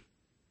old.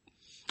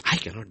 I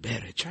cannot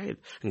bear a child.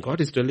 And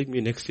God is telling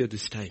me next year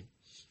this time,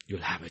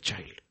 you'll have a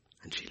child.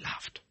 And she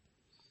laughed.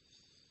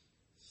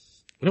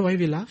 You know why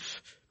we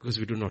laugh? Because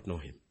we do not know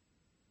Him.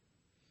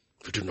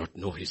 We do not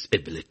know His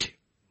ability.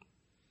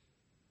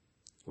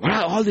 What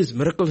are all these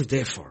miracles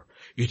there for?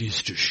 It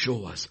is to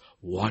show us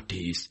what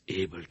He is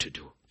able to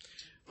do.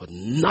 For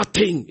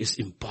nothing is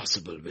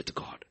impossible with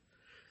God.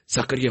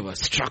 Zachariah was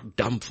struck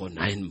dumb for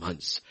 9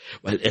 months,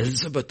 while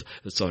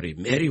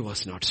Mary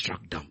was not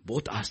struck dumb.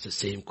 Both asked the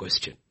same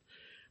question,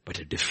 but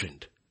a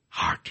different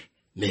heart.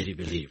 Mary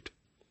believed.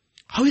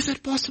 How is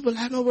that possible?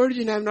 I am a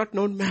virgin, I am not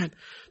known man.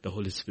 The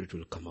Holy Spirit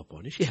will come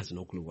upon her. She has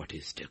no clue what He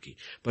is talking.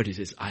 But He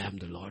says, I am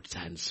the Lord's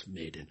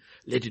handmaiden.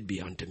 Let it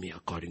be unto me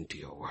according to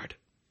your word.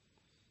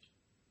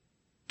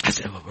 Has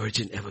ever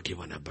virgin ever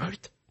given a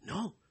birth?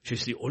 No.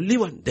 She's the only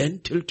one then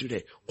till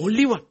today.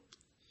 Only one.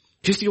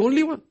 She's the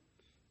only one.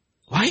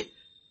 Why?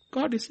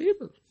 God is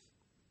able.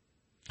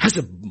 Has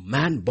a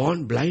man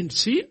born blind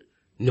seen?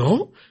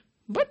 No.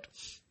 But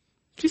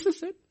Jesus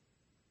said,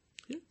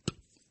 yeah,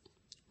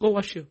 go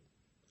wash your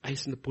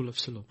eyes in the pool of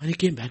Siloam. And he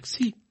came back,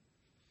 see.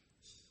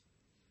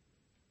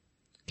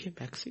 Came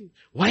back, see.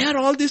 Why are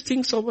all these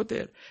things over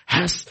there?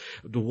 Has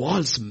the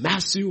walls,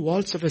 massive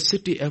walls of a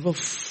city ever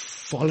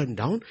fallen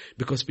down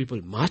because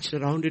people marched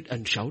around it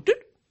and shouted?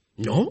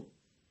 No.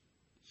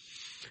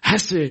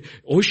 Has the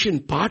ocean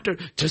parted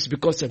just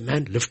because a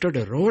man lifted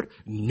a rod?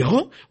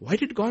 No. Why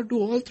did God do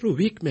all through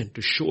weak men?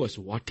 To show us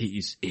what He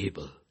is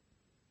able.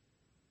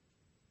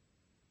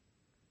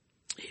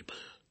 Able.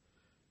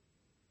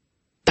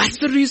 That's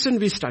the reason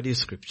we study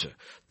scripture.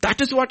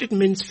 That is what it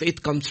means.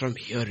 Faith comes from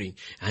hearing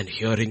and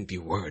hearing the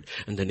word.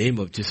 And the name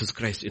of Jesus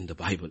Christ in the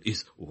Bible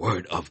is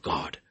Word of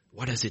God.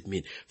 What does it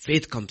mean?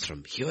 Faith comes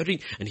from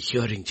hearing and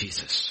hearing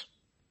Jesus.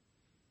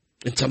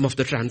 In some of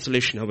the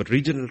translation, our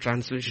regional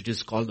translation, it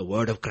is called the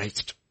Word of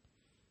Christ.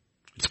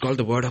 It's called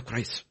the Word of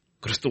Christ.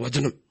 Christu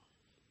Vajanam.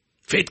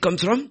 Faith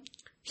comes from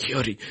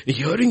hearing.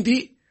 Hearing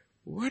the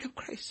Word of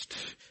Christ.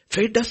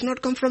 Faith does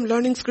not come from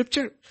learning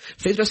scripture.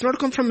 Faith does not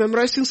come from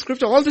memorizing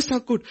scripture. All these are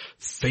good.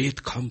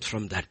 Faith comes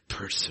from that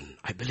person.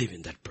 I believe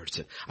in that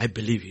person. I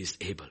believe he is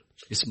able.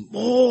 He's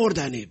more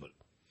than able.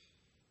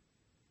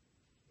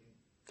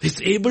 He's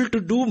able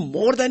to do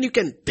more than you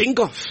can think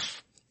of.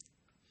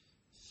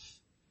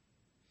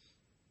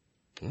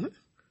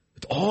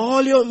 With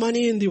all your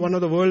money in one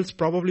of the world's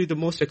probably the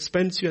most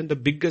expensive and the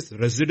biggest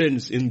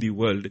residence in the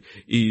world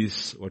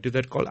is, what is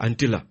that called?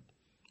 Antilla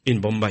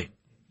in Bombay.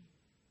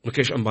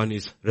 Mukesh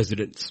Ambani's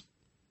residence.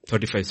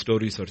 35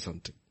 stories or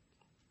something.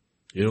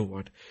 You know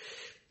what?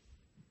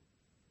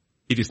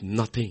 It is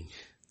nothing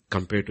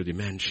compared to the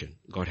mansion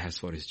God has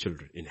for His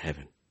children in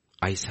heaven.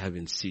 Eyes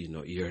haven't seen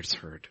or ears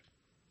heard.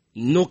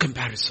 No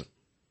comparison.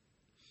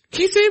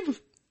 He's able.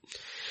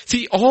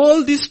 See,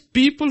 all these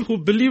people who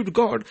believed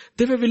God,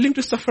 they were willing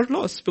to suffer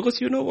loss because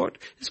you know what?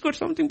 He's got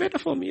something better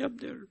for me up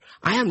there.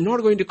 I am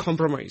not going to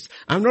compromise.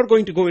 I'm not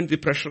going to go into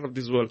the pressure of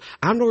this world.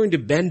 I'm not going to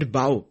bend,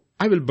 bow.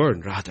 I will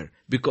burn rather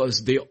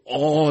because they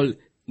all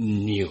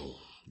knew.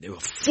 They were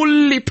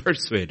fully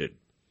persuaded.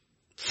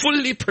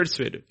 Fully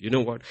persuaded. You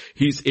know what?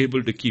 He's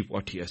able to keep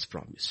what He has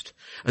promised.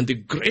 And the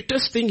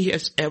greatest thing He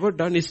has ever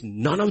done is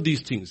none of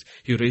these things.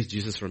 He raised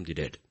Jesus from the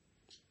dead.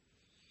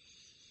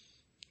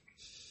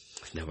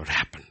 Never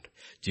happened.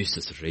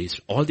 Jesus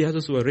raised, all the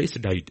others who were raised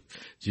died.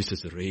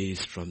 Jesus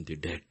raised from the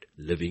dead,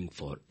 living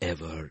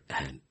forever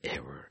and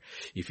ever.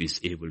 If he's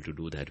able to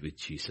do that with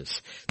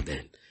Jesus,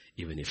 then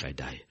even if I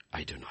die,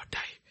 I do not die.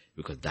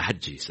 Because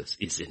that Jesus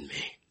is in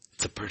me.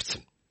 It's a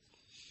person.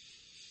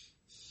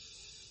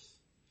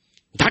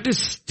 That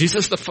is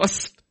Jesus the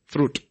first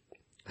fruit.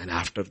 And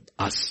after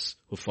us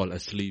who fall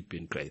asleep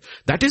in Christ.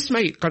 That is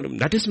my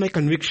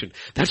conviction.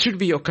 That should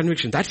be your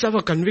conviction. That's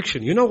our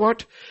conviction. You know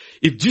what?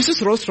 If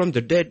Jesus rose from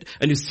the dead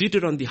and is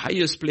seated on the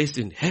highest place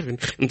in heaven,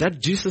 and that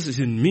Jesus is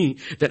in me,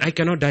 then I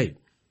cannot die.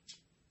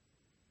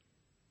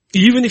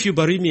 Even if you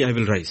bury me, I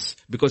will rise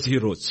because he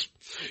rose.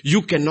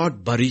 You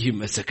cannot bury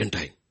him a second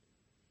time.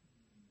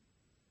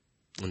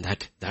 And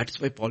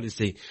that's why Paul is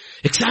saying,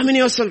 examine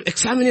yourself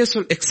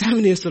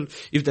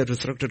if the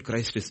resurrected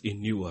Christ is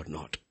in you or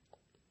not.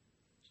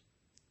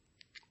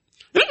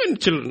 And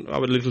children,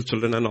 our little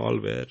children and all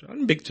were,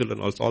 and big children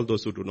also, all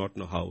those who do not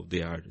know how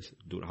they are,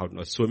 how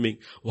not swimming,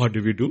 what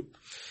do?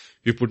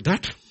 We put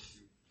that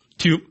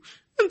tube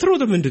and throw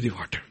them into the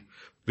water.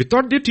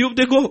 Without the tube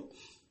they go.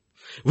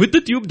 With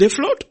the tube they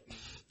float.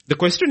 The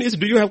question is,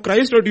 do you have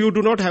Christ or do you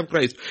do not have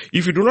Christ?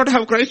 If you do not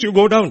have Christ, you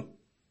go down.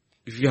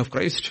 If you have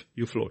Christ,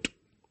 you float.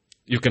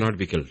 You cannot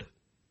be killed.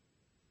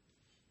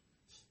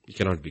 You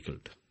cannot be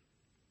killed.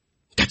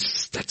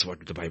 That's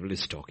what the Bible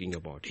is talking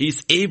about. He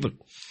is able.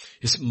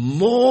 He's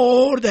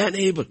more than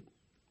able.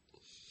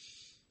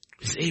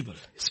 He's able.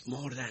 He's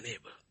more than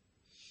able.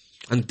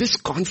 And this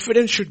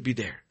confidence should be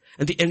there.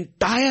 And the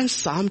entire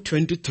Psalm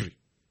 23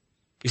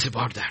 is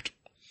about that.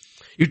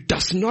 It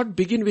does not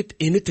begin with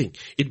anything.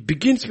 It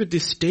begins with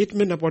this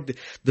statement about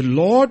the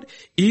Lord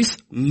is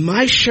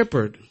my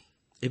shepherd.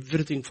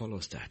 Everything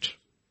follows that.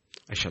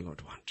 I shall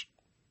not want.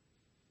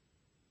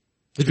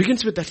 It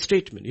begins with that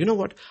statement. You know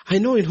what? I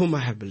know in whom I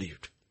have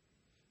believed.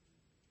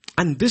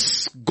 And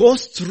this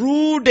goes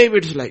through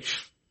David's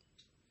life.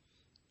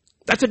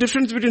 That's the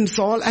difference between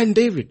Saul and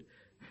David.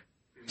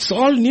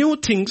 Saul knew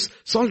things.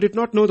 Saul did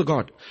not know the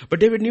God.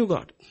 But David knew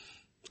God.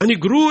 And he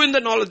grew in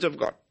the knowledge of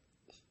God.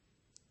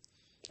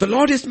 The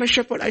Lord is my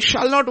shepherd. I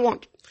shall not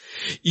want.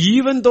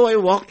 Even though I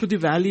walk through the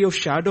valley of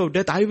shadow of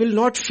death, I will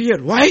not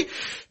fear. Why?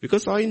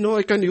 Because I know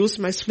I can use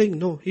my sling.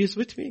 No, he is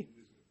with me.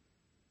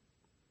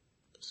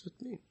 He's with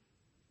me.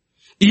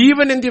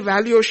 Even in the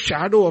valley of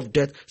shadow of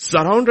death,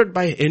 surrounded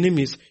by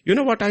enemies, you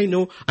know what I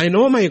know? I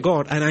know my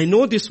God, and I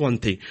know this one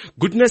thing.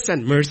 Goodness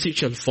and mercy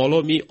shall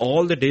follow me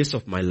all the days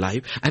of my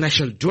life, and I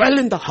shall dwell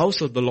in the house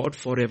of the Lord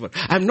forever.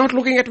 I'm not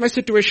looking at my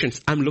situations.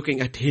 I'm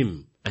looking at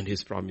him and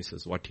his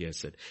promises, what he has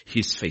said.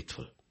 He's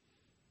faithful.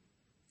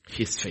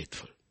 He's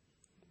faithful.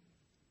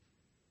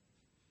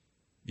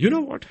 You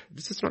know what?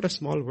 This is not a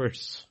small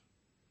verse.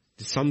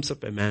 This sums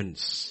up a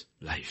man's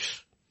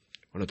life.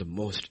 One of the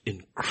most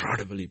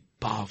incredibly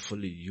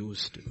powerfully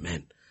used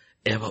men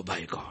ever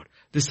by God.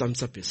 This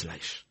sums up his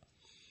life.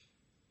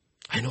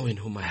 I know in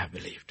whom I have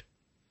believed.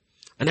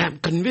 And I am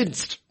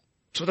convinced.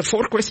 So the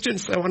 4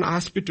 questions I want to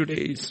ask you today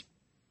is,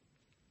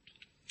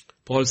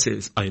 Paul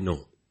says, I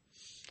know.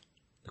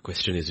 The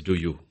question is, do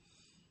you?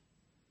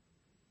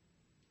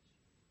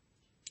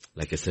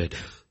 Like I said,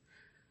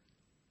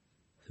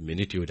 the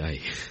minute you die,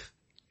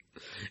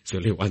 it's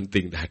only one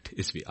thing that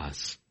is we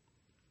ask.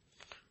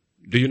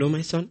 Do you know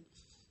my son?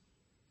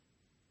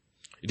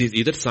 It is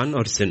either son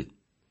or sin.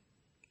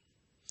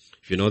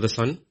 If you know the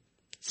son,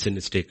 sin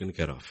is taken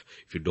care of.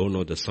 If you don't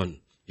know the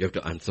son, you have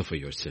to answer for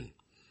your sin.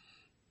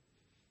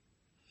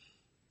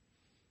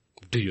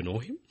 Do you know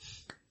him?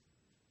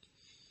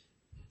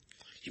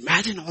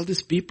 Imagine all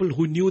these people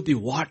who knew the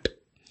what.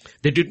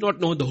 They did not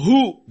know the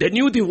who. They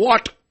knew the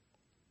what.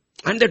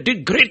 And they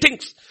did great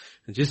things.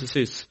 And Jesus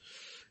says,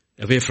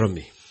 away from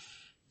me.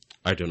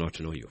 I do not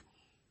know you.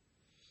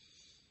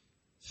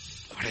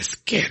 What a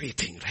scary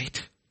thing,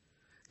 right?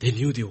 They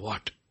knew the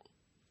what.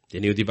 They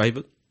knew the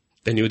Bible.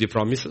 They knew the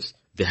promises.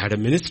 They had a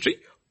ministry,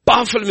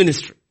 powerful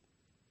ministry.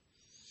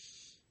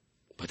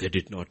 But they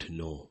did not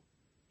know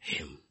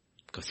him.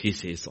 Because he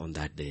says on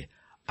that day,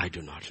 I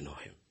do not know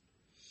him.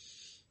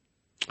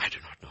 I do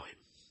not know him.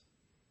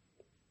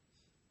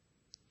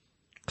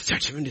 Because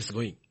judgment is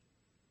going.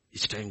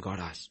 Each time God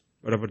asks,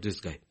 what about this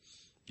guy?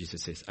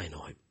 Jesus says, I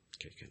know him.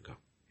 Okay, you can go.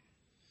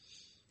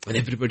 And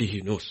everybody he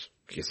knows.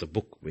 He has a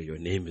book where your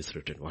name is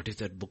written. What is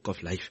that book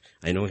of life?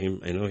 I know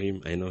him, I know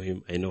him, I know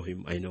him, I know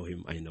him, I know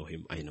him, I know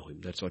him, I know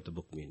him. That's what the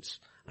book means.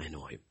 I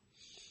know him.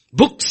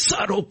 Books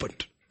are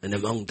opened. And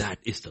among that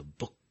is the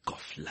book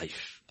of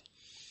life.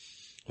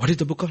 What is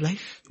the book of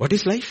life? What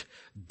is life?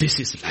 This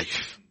is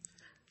life.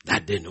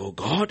 That they know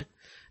God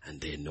and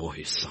they know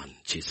his son,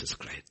 Jesus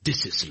Christ.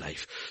 This is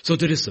life. So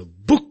there is a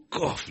book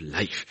of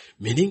life.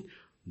 Meaning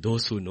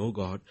those who know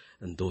God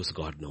and those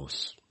God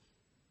knows.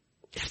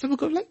 That's the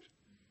book of life.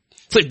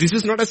 So this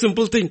is not a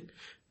simple thing.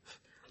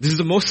 This is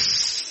the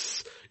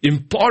most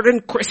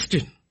important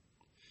question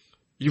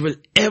you will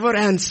ever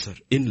answer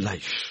in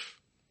life.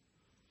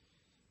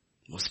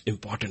 Most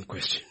important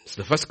questions.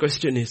 The first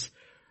question is,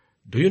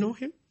 do you know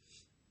him?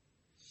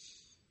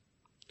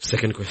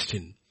 Second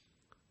question,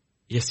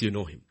 Yes, you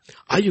know him.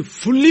 Are you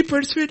fully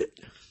persuaded?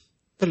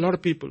 There are a lot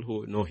of people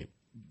who know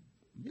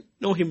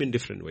him in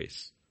different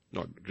ways.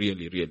 Not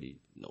really,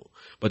 no.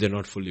 But they're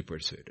not fully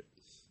persuaded.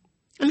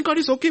 And God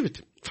is okay with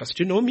him. First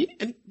you know me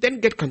and then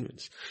get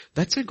convinced.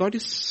 That's why God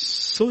is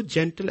so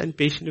gentle and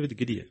patient with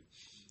Gideon.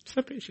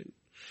 So patient.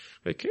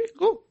 Okay,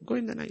 go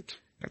in the night.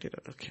 Got it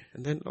out. Okay.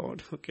 And then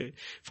Lord, okay,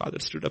 Father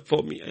stood up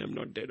for me. I am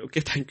not dead.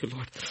 Okay, thank you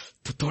Lord.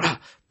 तो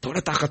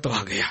थोड़ा ताकत तो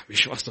आ गया.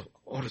 विश्वास तो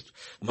और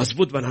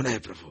मजबूत बनाना है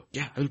प्रभु.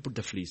 Yeah, I will put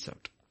the fleece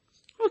out.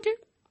 Okay.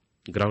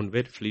 Ground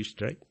wet, fleece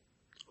dry.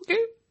 Okay.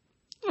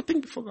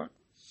 Nothing before God.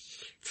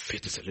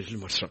 Faith is a little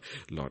more strong.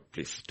 Lord,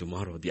 please,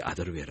 tomorrow the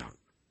other way around.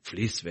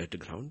 Fleece wet,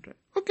 ground dry.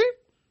 Okay.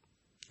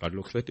 God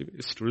looks at him.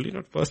 He's truly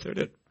not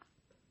persuaded.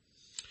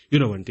 You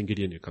know one thing,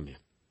 Gideon, you come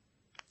here.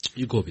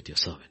 You go with your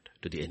servant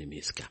to the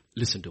enemy's camp.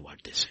 Listen to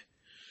what they say.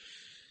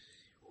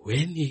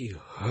 When he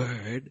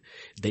heard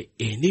the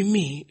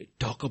enemy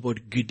talk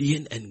about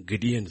Gideon and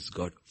Gideon's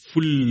God,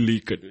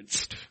 fully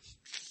convinced.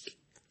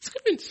 He's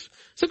convinced.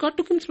 So God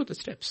took him through the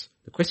steps.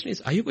 The question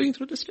is, are you going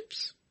through the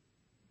steps?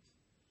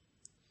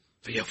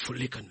 So you are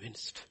fully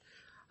convinced.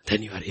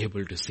 Then you are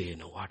able to say, you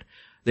know what?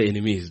 The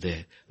enemy is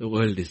there. The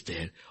world is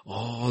there.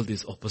 All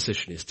this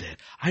opposition is there.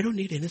 I don't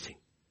need anything.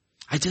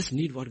 I just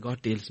need what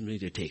God tells me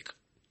to take.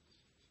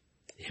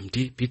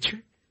 Empty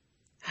pitcher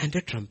and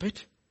a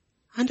trumpet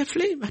and a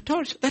flame, a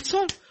torch. That's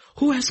all.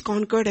 Who has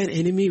conquered an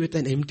enemy with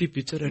an empty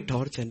pitcher, a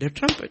torch and a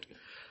trumpet?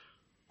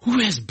 Who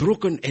has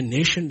broken a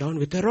nation down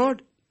with a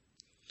rod?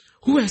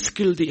 Who has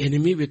killed the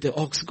enemy with the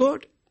ox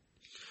goad?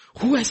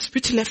 Who has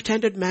which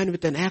left-handed man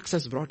with an axe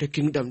has brought a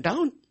kingdom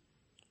down?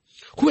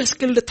 Who has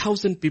killed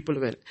 1,000 people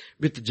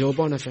with the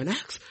jawbone of an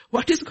axe?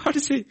 What is God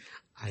saying?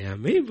 I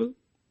am able.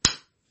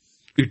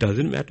 It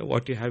doesn't matter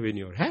what you have in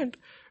your hand.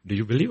 Do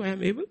you believe I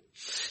am able?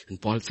 And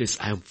Paul says,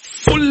 I am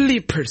fully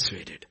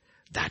persuaded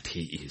that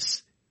he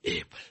is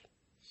able.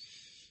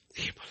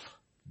 Able.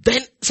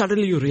 Then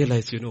suddenly you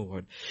realize, you know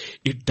what?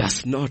 It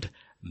does not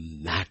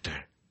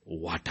matter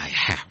what I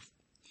have.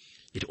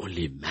 It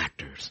only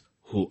matters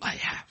who I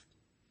have.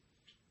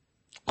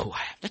 Who I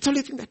have. That's the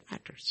only thing that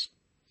matters.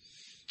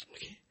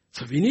 Okay.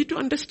 So we need to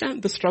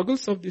understand the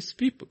struggles of these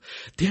people.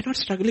 They are not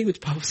struggling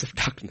with powers of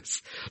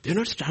darkness. They are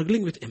not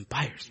struggling with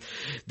empires.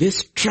 They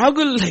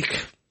struggle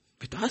like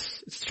with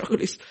us. The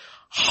struggle is,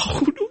 how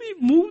do we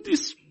move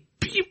these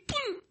people?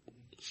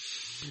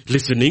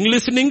 Listening.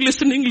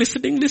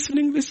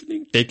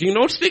 Taking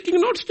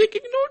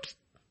notes.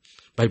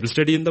 Bible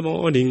study in the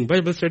morning,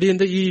 Bible study in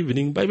the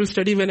evening, Bible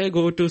study when I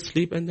go to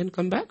sleep and then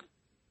come back.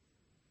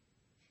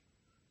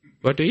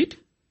 What to eat?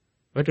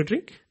 What to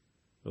drink?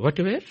 What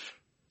to wear?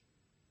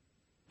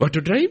 What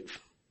to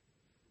drive?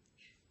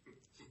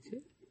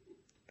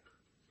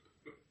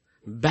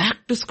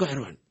 Back to square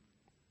one.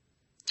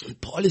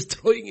 And Paul is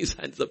throwing his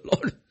hands up,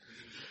 Lord.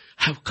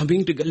 I'm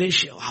coming to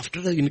Galatia.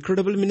 After the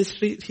incredible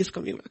ministry, he's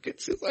coming back and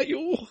says, I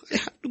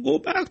have to go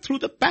back through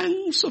the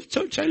pangs of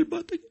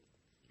childbirth again.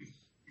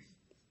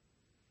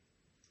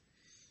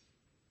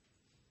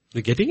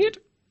 You getting it?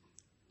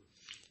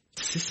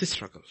 This is the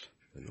struggle,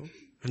 you know.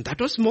 And that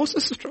was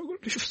Moses' struggle.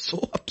 He was so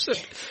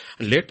upset.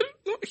 And later,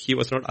 no, he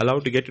was not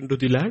allowed to get into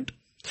the land.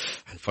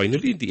 And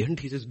finally, in the end,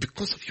 he says,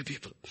 because of you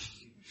people.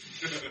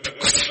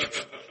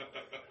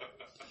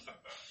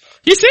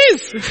 He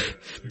says,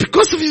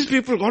 because of his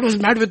people, God was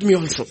mad with me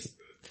also.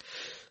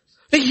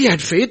 Like he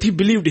had faith, he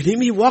believed in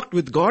him, he walked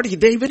with God.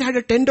 They even had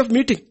a tent of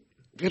meeting.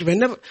 Where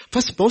whenever,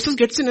 first Moses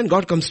gets in and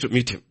God comes to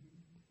meet him.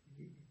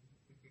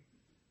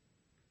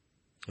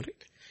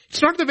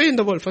 It's not the way in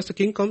the world. First the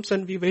king comes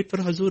and we wait for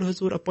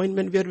Hazur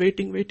appointment. We are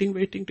waiting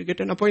to get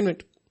an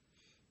appointment.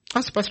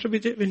 Ask Pastor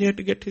Vijay when he had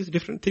to get his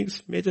different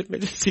things, major,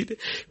 see,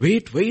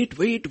 wait.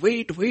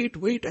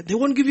 And they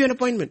won't give you an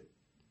appointment.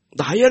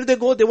 The higher they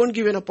go, they won't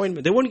give you an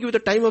appointment. They won't give you the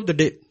time of the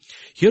day.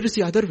 Here is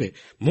the other way.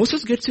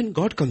 Moses gets in,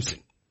 God comes in.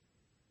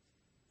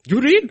 You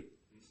read.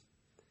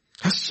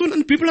 As soon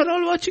as people are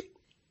all watching,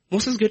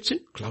 Moses gets in,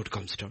 cloud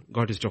comes down.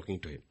 God is talking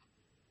to him.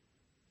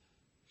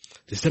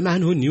 This is the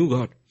man who knew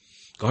God.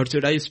 God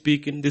said, I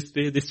speak in this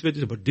way,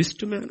 but this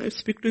to man, I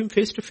speak to him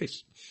face to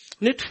face.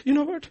 And yet, you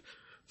know what?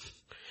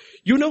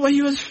 You know why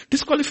he was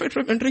disqualified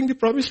from entering the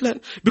promised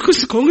land? Because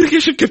the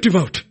congregation kept him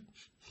out.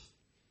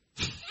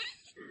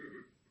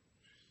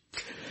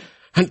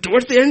 And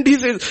towards the end he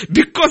says,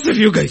 because of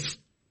you guys,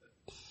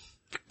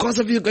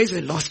 I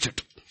lost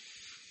it.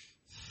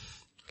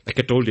 Like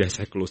I told you as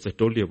I closed, I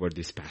told you about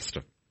this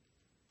pastor.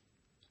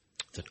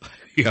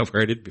 You have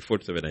heard it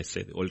before, so when I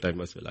say the old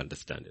timers will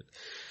understand it.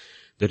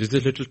 There is a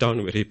little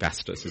town where he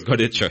pastors. He's got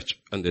a church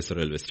and there's a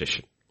railway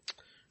station.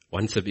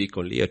 Once a week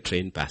only a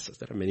train passes.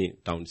 There are many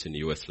towns in the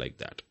US like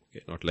that.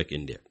 Okay, not like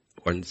India.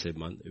 Once a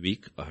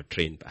week a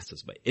train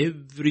passes by.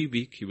 Every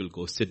week he will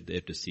go sit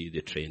there to see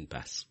the train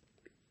pass.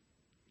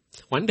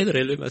 One day the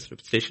railway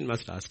station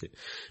must ask him,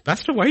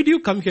 Pastor, why do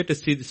you come here to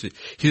see this? He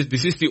says,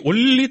 this is the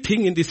only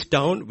thing in this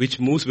town which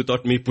moves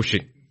without me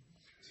pushing.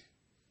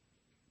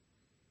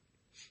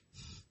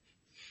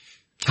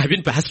 I've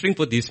been pastoring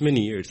for these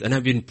many years and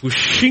I've been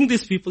pushing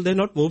these people. They're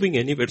not moving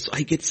anywhere. So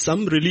I get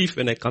some relief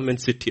when I come and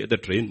sit here. The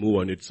train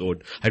move on its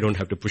own. I don't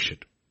have to push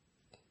it.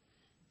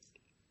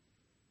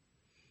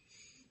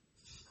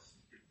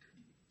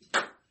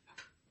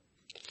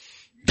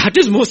 That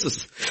is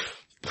Moses.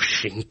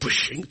 Pushing,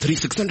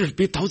 600,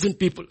 1,000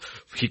 people.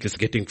 He is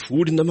getting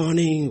food in the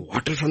morning,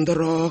 water from the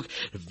rock,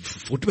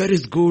 footwear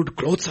is good,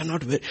 clothes are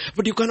not very,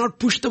 but you cannot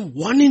push them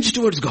 1 inch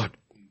towards God.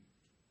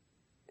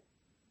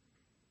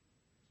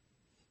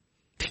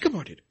 Think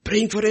about it.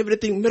 Praying for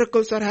everything,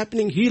 miracles are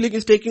happening, healing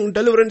is taking,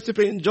 deliverance is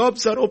praying,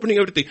 jobs are opening,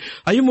 everything.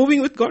 Are you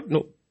moving with God?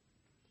 No.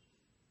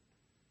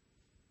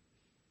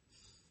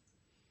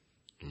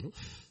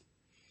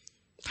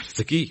 That's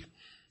the key.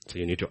 So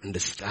you need to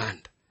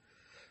understand.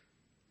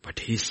 But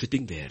he's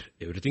sitting there.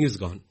 Everything is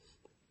gone.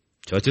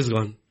 Church is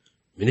gone.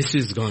 Ministry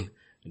is gone.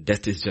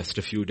 Death is just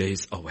a few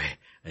days away.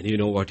 And you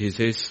know what he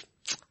says?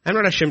 I'm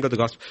not ashamed of the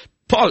gospel.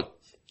 Paul,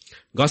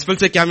 gospel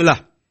se kya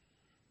mila?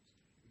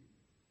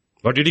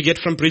 What did he get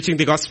from preaching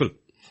the gospel?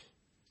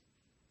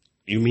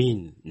 You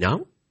mean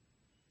now?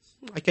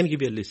 I can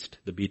give you a list.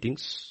 The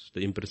beatings,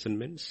 the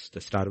imprisonments, the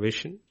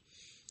starvation.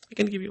 I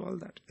can give you all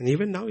that. And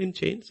even now in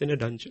chains, in a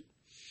dungeon.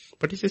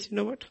 But he says, you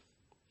know what?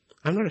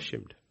 I'm not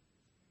ashamed.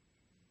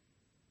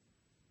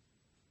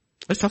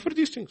 I suffer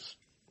these things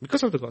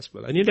because of the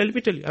gospel. And let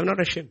me tell you, I'm not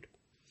ashamed.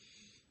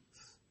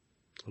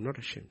 I'm not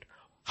ashamed.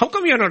 How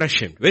come you're not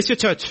ashamed? Where's your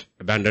church?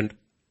 Abandoned.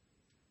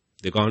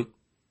 They're gone.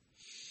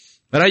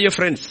 Where are your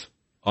friends?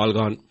 All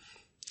gone.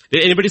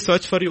 Did anybody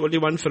search for you? Only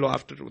one fellow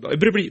after.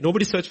 Everybody,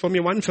 nobody searched for me.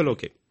 One fellow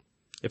came.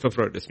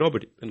 Epaphroditus,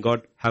 nobody. And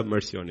God have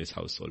mercy on his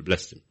household.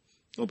 Bless him.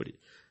 Nobody.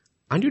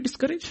 Aren't you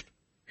discouraged?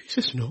 He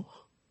says, no.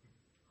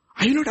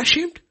 Are you not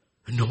ashamed?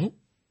 No.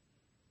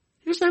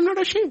 He says, I'm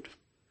not ashamed.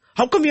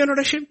 How come you are not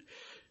ashamed?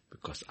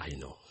 Because I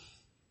know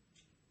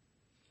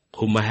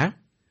whom I have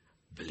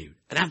believed.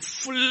 And I'm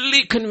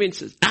fully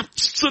convinced,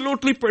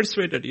 absolutely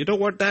persuaded. You know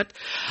what that?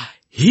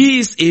 He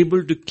is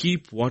able to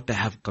keep what I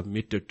have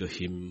committed to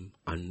him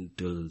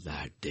until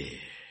that day.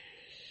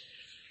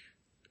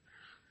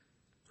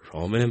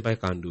 Roman Empire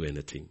can't do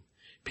anything.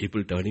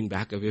 People turning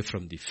back away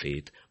from the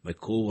faith, my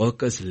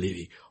co-workers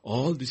leaving,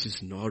 all this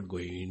is not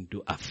going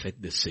to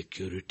affect the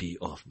security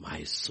of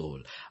my soul.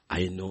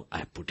 I know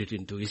I put it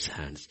into his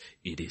hands.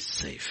 It is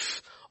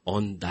safe.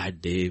 On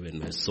that day when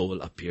my soul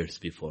appears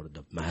before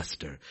the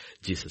Master,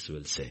 Jesus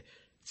will say,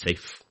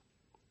 safe,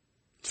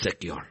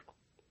 secure,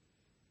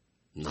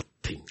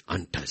 nothing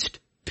untouched,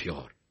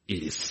 pure.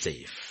 It is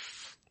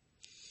safe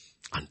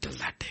until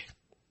that day.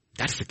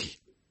 That's the key.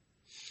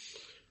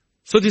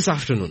 So this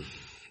afternoon,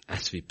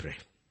 as we pray,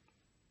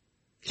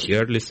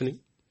 here listening,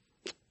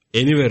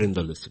 anywhere in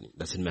the listening,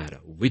 doesn't matter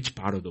which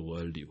part of the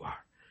world you are.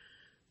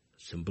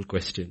 Simple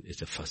question is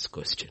the first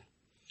question.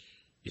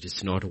 It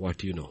is not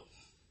what you know.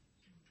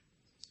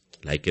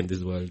 Like in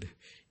this world,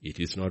 it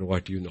is not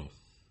what you know.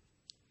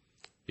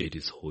 It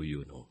is who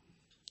you know.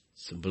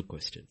 Simple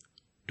question.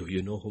 Do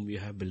you know whom you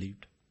have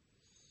believed?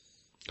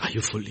 Are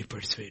you fully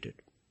persuaded?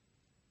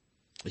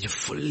 Are you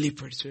fully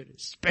persuaded?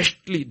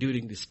 Especially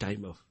during this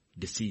time of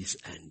disease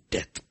and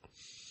death.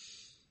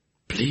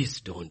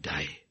 Please don't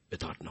die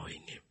without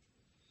knowing him.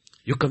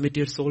 You commit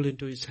your soul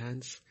into his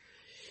hands.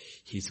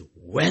 He's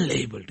well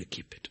able to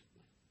keep it.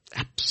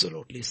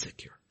 Absolutely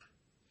secure.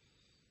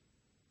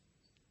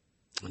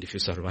 And if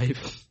you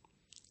survive,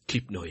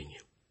 keep knowing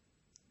him.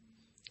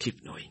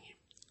 Keep knowing him.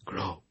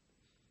 Grow.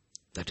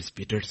 That is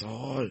Peter's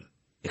all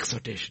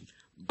exhortation.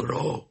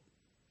 Grow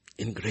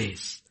in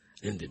grace,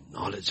 in the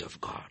knowledge of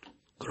God.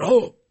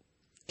 Grow.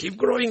 Keep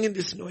growing in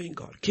this knowing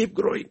God. Keep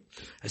growing.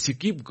 As you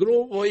keep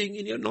growing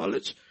in your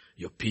knowledge,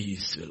 your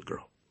peace will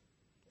grow.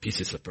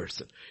 Peace is a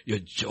person. Your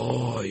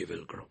joy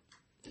will grow.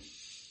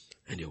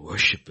 And your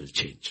worship will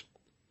change.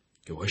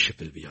 Your worship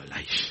will be your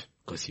life.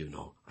 Because you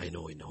know, I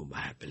know in whom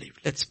I have believed.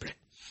 Let's pray.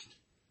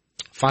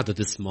 Father,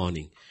 this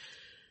morning,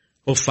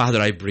 oh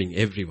Father, I bring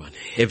everyone,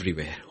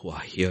 everywhere who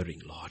are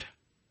hearing, Lord.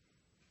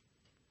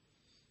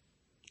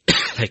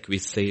 Like we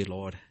say,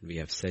 Lord, we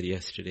have said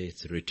yesterday,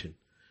 it's written,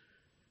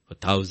 for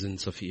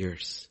thousands of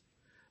years,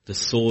 the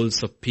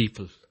souls of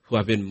people who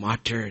have been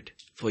martyred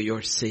for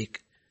your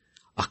sake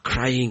are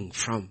crying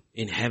from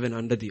in heaven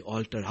under the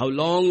altar. How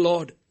long,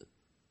 Lord?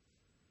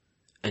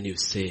 And you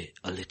say,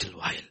 a little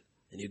while.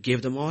 And you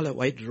gave them all a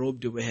white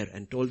robe to wear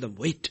and told them,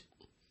 wait.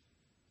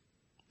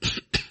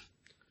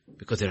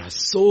 Because there are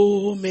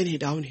so many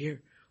down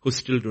here who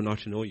still do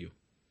not know you.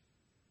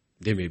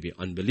 They may be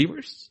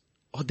unbelievers,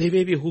 or they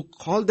may be who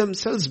call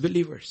themselves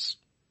believers.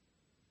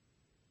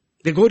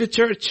 They go to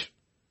church.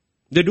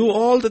 They do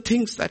all the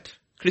things that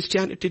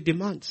Christianity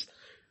demands,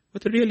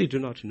 but they really do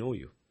not know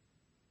you.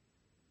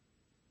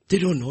 They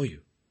don't know you.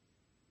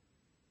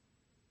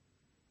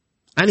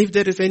 And if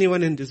there is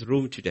anyone in this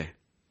room today,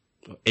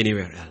 or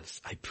anywhere else,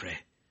 I pray,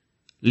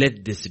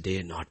 let this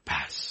day not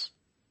pass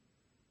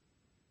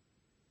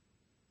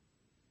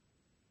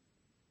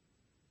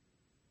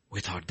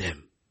without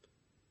them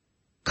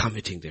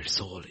committing their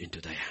soul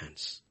into thy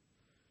hands.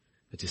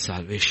 With the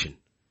salvation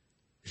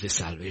is the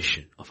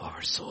salvation of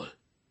our soul.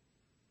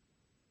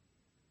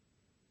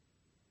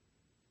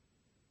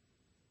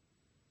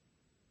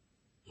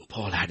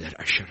 Paul had that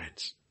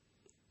assurance.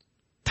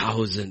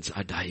 Thousands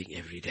are dying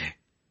every day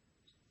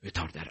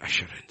without that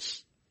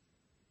assurance.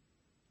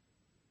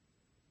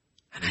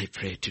 And I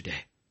pray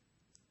today,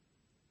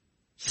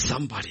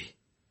 somebody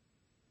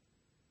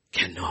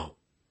can know.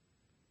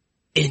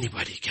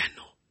 Anybody can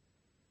know.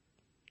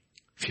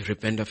 If you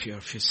repent of your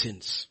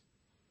sins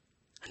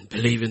and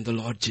believe in the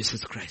Lord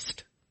Jesus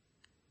Christ,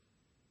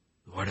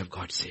 the Word of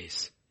God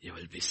says you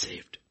will be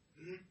saved.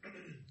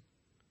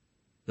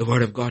 The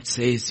Word of God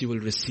says you will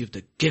receive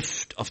the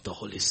gift of the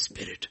Holy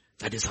Spirit.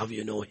 That is how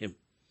you know Him.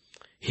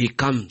 He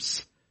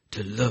comes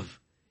to live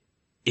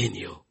in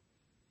you.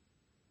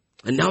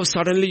 And now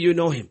suddenly you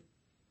know Him.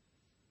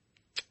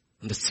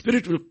 And the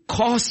Spirit will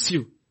cause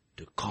you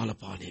to call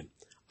upon Him,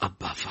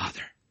 Abba,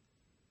 Father.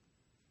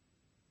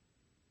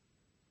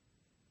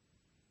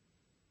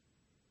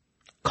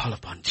 Call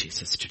upon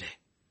Jesus today.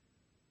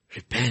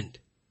 Repent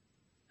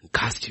and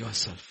cast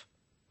yourself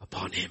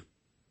upon Him.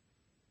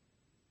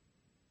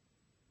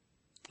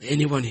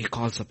 Anyone He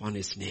calls upon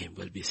His name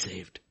will be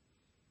saved.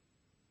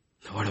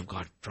 The Word of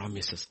God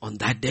promises on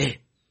that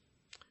day,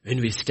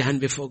 when we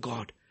stand before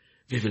God,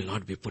 we will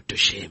not be put to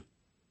shame.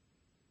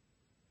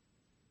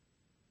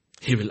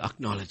 He will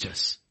acknowledge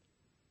us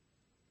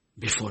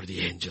before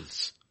the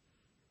angels.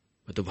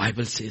 But the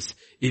Bible says,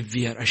 if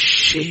we are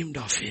ashamed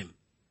of Him,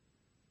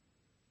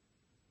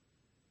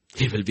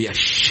 He will be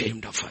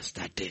ashamed of us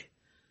that day.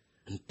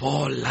 And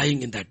Paul,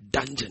 lying in that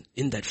dungeon,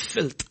 in that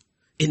filth,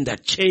 in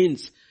that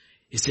chains,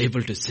 is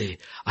able to say,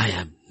 I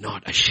am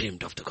not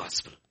ashamed of the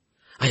gospel.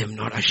 I am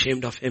not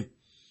ashamed of Him.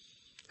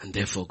 And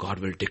therefore God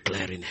will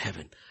declare in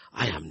heaven,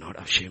 I am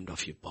not ashamed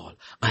of you, Paul.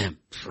 I am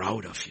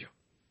proud of you.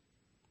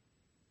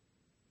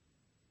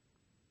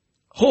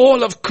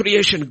 Whole of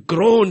creation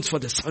groans for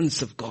the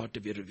sons of God to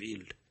be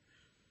revealed.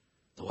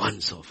 The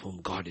ones of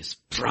whom God is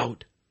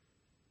proud.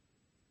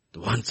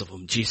 The ones of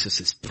whom Jesus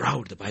is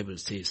proud, the Bible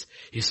says,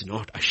 He is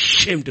not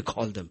ashamed to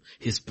call them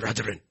His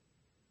brethren.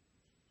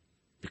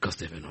 Because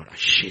they were not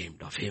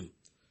ashamed of Him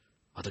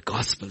or the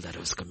gospel that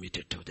was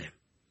committed to them.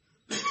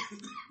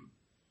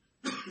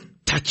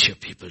 Touch your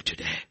people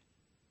today.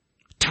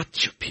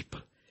 Touch your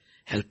people.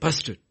 Help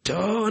us to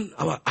turn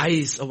our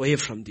eyes away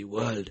from the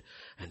world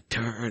and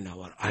turn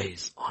our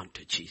eyes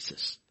onto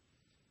Jesus.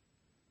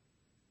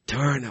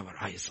 Turn our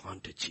eyes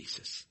onto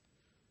Jesus.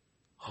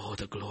 Oh,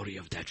 the glory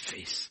of that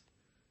face.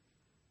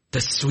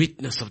 The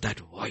sweetness of that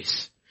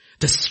voice.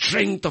 The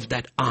strength of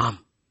that arm.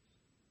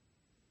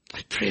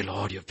 I pray,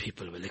 Lord, your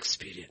people will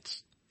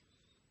experience.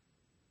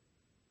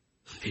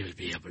 We will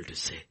be able to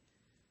say,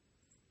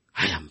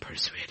 I am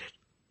persuaded.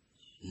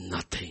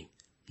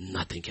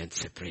 Nothing can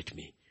separate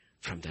me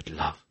from that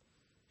love.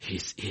 He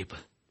is able.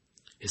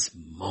 He is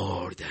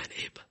more than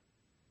able.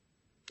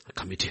 I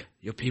commit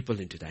your people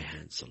into thy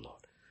hands, O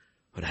Lord.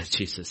 But as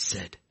Jesus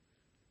said,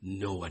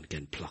 no one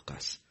can pluck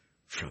us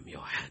from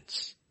your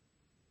hands.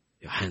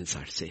 Your hands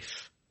are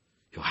safe.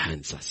 Your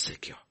hands are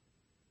secure.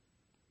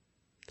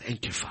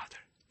 Thank you, Father.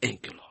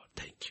 Thank you, Lord.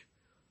 Thank you.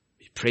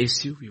 We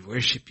praise you. We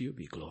worship you.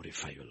 We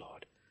glorify you,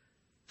 Lord.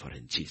 For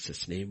in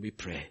Jesus' name we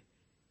pray.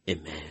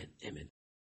 Amen. Amen.